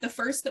also like the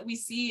first that we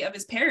see of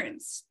his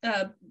parents.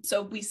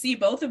 So we see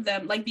both of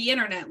them, like the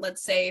internet,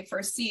 let's say,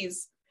 first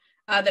sees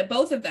that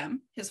both of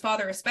them, his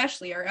father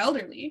especially, are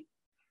elderly.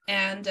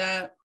 And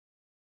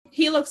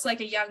he looks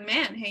like a young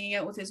man hanging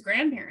out with his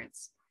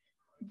grandparents.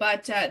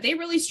 But they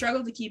really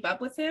struggle to keep up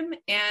with him,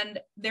 and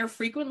they're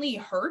frequently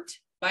hurt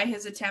by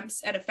his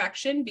attempts at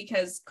affection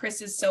because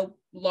Chris is so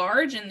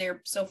large and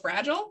they're so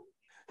fragile.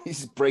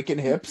 He's breaking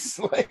hips.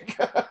 Like,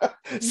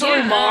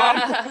 sorry,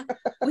 Mom.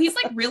 Well, he's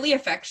like really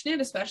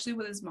affectionate, especially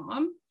with his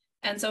mom.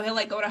 And so he'll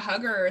like go to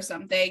hug her or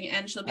something,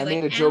 and she'll be I like,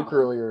 made a joke "Ow."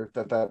 earlier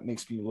that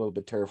makes me a little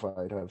bit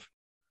terrified of.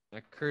 A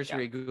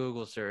cursory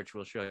Google search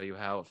will show you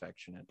how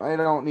affectionate. I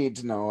don't need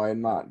to know.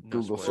 I'm not No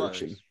Google spoilers,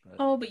 searching. but-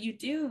 Oh, but you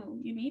do.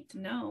 You need to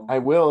know. I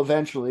will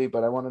eventually,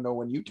 but I want to know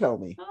when you tell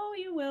me. Oh,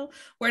 you will.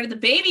 Where did the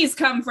babies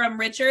come from,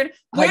 Richard?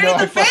 I Where know,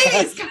 did the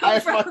babies come I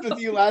from? fucked with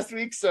you last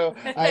week, so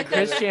I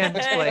Chris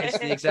Chan's place,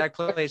 the exact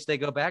place they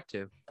go back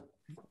to.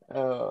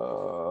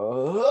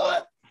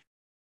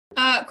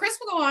 Chris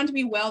will go on to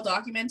be well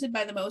documented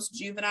by the most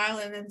juvenile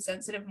and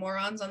insensitive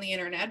morons on the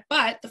internet,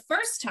 but the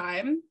first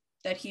time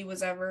that he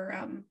was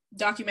ever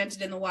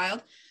documented in the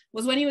wild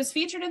was when he was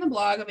featured in the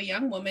blog of a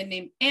young woman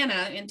named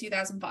Anna in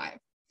 2005.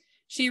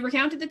 She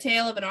recounted the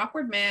tale of an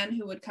awkward man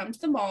who would come to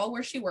the mall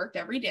where she worked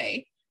every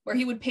day, where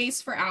he would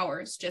pace for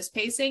hours, just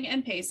pacing,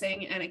 and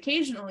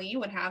occasionally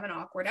would have an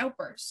awkward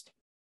outburst.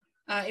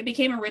 It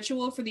became a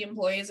ritual for the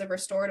employees of her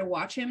store to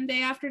watch him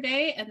day after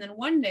day, and then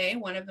one day,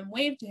 one of them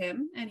waved to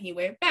him, and he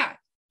waved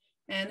back.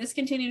 And this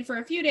continued for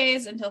a few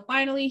days until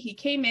finally he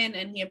came in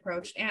and he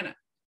approached Anna.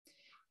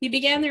 He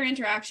began their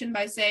interaction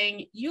by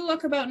saying, "You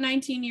look about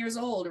 19 years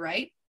old,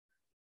 right?"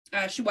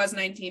 She was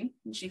 19,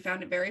 and she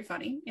found it very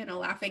funny in a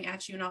laughing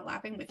at you, not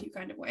laughing with you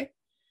kind of way.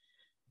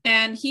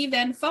 And he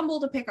then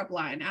fumbled a pickup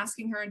line,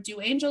 asking her,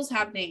 "Do angels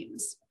have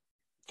names?"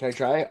 Can I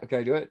try it? Can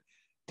I do it?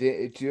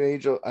 Do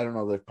angel? I don't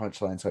know the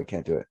punchline, so I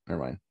can't do it.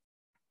 Never mind.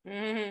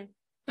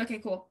 Mm-hmm. Okay,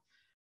 cool.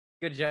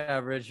 Good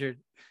job,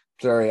 Richard.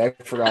 Sorry, I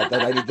forgot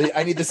that.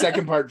 I need the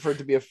second part for it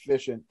to be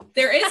efficient.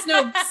 There is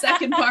no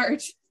second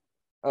part.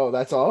 Oh,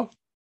 that's all?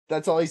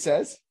 That's all he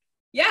says?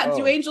 Yeah,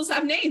 do Oh. angels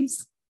have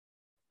names?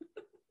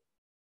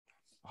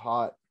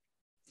 Hot.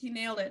 He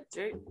nailed it.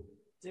 Do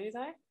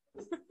they?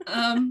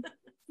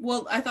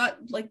 Well, I thought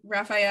like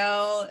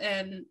Raphael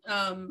and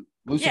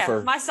Lucifer.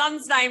 Yeah, my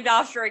son's named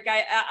after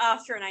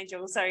an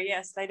angel, so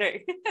yes, they do.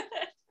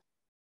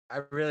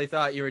 I really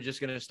thought you were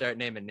just gonna start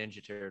naming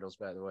Ninja Turtles,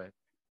 by the way.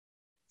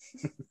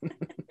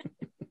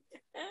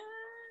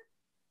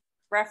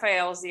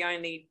 Raphael's the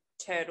only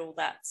turtle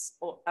that's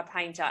a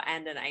painter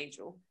and an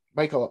angel.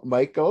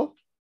 Michelangelo.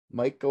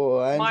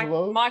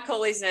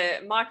 Michael is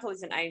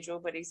an angel,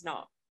 but he's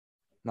not.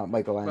 Not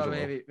Michelangelo.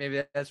 Well,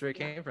 maybe that's where it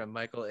came from.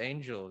 Michael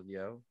Angel,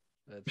 yo.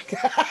 That's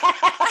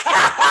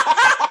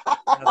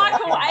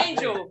Michael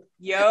Angel,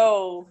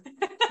 yo.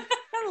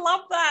 I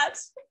love that.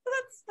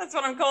 That's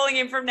what I'm calling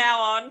him from now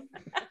on.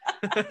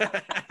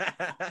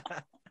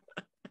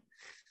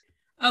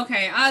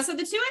 Okay, so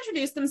the two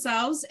introduced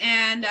themselves,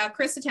 and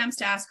Chris attempts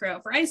to ask her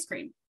out for ice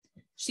cream.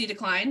 She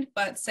declined,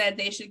 but said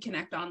they should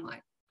connect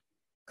online.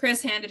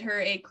 Chris handed her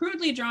a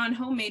crudely drawn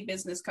homemade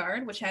business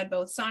card, which had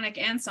both Sonic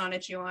and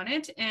Sonichu on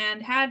it,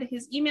 and had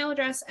his email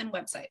address and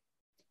website.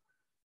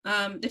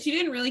 The two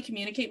didn't really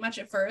communicate much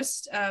at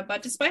first,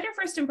 but despite our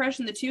first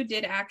impression, the two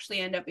did actually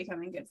end up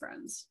becoming good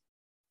friends.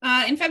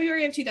 In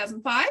February of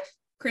 2005,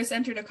 Chris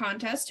entered a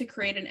contest to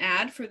create an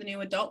ad for the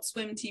new Adult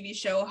Swim TV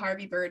show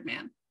Harvey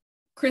Birdman.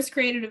 Chris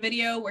created a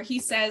video where he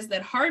says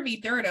that Harvey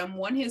Durham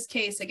won his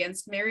case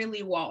against Mary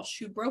Lee Walsh,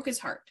 who broke his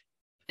heart,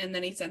 and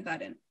then he sent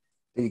that in.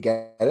 Did you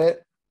get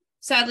it?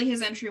 Sadly,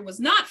 his entry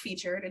was not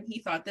featured, and he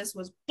thought this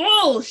was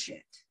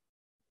bullshit.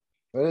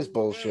 That is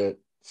bullshit.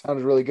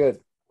 Sounded really good.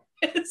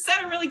 It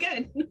sounded really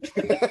good.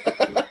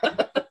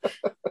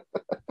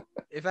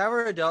 If I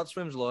were Adult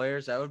Swim's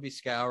lawyers, I would be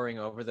scouring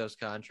over those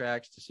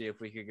contracts to see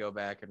if we could go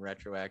back and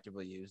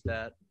retroactively use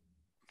that.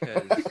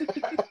 Because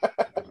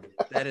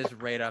that is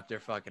right up their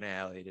fucking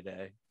alley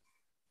today.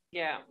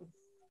 Yeah.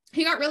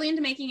 He got really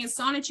into making his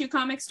Sonichu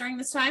comics during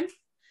this time.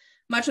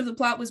 Much of the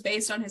plot was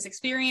based on his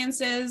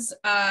experiences.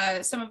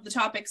 Some of the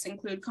topics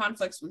include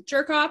conflicts with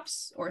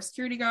jerk-ops or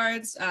security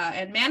guards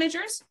and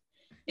managers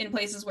in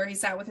places where he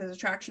sat with his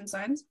attraction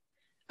signs.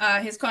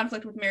 His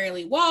conflict with Mary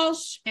Lee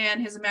Walsh,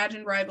 and his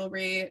imagined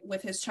rivalry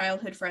with his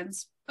childhood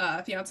friend's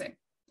fiance.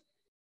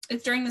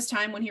 It's during this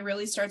time when he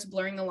really starts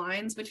blurring the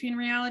lines between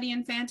reality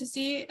and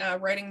fantasy,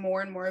 writing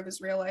more and more of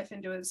his real life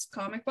into his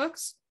comic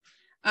books.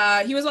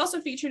 He was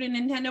also featured in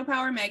Nintendo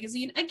Power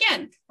magazine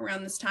again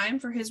around this time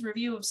for his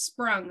review of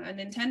Sprung, a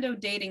Nintendo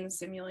dating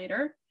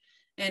simulator.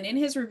 And in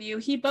his review,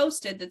 he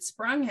boasted that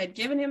Sprung had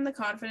given him the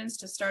confidence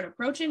to start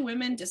approaching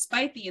women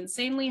despite the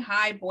insanely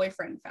high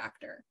boyfriend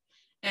factor.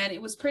 And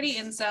it was pretty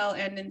incel,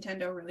 and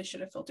Nintendo really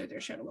should have filtered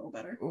their shit a little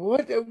better.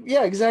 What?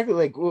 Yeah, exactly.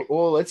 Like,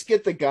 well, let's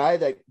get the guy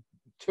that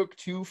took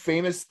two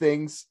famous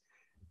things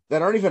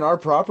that aren't even our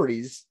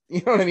properties,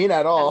 you know what I mean,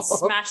 at all. And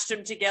smashed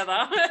them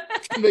together.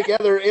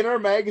 Together in our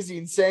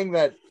magazine, saying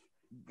that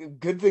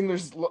good thing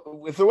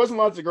if there wasn't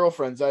lots of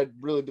girlfriends, I'd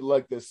really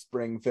like this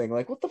spring thing.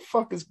 Like, what the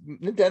fuck is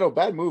Nintendo?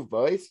 Bad move,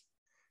 boys.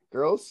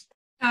 Girls.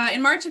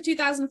 In March of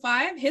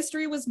 2005,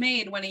 history was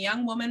made when a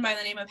young woman by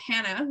the name of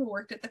Hannah, who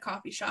worked at the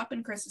coffee shop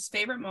in Chris's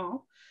favorite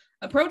mall,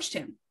 approached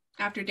him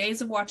after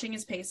days of watching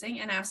his pacing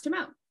and asked him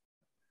out.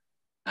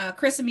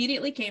 Chris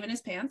immediately came in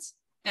his pants,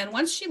 and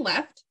once she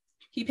left,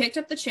 he picked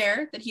up the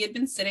chair that he had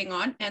been sitting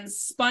on and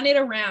spun it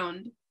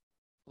around.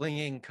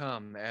 Flinging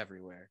cum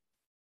everywhere.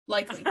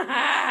 Likely.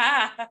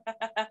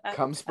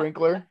 Cum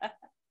sprinkler.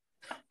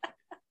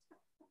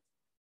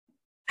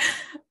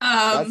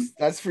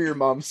 That's for your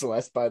mom,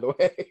 Celeste, by the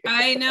way.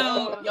 I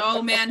know.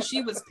 Oh man,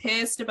 she was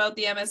pissed about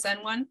the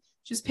MSN one.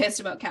 She was pissed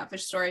about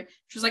Catfish Story.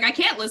 She was like, I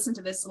can't listen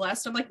to this,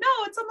 Celeste. I'm like, no,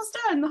 it's almost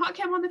done. The hot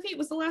cam on the feet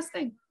was the last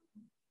thing.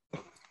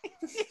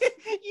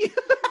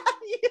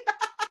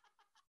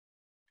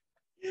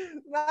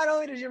 Not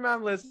only does your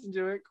mom listen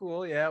to it,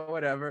 cool, yeah,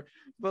 whatever,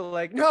 but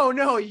like,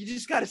 no, you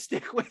just got to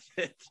stick with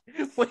it.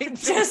 Wait,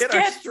 just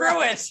get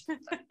through it.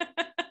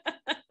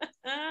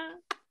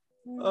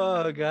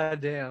 Oh,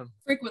 goddamn.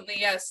 Frequently,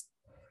 yes.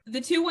 The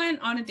two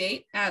went on a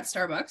date at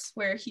Starbucks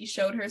where he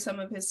showed her some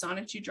of his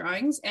Sonichu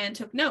drawings and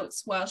took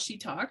notes while she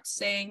talked,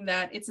 saying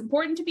that it's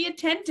important to be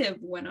attentive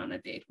when on a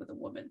date with a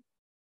woman.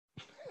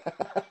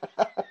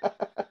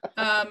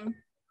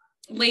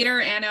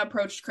 Later, Anna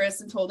approached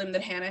Chris and told him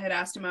that Hannah had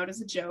asked him out as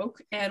a joke.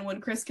 And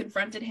when Chris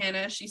confronted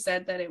Hannah, she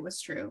said that it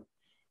was true.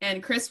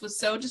 And Chris was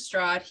so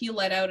distraught, he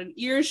let out an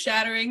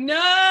ear-shattering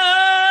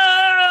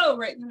 "no!"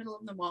 right in the middle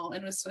of the mall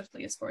and was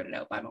swiftly escorted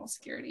out by mall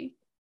security.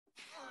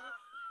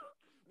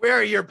 Where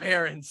are your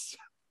parents?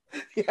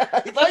 Yeah, I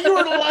thought you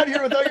weren't allowed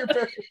here without your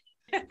parents.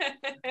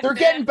 They're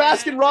getting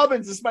Baskin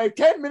Robbins. It's my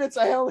 10 minutes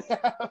I only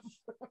have.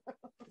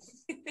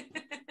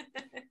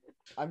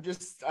 I'm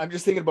just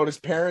thinking about his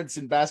parents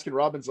in Baskin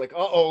Robbins, like,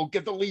 uh-oh,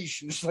 get the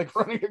leash, and just like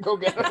running to go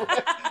get him.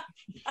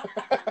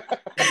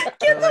 Get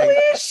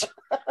the leash.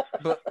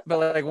 But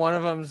like one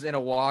of them's in a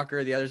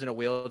walker, the other's in a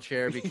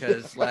wheelchair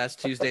because last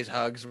Tuesday's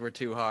hugs were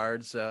too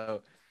hard.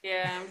 So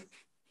yeah,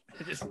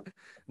 just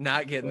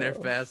not getting there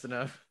fast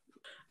enough.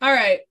 All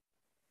right.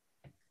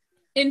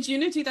 In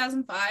June of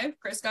 2005,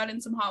 Chris got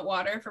in some hot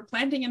water for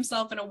planting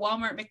himself in a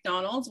Walmart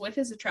McDonald's with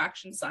his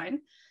attraction sign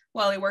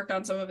while he worked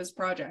on some of his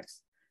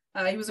projects.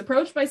 He was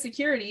approached by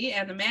security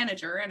and the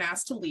manager and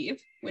asked to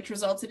leave, which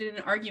resulted in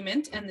an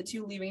argument and the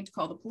two leaving to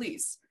call the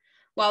police.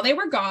 While they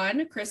were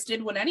gone, Chris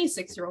did what any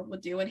 6-year-old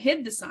would do and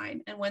hid the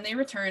sign, and when they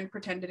returned,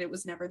 pretended it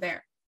was never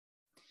there.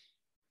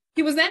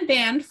 He was then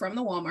banned from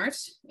the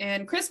Walmart,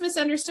 and Chris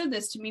misunderstood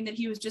this to mean that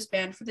he was just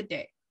banned for the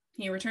day.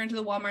 He returned to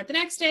the Walmart the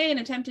next day and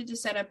attempted to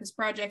set up his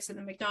projects in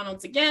the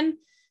McDonald's again.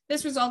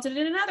 This resulted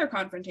in another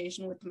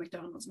confrontation with the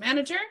McDonald's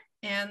manager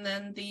and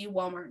then the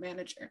Walmart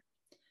manager.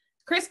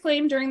 Chris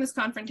claimed during this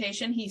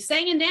confrontation he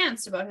sang and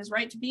danced about his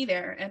right to be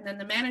there, and then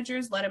the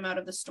managers let him out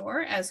of the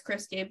store as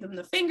Chris gave them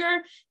the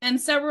finger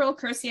and several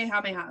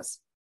Kamehamehas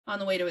on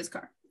the way to his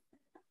car.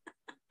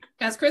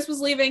 As Chris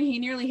was leaving, he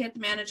nearly hit the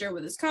manager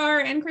with his car,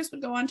 and Chris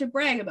would go on to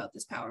brag about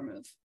this power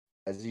move.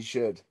 As he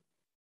should.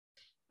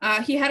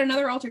 He had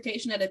another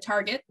altercation at a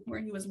Target where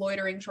he was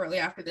loitering shortly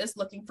after this,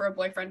 looking for a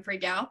boyfriend for a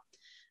gal.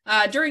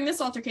 During this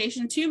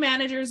altercation, 2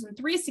 managers and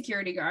 3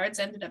 security guards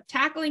ended up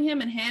tackling him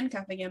and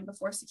handcuffing him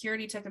before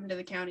security took him to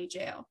the county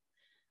jail.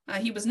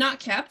 He was not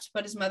kept,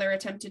 but his mother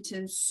attempted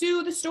to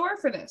sue the store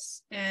for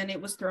this, and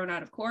it was thrown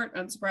out of court,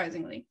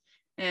 unsurprisingly.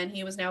 And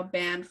he was now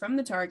banned from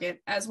the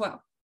Target as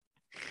well.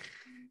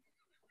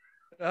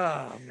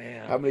 Oh,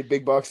 man. How many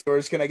big box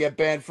stores can I get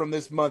banned from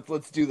this month?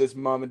 Let's do this,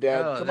 Mom and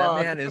Dad. Oh, Come that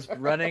on. man is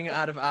running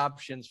out of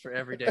options for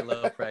everyday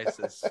low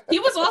prices. He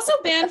was also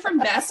banned from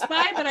Best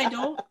Buy, but I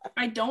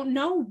don't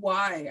know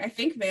why. I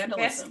think vandalism.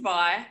 Best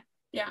Buy.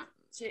 Yeah.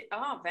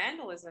 Oh,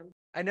 vandalism.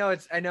 I know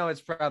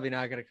it's probably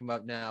not going to come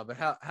up now, but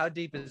how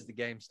deep is the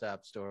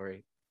GameStop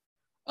story?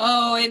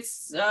 Oh,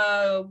 it's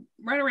right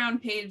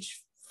around page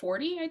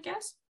 40, I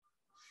guess.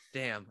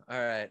 Damn. All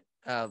right.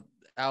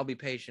 I'll be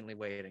patiently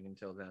waiting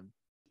until then.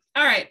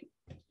 All right.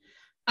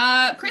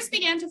 Chris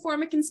began to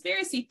form a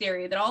conspiracy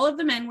theory that all of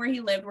the men where he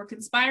lived were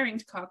conspiring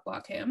to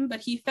cockblock him,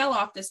 but he fell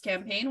off this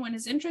campaign when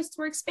his interests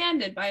were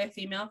expanded by a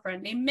female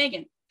friend named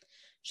Megan.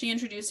 She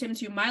introduced him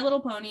to My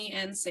Little Pony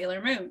and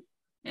Sailor Moon.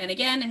 And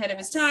again, ahead of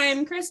his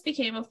time, Chris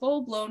became a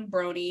full-blown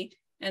brony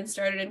and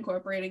started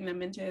incorporating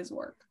them into his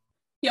work.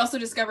 He also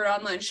discovered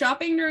online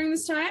shopping during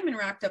this time and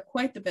racked up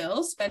quite the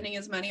bill, spending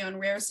his money on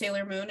rare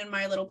Sailor Moon and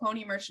My Little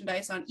Pony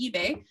merchandise on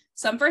eBay,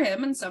 some for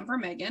him and some for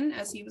Megan,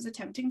 as he was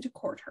attempting to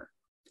court her.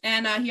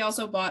 And he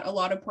also bought a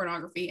lot of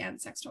pornography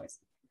and sex toys.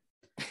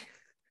 Of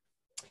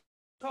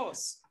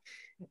course.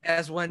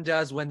 As one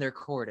does when they're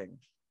courting.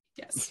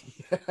 Yes.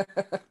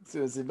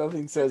 So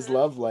nothing says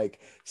love like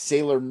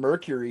Sailor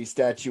Mercury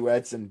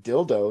statuettes and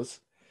dildos.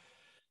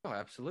 Oh,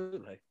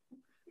 absolutely.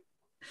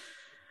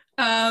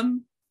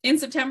 In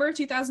September of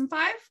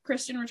 2005,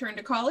 Christian returned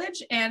to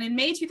college, and in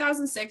May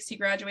 2006, he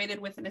graduated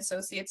with an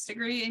associate's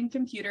degree in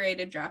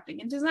computer-aided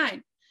drafting and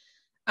design.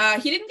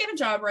 He didn't get a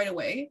job right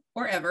away,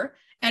 or ever,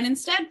 and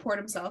instead poured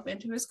himself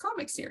into his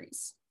comic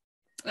series.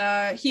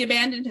 He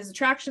abandoned his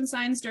attraction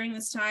signs during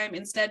this time,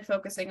 instead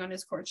focusing on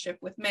his courtship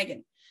with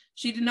Megan.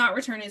 She did not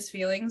return his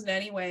feelings in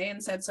any way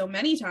and said so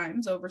many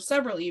times over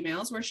several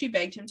emails where she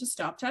begged him to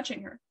stop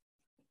touching her.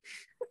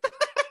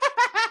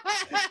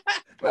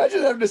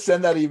 Imagine having to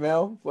send that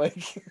email.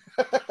 Like,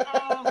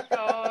 Oh,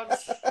 God.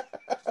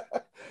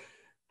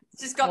 It's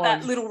just got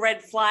that little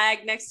red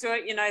flag next to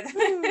it, you know.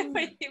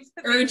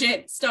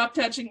 Urgent, stop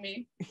touching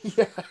me.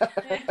 yeah.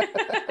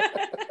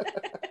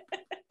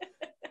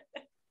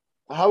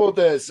 How about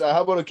this?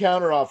 How about a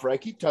counter offer? I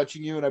keep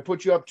touching you and I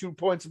put you up 2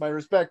 points in my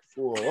respect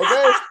pool.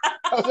 Okay?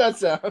 How's that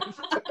sound?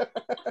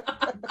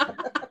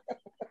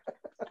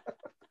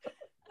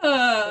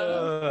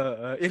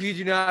 If you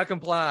do not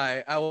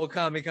comply, I will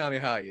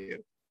Kamehameha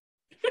you.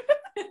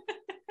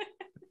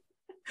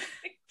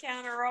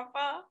 Counter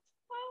offer.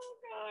 Oh,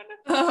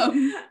 God.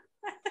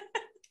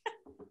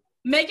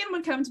 Megan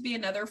would come to be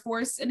another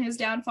force in his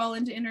downfall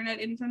into internet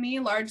infamy,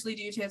 largely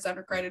due to his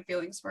unrequited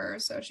feelings for her,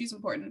 so she's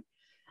important.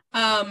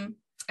 And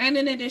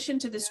in addition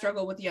to the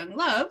struggle with young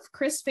love,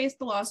 Chris faced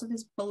the loss of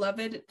his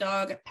beloved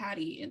dog,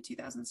 Patty, in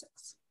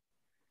 2006.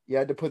 You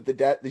had to put the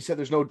death. They said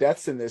there's no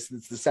deaths in this.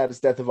 It's the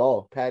saddest death of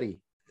all,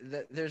 Patty.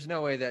 There's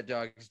no way that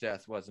dog's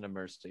death wasn't a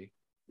mercy.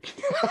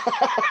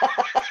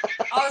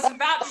 I was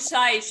about to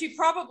say, she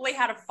probably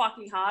had a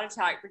fucking heart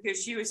attack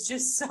because she was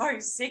just so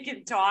sick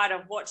and tired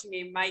of watching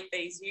him make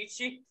these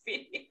YouTube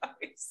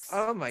videos.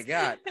 Oh my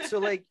God. So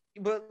like,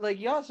 but like,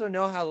 you also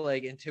know how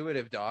like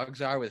intuitive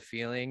dogs are with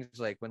feelings.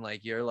 Like when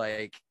like you're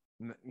like,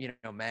 you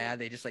know, mad,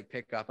 they just like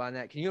pick up on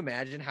that. Can you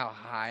imagine how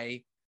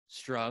high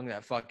strung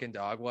that fucking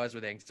dog was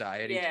with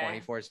anxiety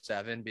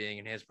 24/7 being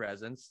in his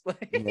presence?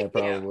 Like, Yeah,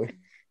 probably.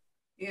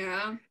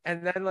 Yeah.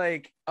 and then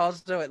like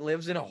also it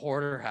lives in a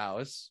hoarder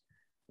house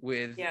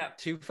with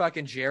 2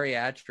 fucking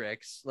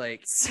geriatrics.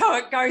 Like, So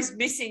it goes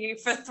missing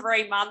for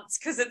 3 months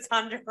because it's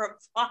under a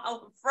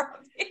pile of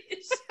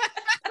rubbish.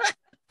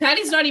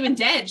 Patty's not even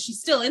dead. She's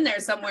still in there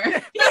somewhere.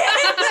 Mom,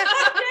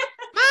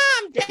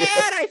 Dad,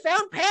 I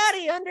found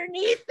Patty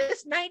underneath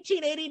this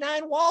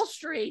 1989 Wall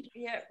Street.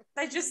 Yeah,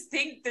 they just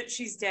think that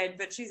she's dead,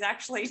 but she's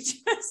actually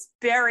just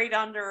buried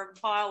under a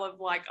pile of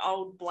like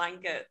old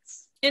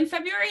blankets. In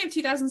February of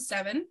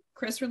 2007,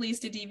 Chris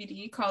released a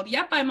DVD called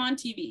Yep, I'm on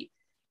TV,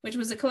 which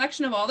was a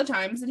collection of all the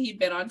times that he'd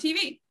been on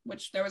TV,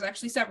 which there was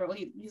actually several.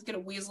 He's good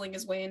at weaseling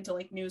his way into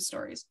like news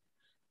stories.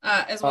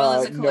 as well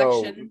as a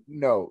collection.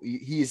 No,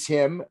 he's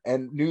him,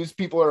 and news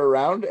people are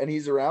around, and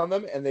he's around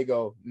them, and they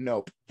go,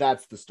 "Nope,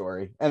 that's the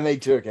story," and they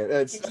took it.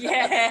 It's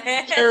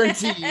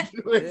guaranteed.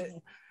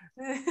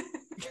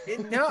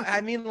 No,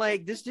 I mean,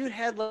 like, this dude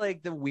had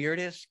like the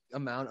weirdest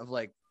amount of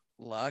like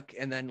luck,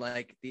 and then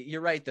like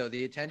you're right though,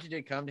 the attention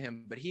did come to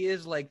him, but he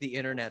is like the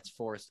internet's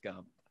Forrest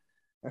Gump.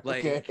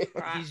 Like,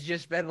 he's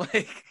just been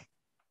like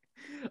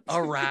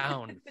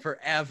around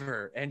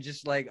forever and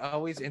just like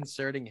always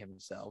inserting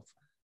himself.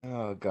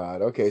 Oh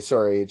God. Okay,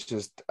 sorry. It's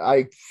just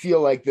I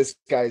feel like this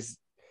guy's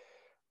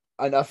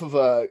enough of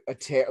a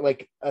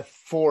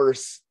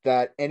force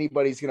that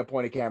anybody's gonna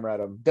point a camera at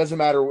him. Doesn't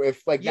matter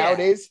if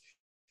nowadays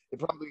it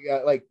probably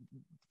got like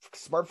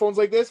smartphones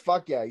like this.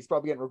 Fuck yeah, he's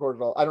probably getting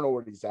recorded all. I don't know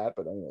where he's at,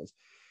 but anyways.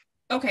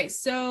 Okay,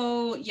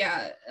 so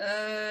yeah,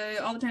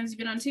 all the times he's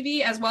been on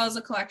TV, as well as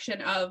a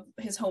collection of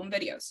his home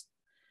videos.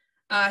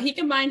 He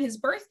combined his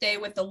birthday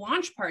with the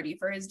launch party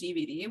for his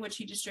DVD, which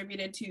he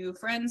distributed to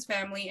friends,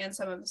 family, and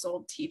some of his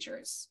old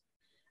teachers.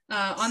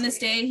 On this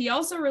day, he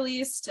also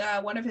released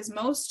one of his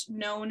most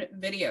known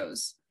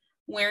videos,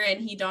 wherein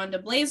he donned a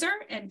blazer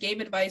and gave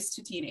advice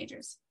to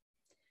teenagers.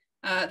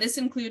 This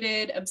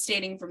included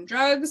abstaining from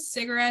drugs,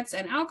 cigarettes,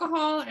 and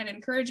alcohol, and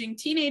encouraging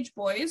teenage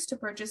boys to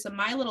purchase a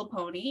My Little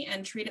Pony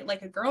and treat it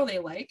like a girl they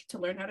like to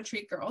learn how to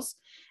treat girls,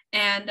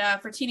 and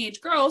for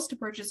teenage girls to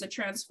purchase a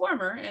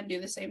Transformer and do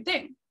the same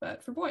thing,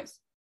 but for boys.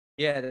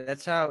 Yeah,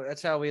 that's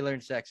how we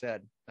learned sex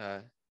ed.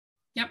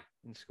 Yep.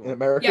 In school. In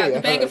America, yeah,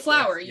 the bag of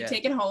flour. You yeah.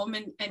 take it home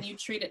and you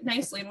treat it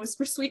nicely and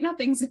whisper sweet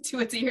nothings into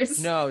its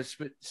ears. No,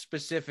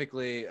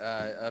 specifically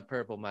a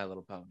purple My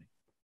Little Pony.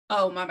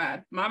 Oh, my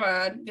bad. My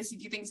bad. Guess you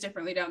do things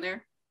differently down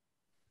there.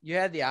 You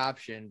had the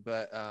option,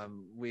 but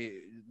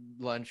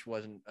lunch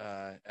wasn't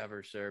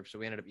ever served, so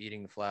we ended up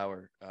eating the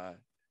flour,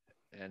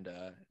 and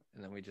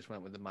then we just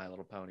went with the My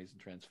Little Ponies and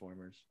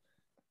Transformers.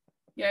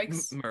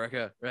 Yikes.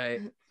 America,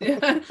 right?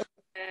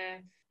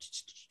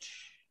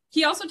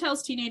 He also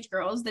tells teenage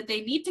girls that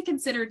they need to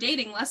consider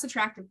dating less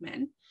attractive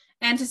men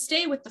and to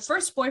stay with the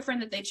first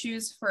boyfriend that they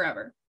choose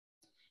forever.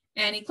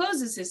 And he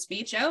closes his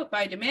speech out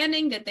by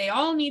demanding that they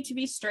all need to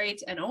be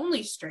straight and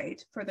only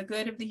straight for the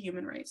good of the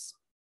human race.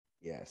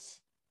 Yes.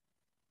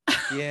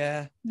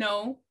 Yeah.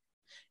 No.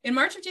 In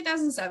March of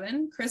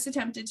 2007, Chris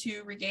attempted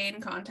to regain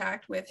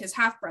contact with his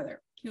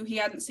half-brother, who he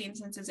hadn't seen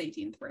since his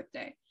 18th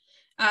birthday.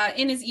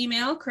 In his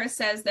email, Chris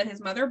says that his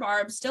mother,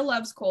 Barb, still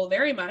loves Cole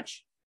very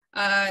much,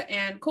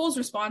 and Cole's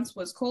response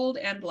was cold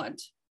and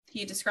blunt.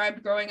 He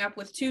described growing up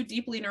with two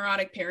deeply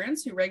neurotic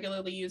parents who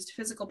regularly used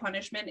physical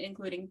punishment,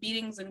 including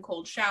beatings and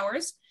cold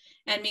showers,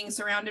 and being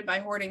surrounded by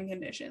hoarding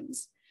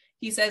conditions.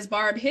 He says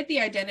Barb hid the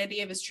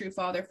identity of his true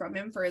father from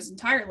him for his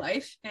entire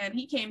life, and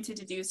he came to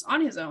deduce on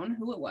his own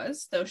who it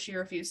was, though she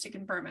refused to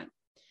confirm it.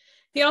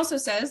 He also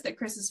says that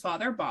Chris's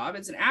father, Bob,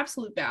 is an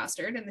absolute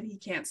bastard and that he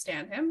can't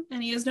stand him,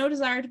 and he has no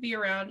desire to be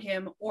around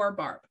him or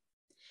Barb.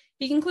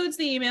 He concludes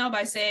the email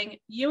by saying,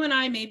 "You and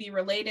I may be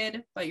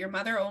related, but your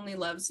mother only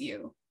loves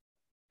you."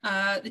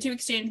 The two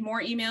exchanged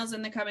more emails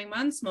in the coming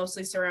months,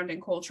 mostly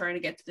surrounding Cole trying to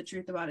get to the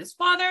truth about his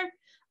father.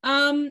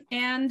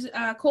 And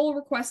Cole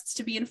requests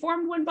to be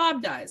informed when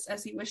Bob dies,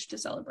 as he wished to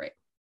celebrate.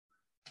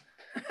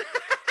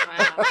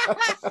 Wow.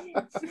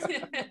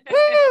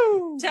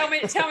 tell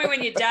me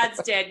when your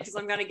dad's dead, because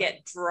I'm gonna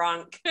get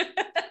drunk.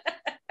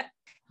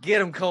 Get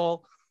him,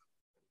 Cole.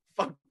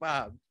 Fuck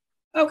Bob.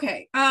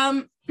 Okay.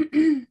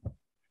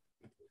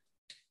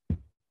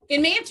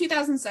 In May of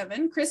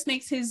 2007, Chris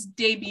makes his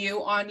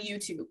debut on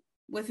YouTube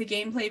with a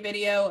gameplay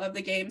video of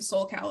the game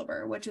Soul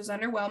Calibur, which is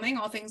underwhelming,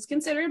 all things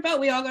considered, but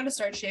we all got to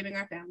start shaming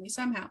our family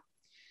somehow.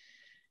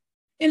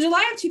 In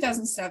July of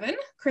 2007,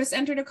 Chris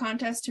entered a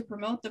contest to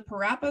promote the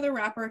Parappa the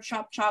Rapper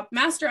Chop Chop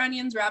Master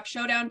Onions Rap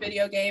Showdown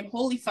video game.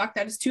 Holy fuck,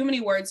 that is too many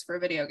words for a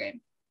video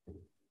game.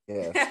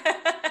 Yeah.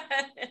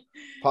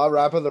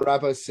 Parappa the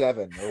Rapper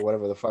 7, or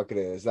whatever the fuck it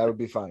is. That would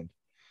be fine.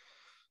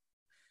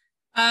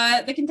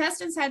 The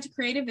contestants had to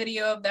create a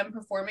video of them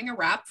performing a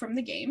rap from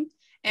the game.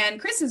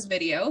 And Chris's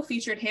video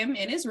featured him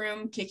in his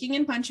room, kicking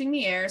and punching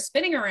the air,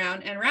 spinning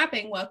around, and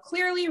rapping while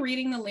clearly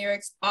reading the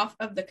lyrics off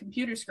of the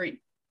computer screen.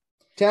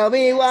 Tell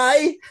me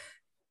why.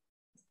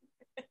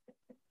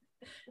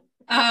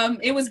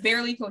 It was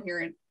barely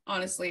coherent,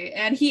 honestly.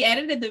 And he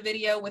edited the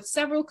video with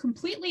several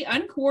completely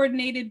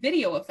uncoordinated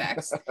video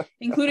effects,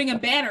 including a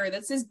banner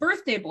that says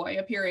birthday boy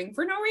appearing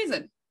for no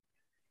reason.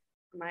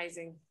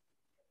 Amazing.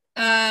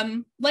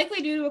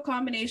 Likely due to a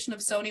combination of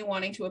Sony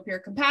wanting to appear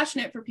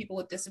compassionate for people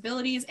with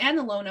disabilities and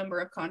the low number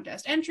of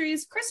contest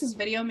entries, Chris's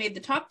video made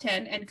the top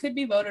 10 and could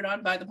be voted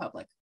on by the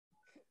public.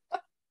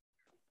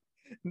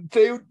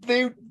 They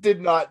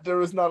did not. There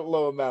was not a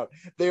low amount.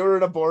 They were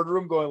in a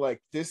boardroom going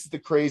like, "This is the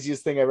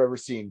craziest thing I've ever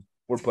seen.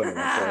 We're putting it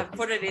up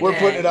there. We're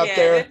putting it up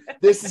there.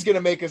 This is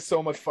gonna make us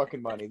so much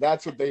fucking money."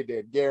 That's what they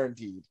did,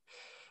 guaranteed.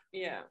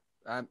 Yeah.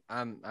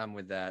 I'm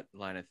with that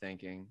line of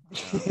thinking.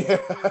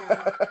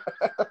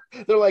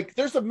 They're like,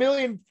 there's a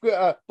million,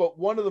 but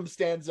one of them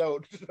stands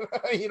out.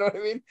 You know what I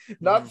mean?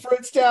 Not for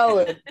its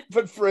talent,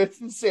 but for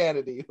its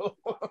insanity.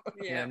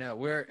 Yeah, no,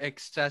 we're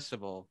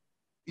accessible.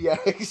 Yeah,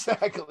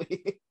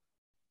 exactly.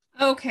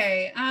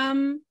 Okay.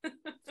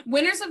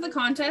 Winners of the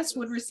contest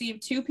would receive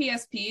 2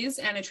 PSPs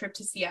and a trip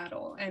to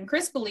Seattle. And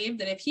Chris believed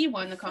that if he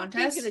won the What are you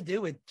contest, gonna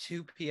do with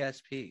 2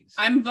 PSPs?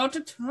 I'm about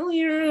to tell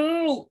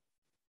you.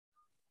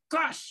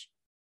 Gosh.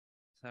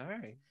 All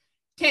right.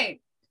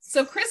 Okay.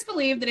 So Chris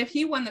believed that if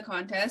he won the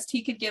contest,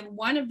 he could give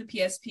one of the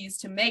PSPs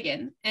to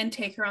Megan and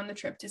take her on the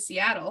trip to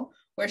Seattle,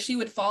 where she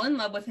would fall in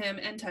love with him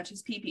and touch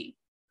his pee-pee.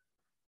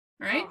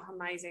 Right? Oh,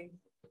 amazing.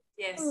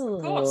 Yes, Oh,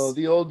 of course.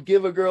 the old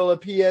give a girl a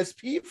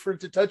PSP for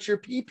to touch your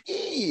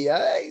PP.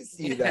 I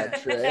see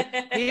that trick.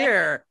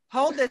 Here,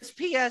 hold this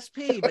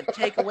PSP, but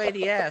take away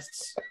the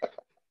S.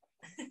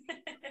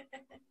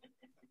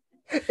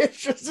 It's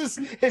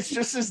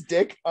just his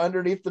dick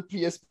underneath the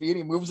PSP, and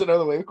he moves it out of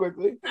the way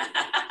quickly.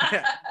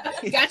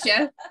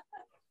 Gotcha.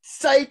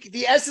 Psych.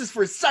 The S is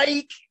for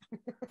psych.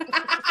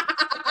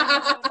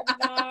 Oh,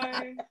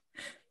 no.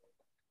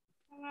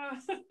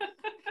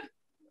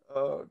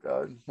 Oh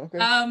God.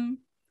 Okay.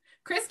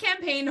 Chris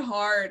campaigned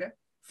hard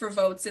for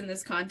votes in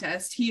this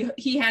contest.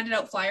 He handed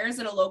out flyers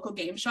at a local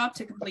game shop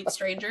to complete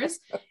strangers,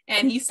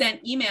 and he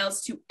sent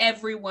emails to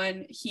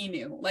everyone he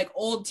knew, like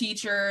old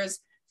teachers,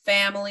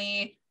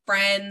 family,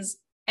 friends,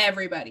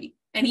 everybody.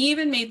 And he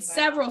even made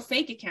several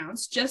fake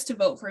accounts just to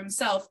vote for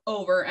himself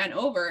over and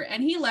over,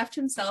 and he left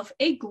himself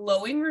a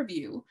glowing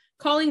review,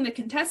 calling the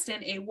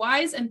contestant a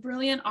wise and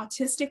brilliant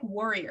autistic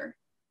warrior.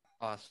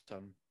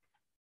 Awesome.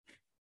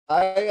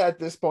 I, at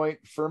this point,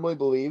 firmly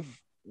believe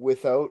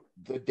without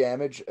the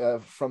damage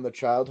from the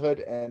childhood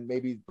and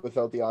maybe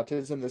without the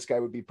autism, this guy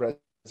would be president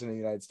of the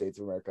United States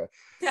of America.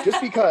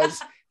 Just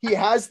because he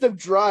has the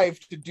drive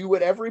to do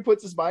whatever he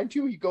puts his mind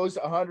to, he goes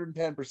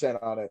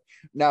 110% on it.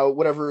 Now,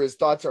 whatever his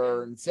thoughts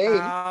are insane.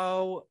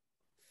 How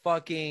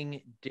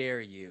fucking dare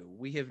you?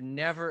 We have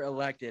never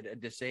elected a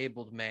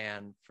disabled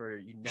man for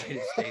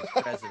United States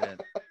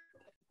president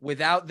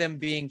without them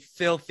being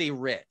filthy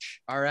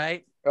rich. All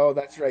right. Oh,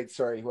 that's right.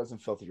 Sorry, he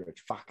wasn't filthy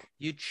rich. Fuck.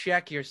 You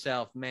check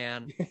yourself,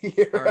 man.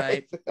 You're All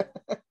right.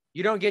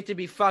 You don't get to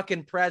be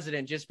fucking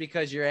president just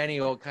because you're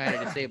any old kind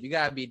of disabled. You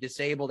gotta be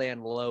disabled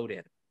and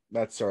loaded.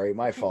 That's sorry,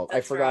 my fault. I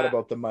That's forgot right.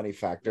 about the money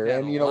factor. We've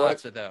had And you know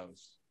lots what? of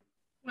those.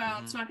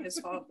 Well, it's not his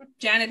fault.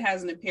 Janet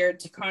hasn't appeared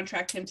to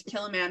contract him to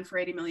kill a man for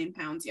 80 million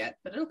pounds yet,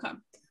 but it'll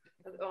come.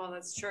 Oh,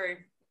 that's true.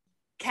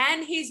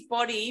 Can his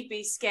body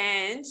be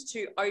scanned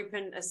to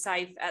open a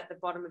safe at the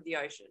bottom of the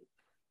ocean?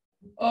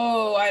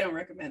 Oh, I don't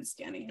recommend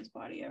scanning his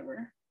body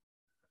ever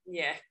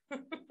Yeah.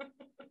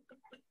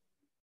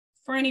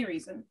 for any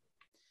reason.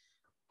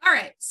 All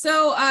right,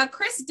 so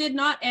Chris did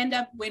not end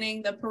up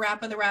winning the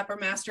Parappa the Rapper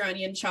Master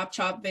Onion Chop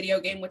Chop video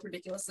game with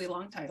ridiculously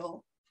long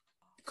title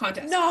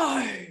contest.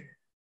 No.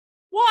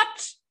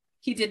 What?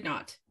 He did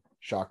not.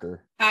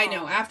 Shocker. I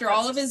know. After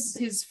all of That's-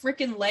 his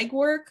freaking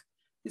legwork,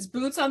 his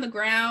boots on the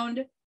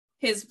ground,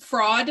 his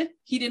fraud,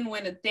 he didn't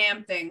win a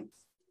damn thing.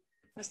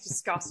 That's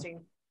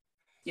disgusting.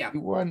 Yeah. He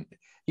won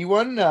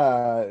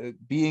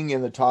being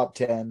in the top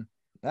 10.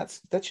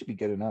 That should be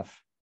good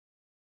enough.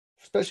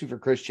 Especially for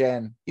Chris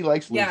Chan. He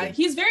likes losing. Yeah,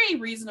 he's very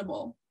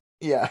reasonable.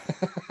 Yeah.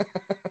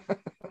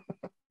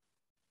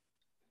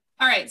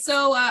 All right,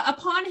 so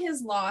upon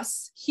his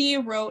loss, he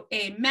wrote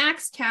a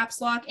max caps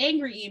lock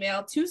angry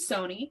email to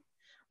Sony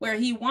where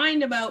he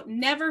whined about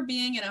never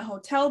being in a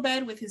hotel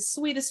bed with his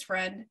sweetest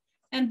friend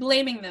and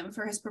blaming them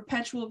for his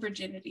perpetual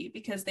virginity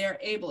because they are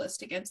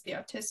ableist against the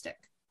autistic.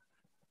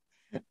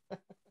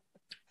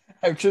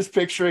 I'm just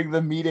picturing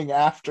the meeting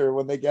after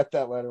when they get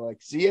that letter.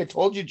 Like, see, I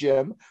told you,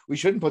 Jim, we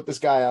shouldn't put this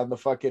guy on the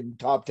fucking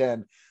top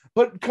 10.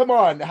 But come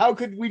on, how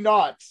could we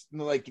not? And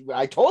they're like,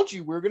 I told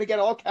you we were going to get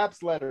all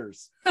caps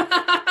letters.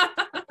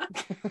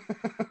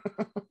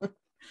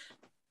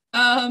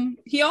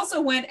 He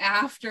also went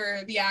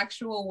after the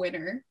actual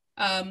winner.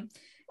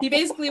 He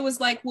basically was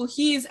like, well,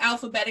 he's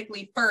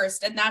alphabetically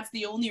first, and that's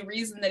the only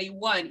reason that he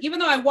won. Even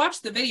though I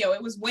watched the video,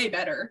 it was way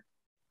better.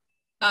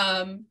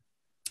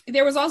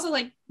 There was also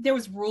there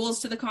was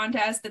rules to the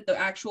contest that the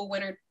actual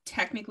winner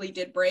technically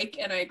did break,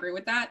 and I agree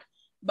with that,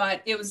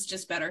 but it was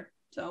just better.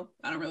 So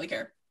I don't really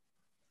care.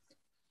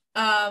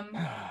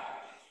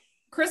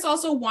 Chris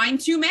also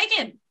whined to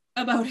Megan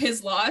about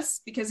his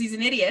loss because he's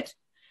an idiot.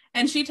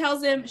 And she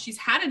tells him she's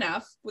had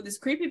enough with his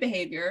creepy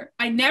behavior.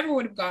 I never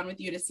would have gone with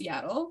you to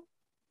Seattle.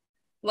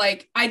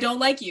 Like, I don't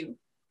like you.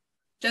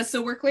 Just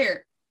so we're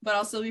clear, but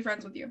I'll still be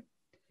friends with you.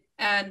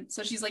 And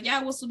so she's like,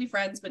 yeah, we'll still be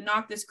friends, but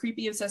knock this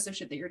creepy obsessive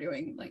shit that you're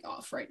doing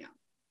off right now.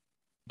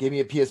 Give me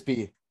a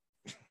PSP.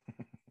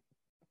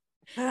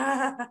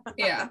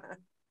 Yeah.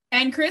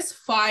 And Chris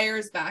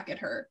fires back at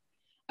her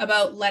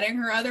about letting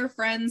her other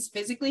friends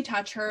physically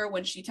touch her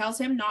when she tells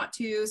him not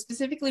to,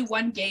 specifically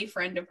one gay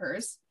friend of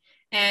hers.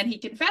 And he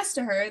confessed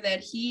to her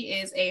that he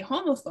is a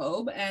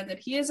homophobe and that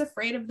he is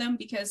afraid of them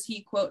because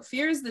he, quote,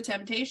 fears the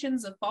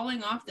temptations of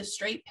falling off the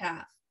straight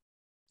path.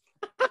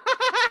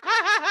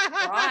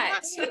 Right.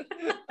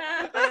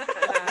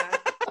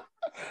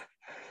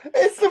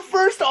 It's the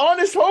first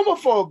honest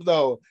homophobe,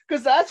 though,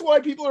 because that's why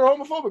people are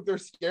homophobic. They're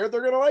scared they're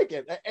going to like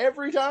it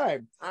every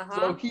time. Uh-huh.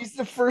 So he's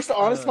the first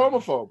honest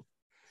homophobe.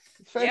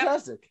 It's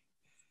fantastic.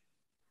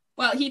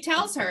 Well, he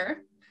tells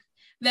her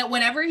that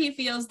whenever he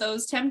feels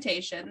those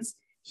temptations,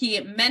 he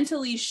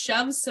mentally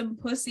shoves some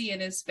pussy in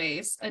his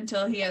face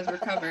until he has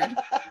recovered.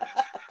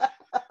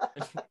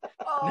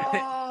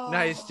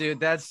 Nice, dude.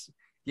 That's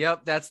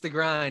the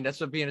grind.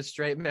 That's what being a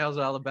straight male is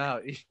all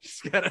about. You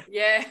just gotta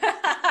Yeah.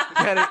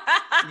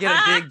 you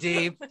gotta dig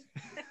deep.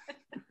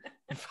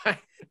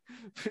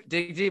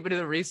 Dig deep into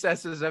the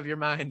recesses of your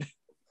mind.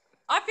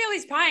 I feel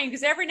his pain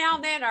because every now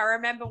and then I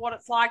remember what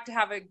it's like to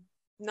have a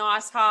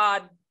nice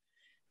hard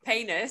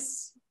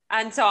penis,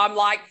 and so I'm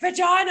like,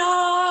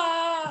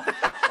 vagina.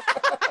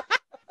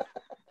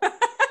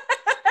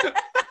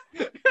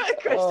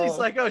 Christy's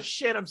like, oh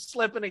shit, I'm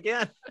slipping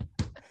again.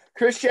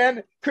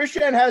 Christian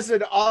has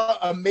an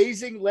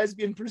amazing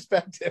lesbian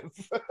perspective.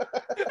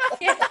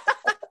 Yeah.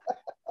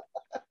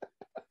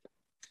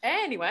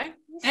 Anyway,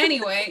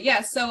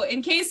 yeah. So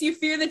in case you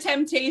fear the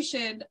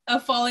temptation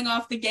of falling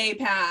off the gay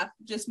path,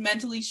 just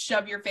mentally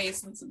shove your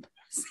face in some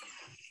pussy.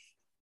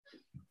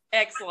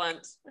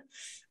 excellent.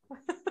 I'll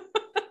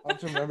have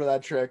to remember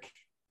that trick.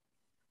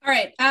 All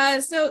right.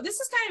 So this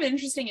is kind of an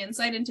interesting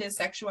insight into his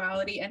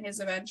sexuality and his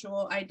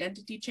eventual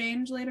identity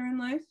change later in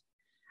life,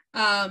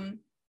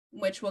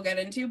 which we'll get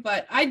into.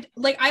 But I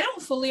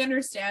don't fully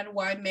understand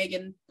why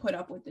Megan put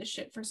up with this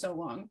shit for so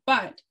long.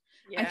 But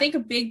Yeah. I think a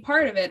big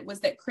part of it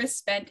was that Chris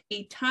spent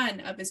a ton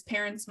of his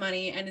parents'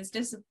 money and his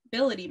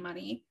disability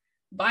money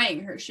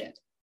buying her shit.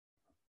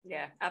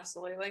 Yeah,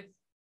 absolutely.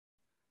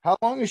 How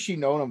long has she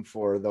known him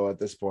for, though, at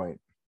this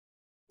point?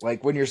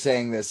 Like, when you're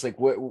saying this, like,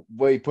 what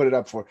you put it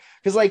up for?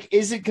 Because, like,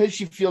 is it because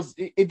she feels...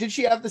 did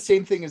she have the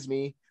same thing as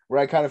me, where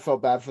I kind of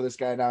felt bad for this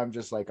guy? Now I'm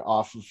just, like,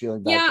 off and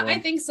feeling bad for him? I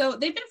think so.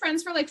 They've been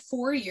friends for, like,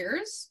 4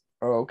 years.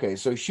 Oh, okay.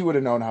 So she would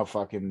have known how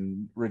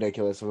fucking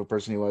ridiculous of a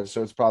person he was.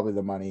 So it's probably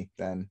the money,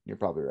 then. You're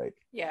probably right.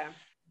 Yeah.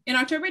 In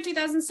October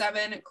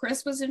 2007,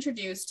 Chris was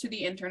introduced to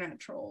the internet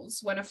trolls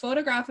when a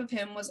photograph of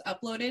him was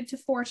uploaded to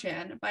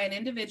 4chan by an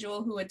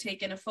individual who had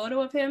taken a photo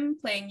of him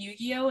playing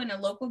Yu-Gi-Oh! In a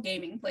local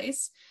gaming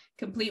place,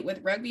 complete with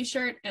rugby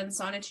shirt and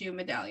Sonichu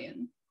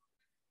medallion.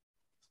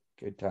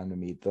 Good time to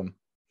meet them.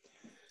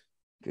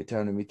 Good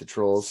time to meet the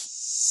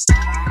trolls.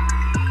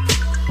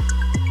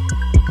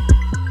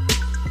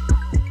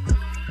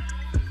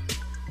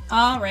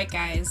 All right,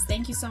 guys.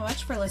 Thank you so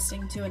much for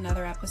listening to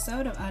another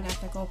episode of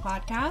Unethical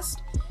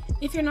Podcast.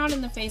 If you're not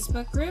in the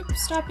Facebook group,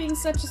 stop being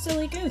such a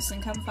silly goose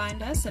and come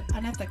find us at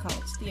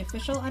UNETHICULT, the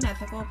official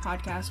Unethical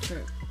podcast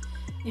group.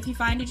 If you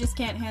find you just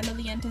can't handle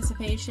the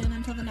anticipation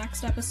until the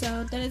next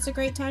episode, then it's a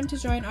great time to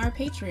join our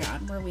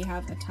Patreon, where we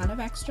have a ton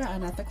of extra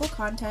unethical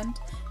content,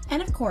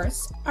 and of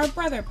course, our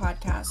brother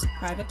podcast,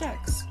 Private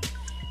Dicks.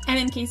 And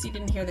in case you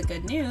didn't hear the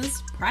good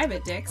news,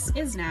 Private Dicks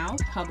is now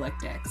Public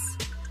Dicks.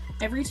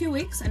 Every 2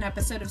 weeks, an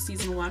episode of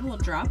Season 1 will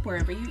drop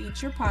wherever you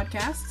eat your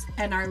podcasts,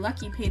 and our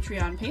lucky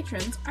Patreon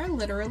patrons are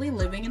literally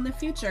living in the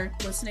future,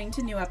 listening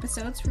to new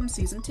episodes from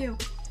Season 2.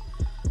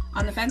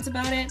 On the fence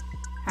about it?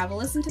 Have a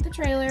listen to the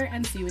trailer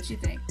and see what you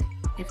think.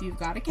 If you've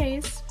got a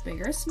case,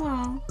 big or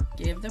small,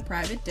 give the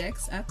Private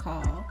Dicks a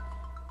call.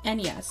 And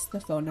yes,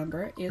 the phone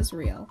number is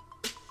real.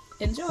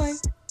 Enjoy!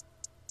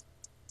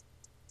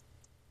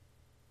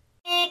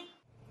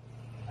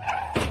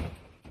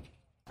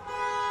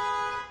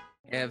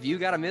 Have you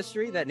got a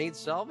mystery that needs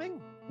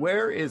solving?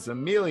 Where is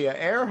Amelia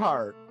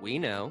Earhart? We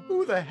know.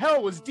 Who the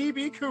hell was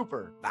D.B.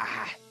 Cooper?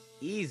 Ah,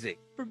 easy.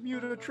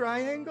 Bermuda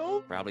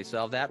Triangle? Probably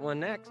solve that one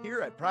next. Here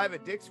at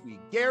Private Dicks, we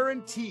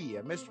guarantee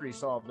a mystery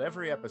solved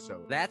every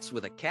episode. That's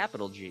with a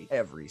capital G.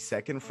 Every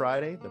second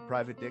Friday, the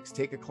Private Dicks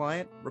take a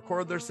client,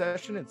 record their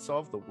session, and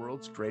solve the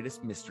world's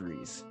greatest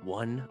mysteries.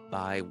 One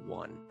by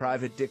one.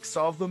 Private Dicks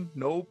solve them,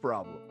 no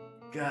problem.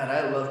 God,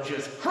 I love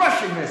just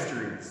crushing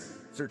mysteries.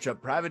 Search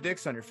up Private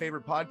Dicks on your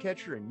favorite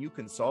podcatcher, and you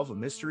can solve a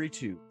mystery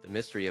too. The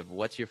mystery of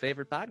what's your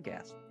favorite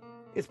podcast?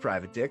 It's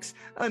Private Dicks.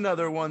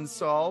 Another one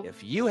solved.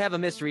 If you have a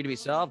mystery to be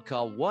solved,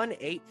 call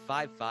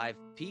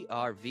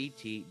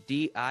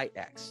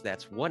 1-855-PRVT-DIX.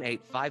 That's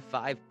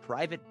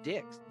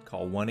 1-855-PRIVATE-DICKS.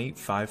 Call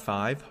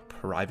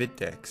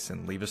 1-855-PRIVATE-DICKS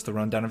and leave us the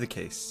rundown of the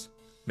case.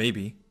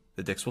 Maybe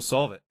the Dicks will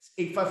solve it.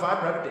 855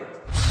 Private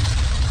Dicks.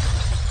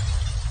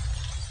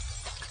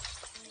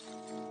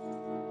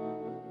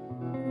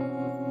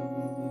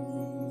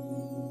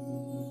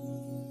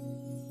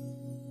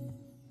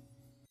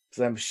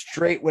 Because I'm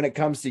straight when it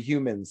comes to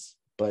humans,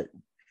 but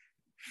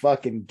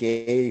fucking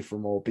gay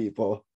from old people.